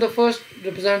instruction. The first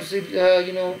represents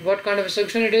what kind of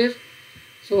instruction it is.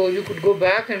 So you could go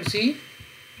back and see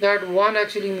that 1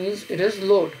 actually means it is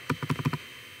load.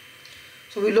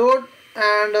 So we load,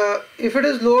 and if it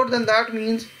is load, then that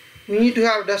means we need to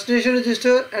have destination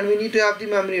register and we need to have the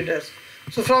memory address.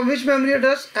 So from which memory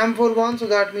address? M41. So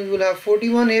that means we'll have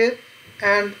 41 here,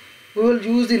 and we will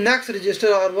use the next register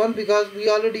R1 because we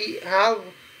already have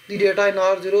the data in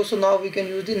R0. So now we can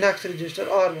use the next register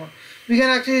R1. We can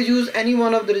actually use any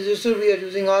one of the registers. We are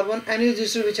using R1. Any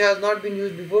register which has not been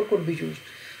used before could be used.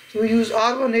 So we use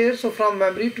R1 here. So from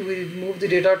memory to move the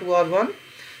data to R1.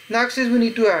 Next is we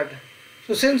need to add.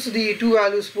 So since the two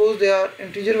values, suppose they are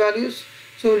integer values,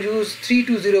 so we'll use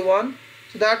 3201.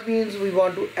 So that means we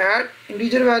want to add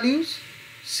integer values,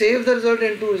 save the result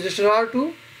into register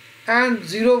R2, and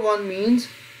 01 means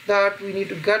that we need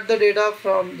to get the data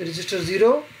from the register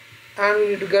 0 and we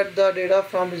need to get the data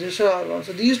from register R1.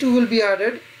 So these two will be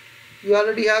added. We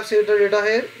already have saved the data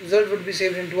here. Result will be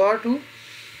saved into R2.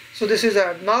 So this is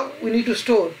that. Now we need to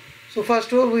store. So for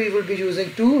store we will be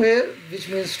using 2 here, which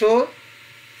means store.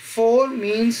 4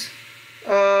 means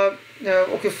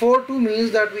 42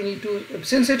 means that we need to,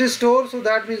 since it is store, so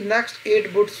that means next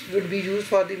 8 bits would be used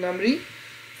for the memory.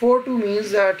 42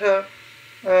 means that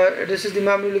this is the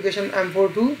memory location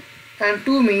M42, and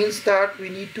 2 means that we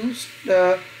need to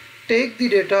take the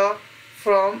data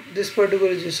from this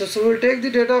particular register. So we'll take the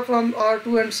data from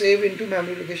R2 and save into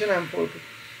memory location M42.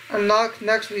 And now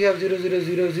next we have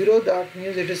 0000, that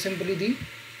means it is simply the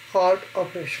halt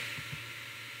operation.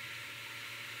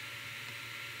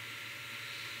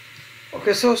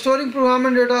 Okay, so storing program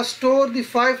and data, store the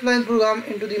 5-line program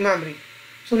into the memory.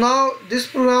 So now this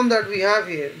program that we have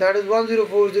here, that is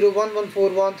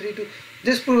 1040114132,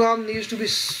 this program needs to be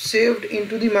saved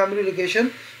into the memory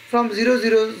location from 0000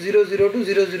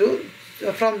 to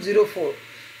from 04.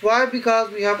 Why? Because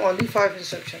we have only 5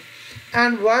 instructions.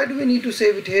 And why do we need to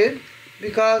save it here?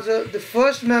 Because the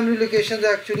first memory locations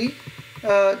actually,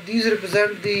 these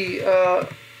represent the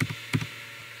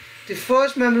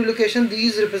first memory location,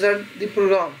 these represent the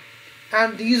program,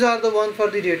 and these are the one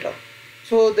for the data.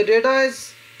 So the data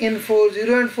is in 40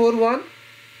 and 41,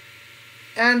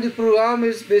 and the program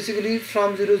is basically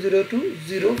from 00 to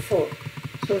 04.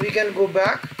 So we can go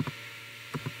back.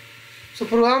 So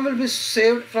program will be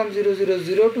saved from 000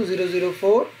 to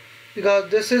 004, because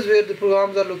this is where the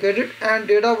programs are located, and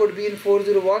data would be in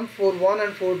 401, 41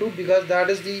 and 42, because that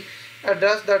is the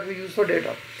address that we use for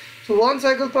data. So 1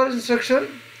 cycle per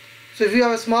instruction. So if we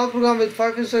have a small program with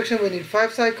 5 instructions, we need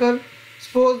 5 cycles.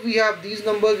 Suppose we have these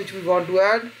numbers which we want to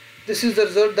add. This is the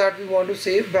result that we want to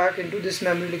save back into this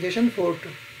memory location 42.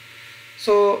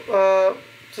 So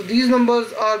these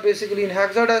numbers are basically in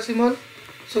hexadecimal.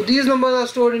 So these numbers are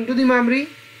stored into the memory.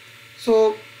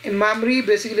 So in memory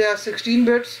basically has 16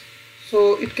 bits.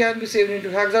 So it can be saved into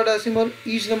hexadecimal.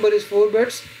 Each number is 4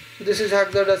 bits. So this is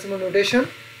hexadecimal notation.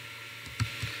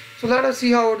 So let us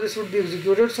see how this would be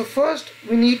executed. So first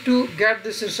we need to get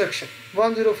this instruction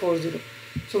 1040.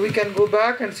 So we can go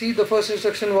back and see the first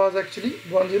instruction was actually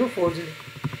 1040.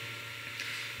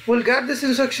 We'll get this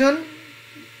instruction.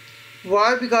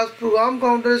 Why? Because program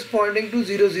counter is pointing to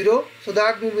 00. So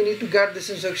that means we need to get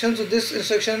this instruction. So this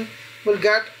instruction will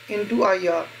get into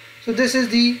IR. So this is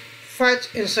the fetch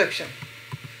instruction.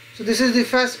 So this is the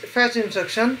fetch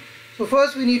instruction. So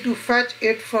first we need to fetch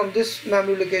it from this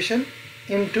memory location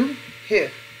into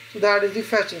here. So that is the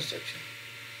fetch instruction.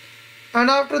 And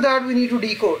after that we need to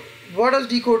decode. What does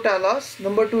decode tell us?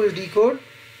 Number 2 is decode.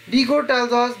 Decode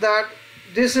tells us that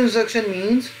this instruction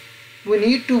means we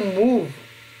need to move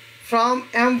from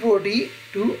M40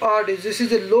 to RD. This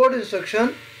is a load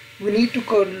instruction. We need to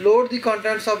load the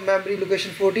contents of memory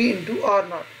location 40 into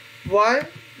R0. Why?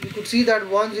 You could see that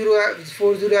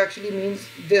 1040 actually means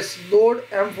this, load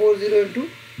M40 into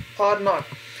R0.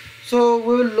 So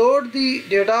we will load the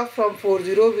data from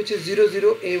 40, which is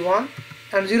 00A1,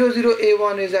 and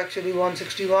 00A1 is actually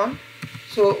 161.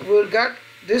 So we will get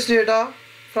this data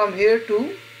from here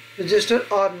to register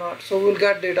R0. So we will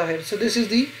get data here. So this is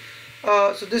the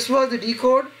so this was the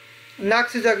decode.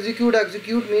 Next is execute.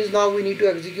 Execute means now we need to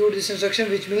execute this instruction,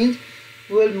 which means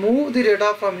we will move the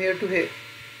data from here to here.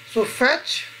 So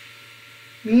fetch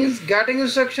means getting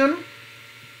instruction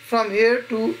from here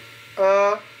to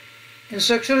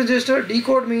instruction register.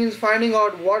 Decode means finding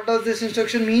out what does this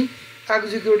instruction mean.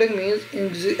 Executing means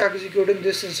executing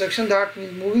this instruction. That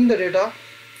means moving the data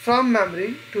from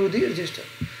memory to the register.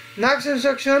 Next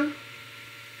instruction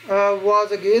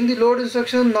was again the load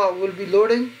instruction. Now we'll be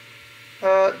loading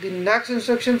the next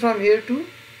instruction from here to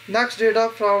next data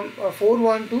from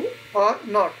 41 to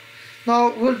R0.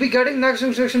 Now we'll be getting next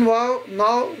instruction.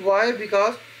 Why?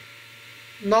 Because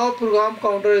now program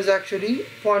counter is actually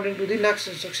pointing to the next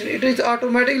instruction. It is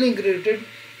automatically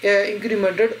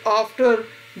incremented after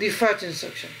the fetch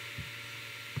instruction.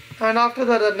 And after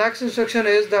that, the next instruction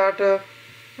is that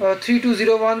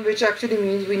 3201, which actually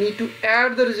means we need to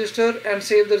add the register and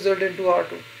save the result into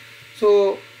R2.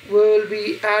 So we will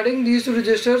be adding these two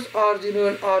registers, R0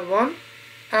 and R1,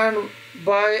 and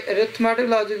by arithmetic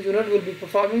logic unit will be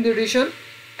performing the addition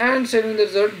and saving the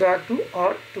result back to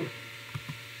R2.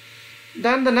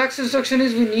 Then the next instruction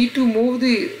is we need to move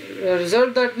the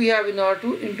result that we have in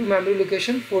R2 into memory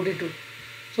location 42.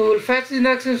 So we'll fetch the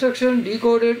next instruction,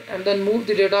 decode it, and then move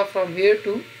the data from here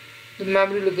to the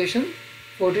memory location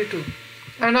 42.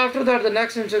 And after that, the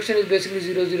next instruction is basically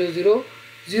 0000,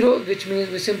 which means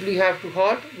we simply have to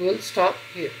halt. We'll stop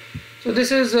here. So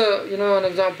this is an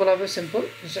example of a simple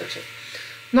instruction.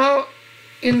 Now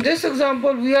in this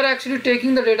example, we are actually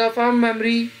taking the data from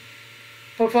memory,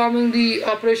 performing the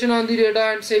operation on the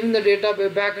data and saving the data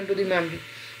back into the memory.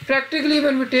 Practically,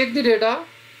 when we take the data,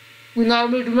 we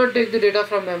normally do not take the data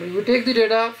from memory. We take the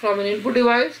data from an input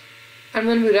device, and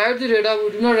when we write the data,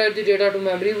 we do not write the data to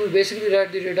memory. We basically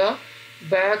write the data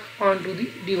back onto the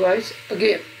device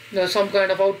again. There's some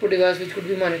kind of output device which could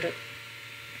be monitored.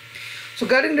 So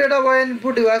getting data via an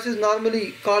input device is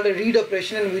normally called a read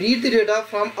operation, and we read the data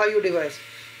from IO device.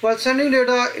 While sending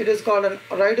data, it is called a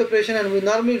write operation, and we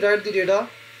normally write the data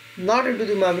not into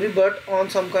the memory but on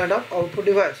some kind of output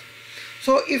device.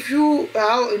 So if you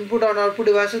have input and output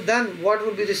devices, then what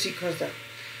will be the sequence then?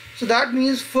 So that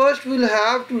means first we'll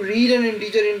have to read an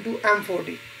integer into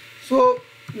M40. So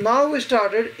now we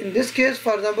started, in this case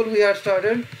for example, we had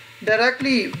started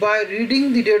directly by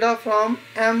reading the data from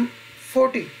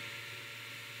M40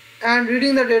 and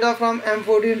reading the data from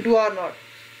M40 into R0.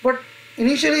 But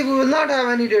initially we will not have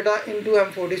any data into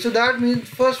M40. So that means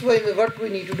first what we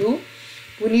need to do,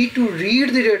 we need to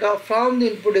read the data from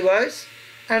the input device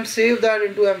and save that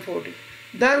into M40.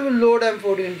 Then we'll load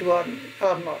M40 into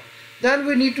R0. Then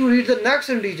we need to read the next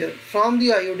integer from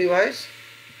the IO device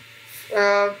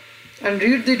and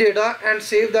read the data and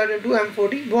save that into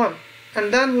M41.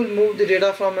 And then we'll move the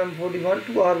data from M41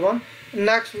 to R1.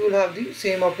 Next we will have the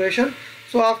same operation.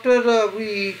 So after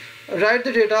we write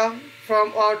the data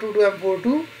from R2 to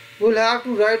M42, we'll have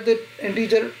to write the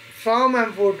integer from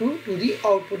M42 to the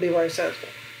output device as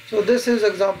well. So this is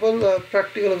example,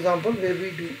 practical example where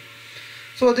we do.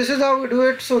 So this is how we do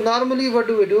it. So normally what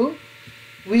do?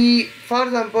 We, for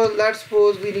example, let's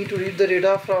suppose we need to read the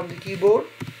data from the keyboard.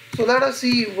 So let us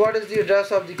see what is the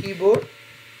address of the keyboard.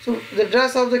 So the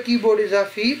address of the keyboard is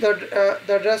FE, the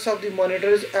address of the monitor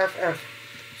is FF.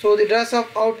 So the address of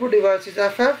output device is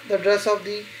FF, the address of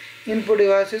the input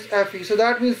device is FE. So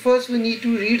that means first we need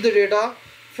to read the data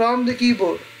from the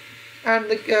keyboard, and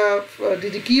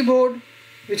the keyboard,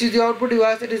 which is the output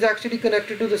device, it is actually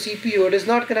connected to the CPU, it is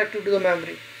not connected to the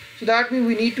memory. So that means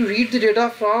we need to read the data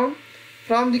from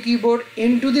the keyboard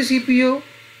into the CPU,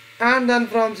 and then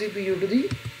from CPU to the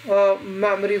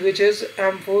memory, which is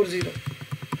M40.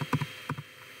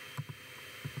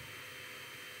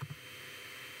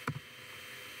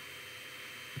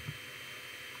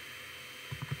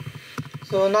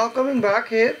 So now coming back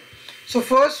here, so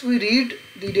first we read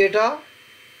the data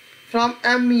from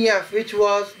MEF, which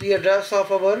was the address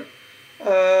of our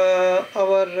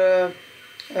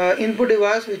input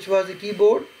device, which was the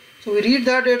keyboard. So we read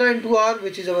that data into R,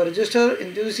 which is our register,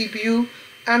 into the CPU,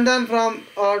 and then from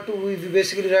R2 we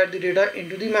basically write the data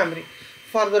into the memory.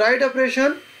 For the write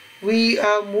operation, we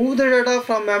move the data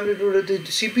from memory to the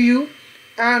CPU,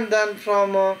 and then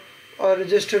from a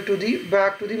register to the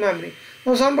back to the memory.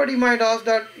 Now somebody might ask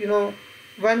that,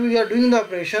 when we are doing the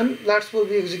operation, let's suppose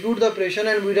we execute the operation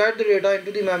and we write the data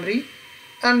into the memory,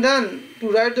 and then to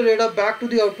write the data back to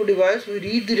the output device, we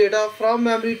read the data from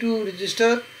memory to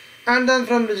register, and then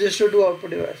from register to output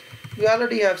device. We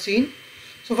already have seen.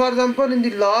 So for example, in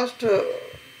the last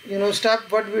step,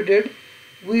 what we did,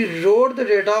 we wrote the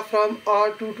data from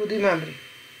R2 to the memory,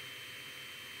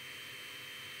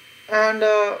 and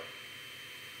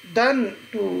then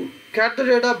to get the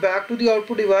data back to the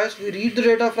output device, we read the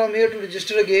data from here to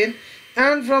register again,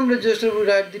 and from register we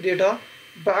write the data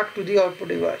back to the output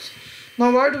device.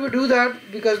 Now why do we do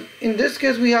that? Because in this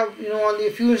case we have only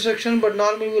a few instructions, but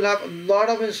normally we'll have a lot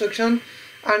of instructions,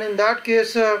 and in that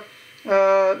case it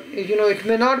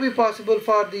may not be possible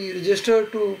for the register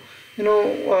to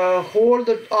hold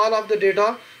all of the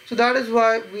data. So that is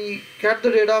why we get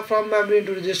the data from memory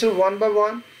into register one by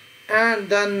one, and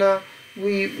then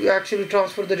we actually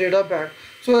transfer the data back.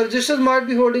 So registers might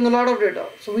be holding a lot of data,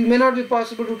 so we may not be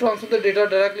possible to transfer the data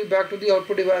directly back to the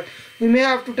output device. We may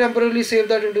have to temporarily save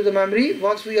that into the memory.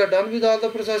 Once we are done with all the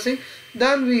processing,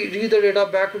 then we read the data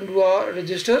back into our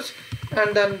registers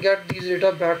and then get these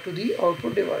data back to the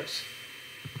output device.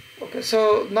 Okay,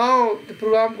 so now the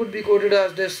program could be coded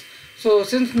as this. So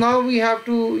since now we have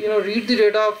to read the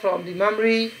data from the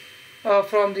memory,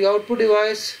 from the output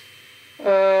device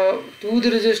to the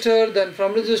register, then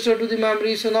from register to the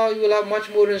memory, so now you will have much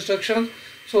more instructions.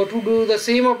 So to do the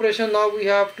same operation, now we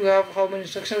have to have how many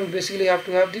instructions? We basically have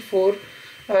to have the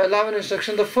 11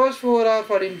 instructions. The first 4 are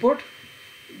for input,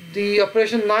 the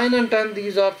operation 9 and 10,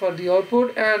 these are for the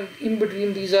output, and in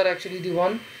between these are actually the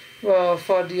one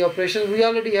for the operations. We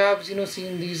already have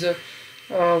seen these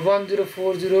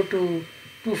 1040 to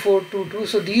 2422.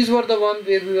 So these were the one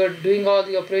where we were doing all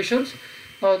the operations.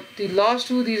 Now the last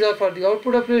 2, these are for the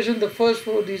output operation. The first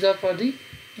 4, these are for the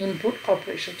input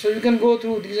operation. So you can go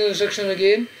through these instructions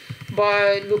again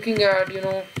by looking at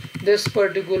this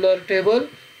particular table,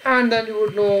 and then you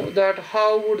would know that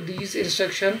how would these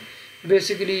instructions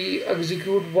basically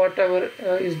execute whatever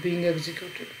is being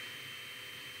executed.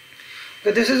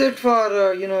 Okay, this is it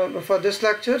for for this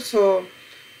lecture. So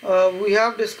we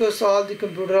have discussed all the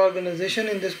computer organization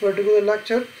in this particular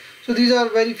lecture. So these are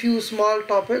very few small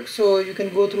topics, so you can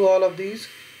go through all of these,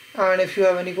 and if you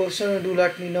have any questions, do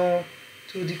let me know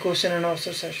through the question and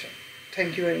answer session.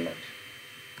 Thank you very much.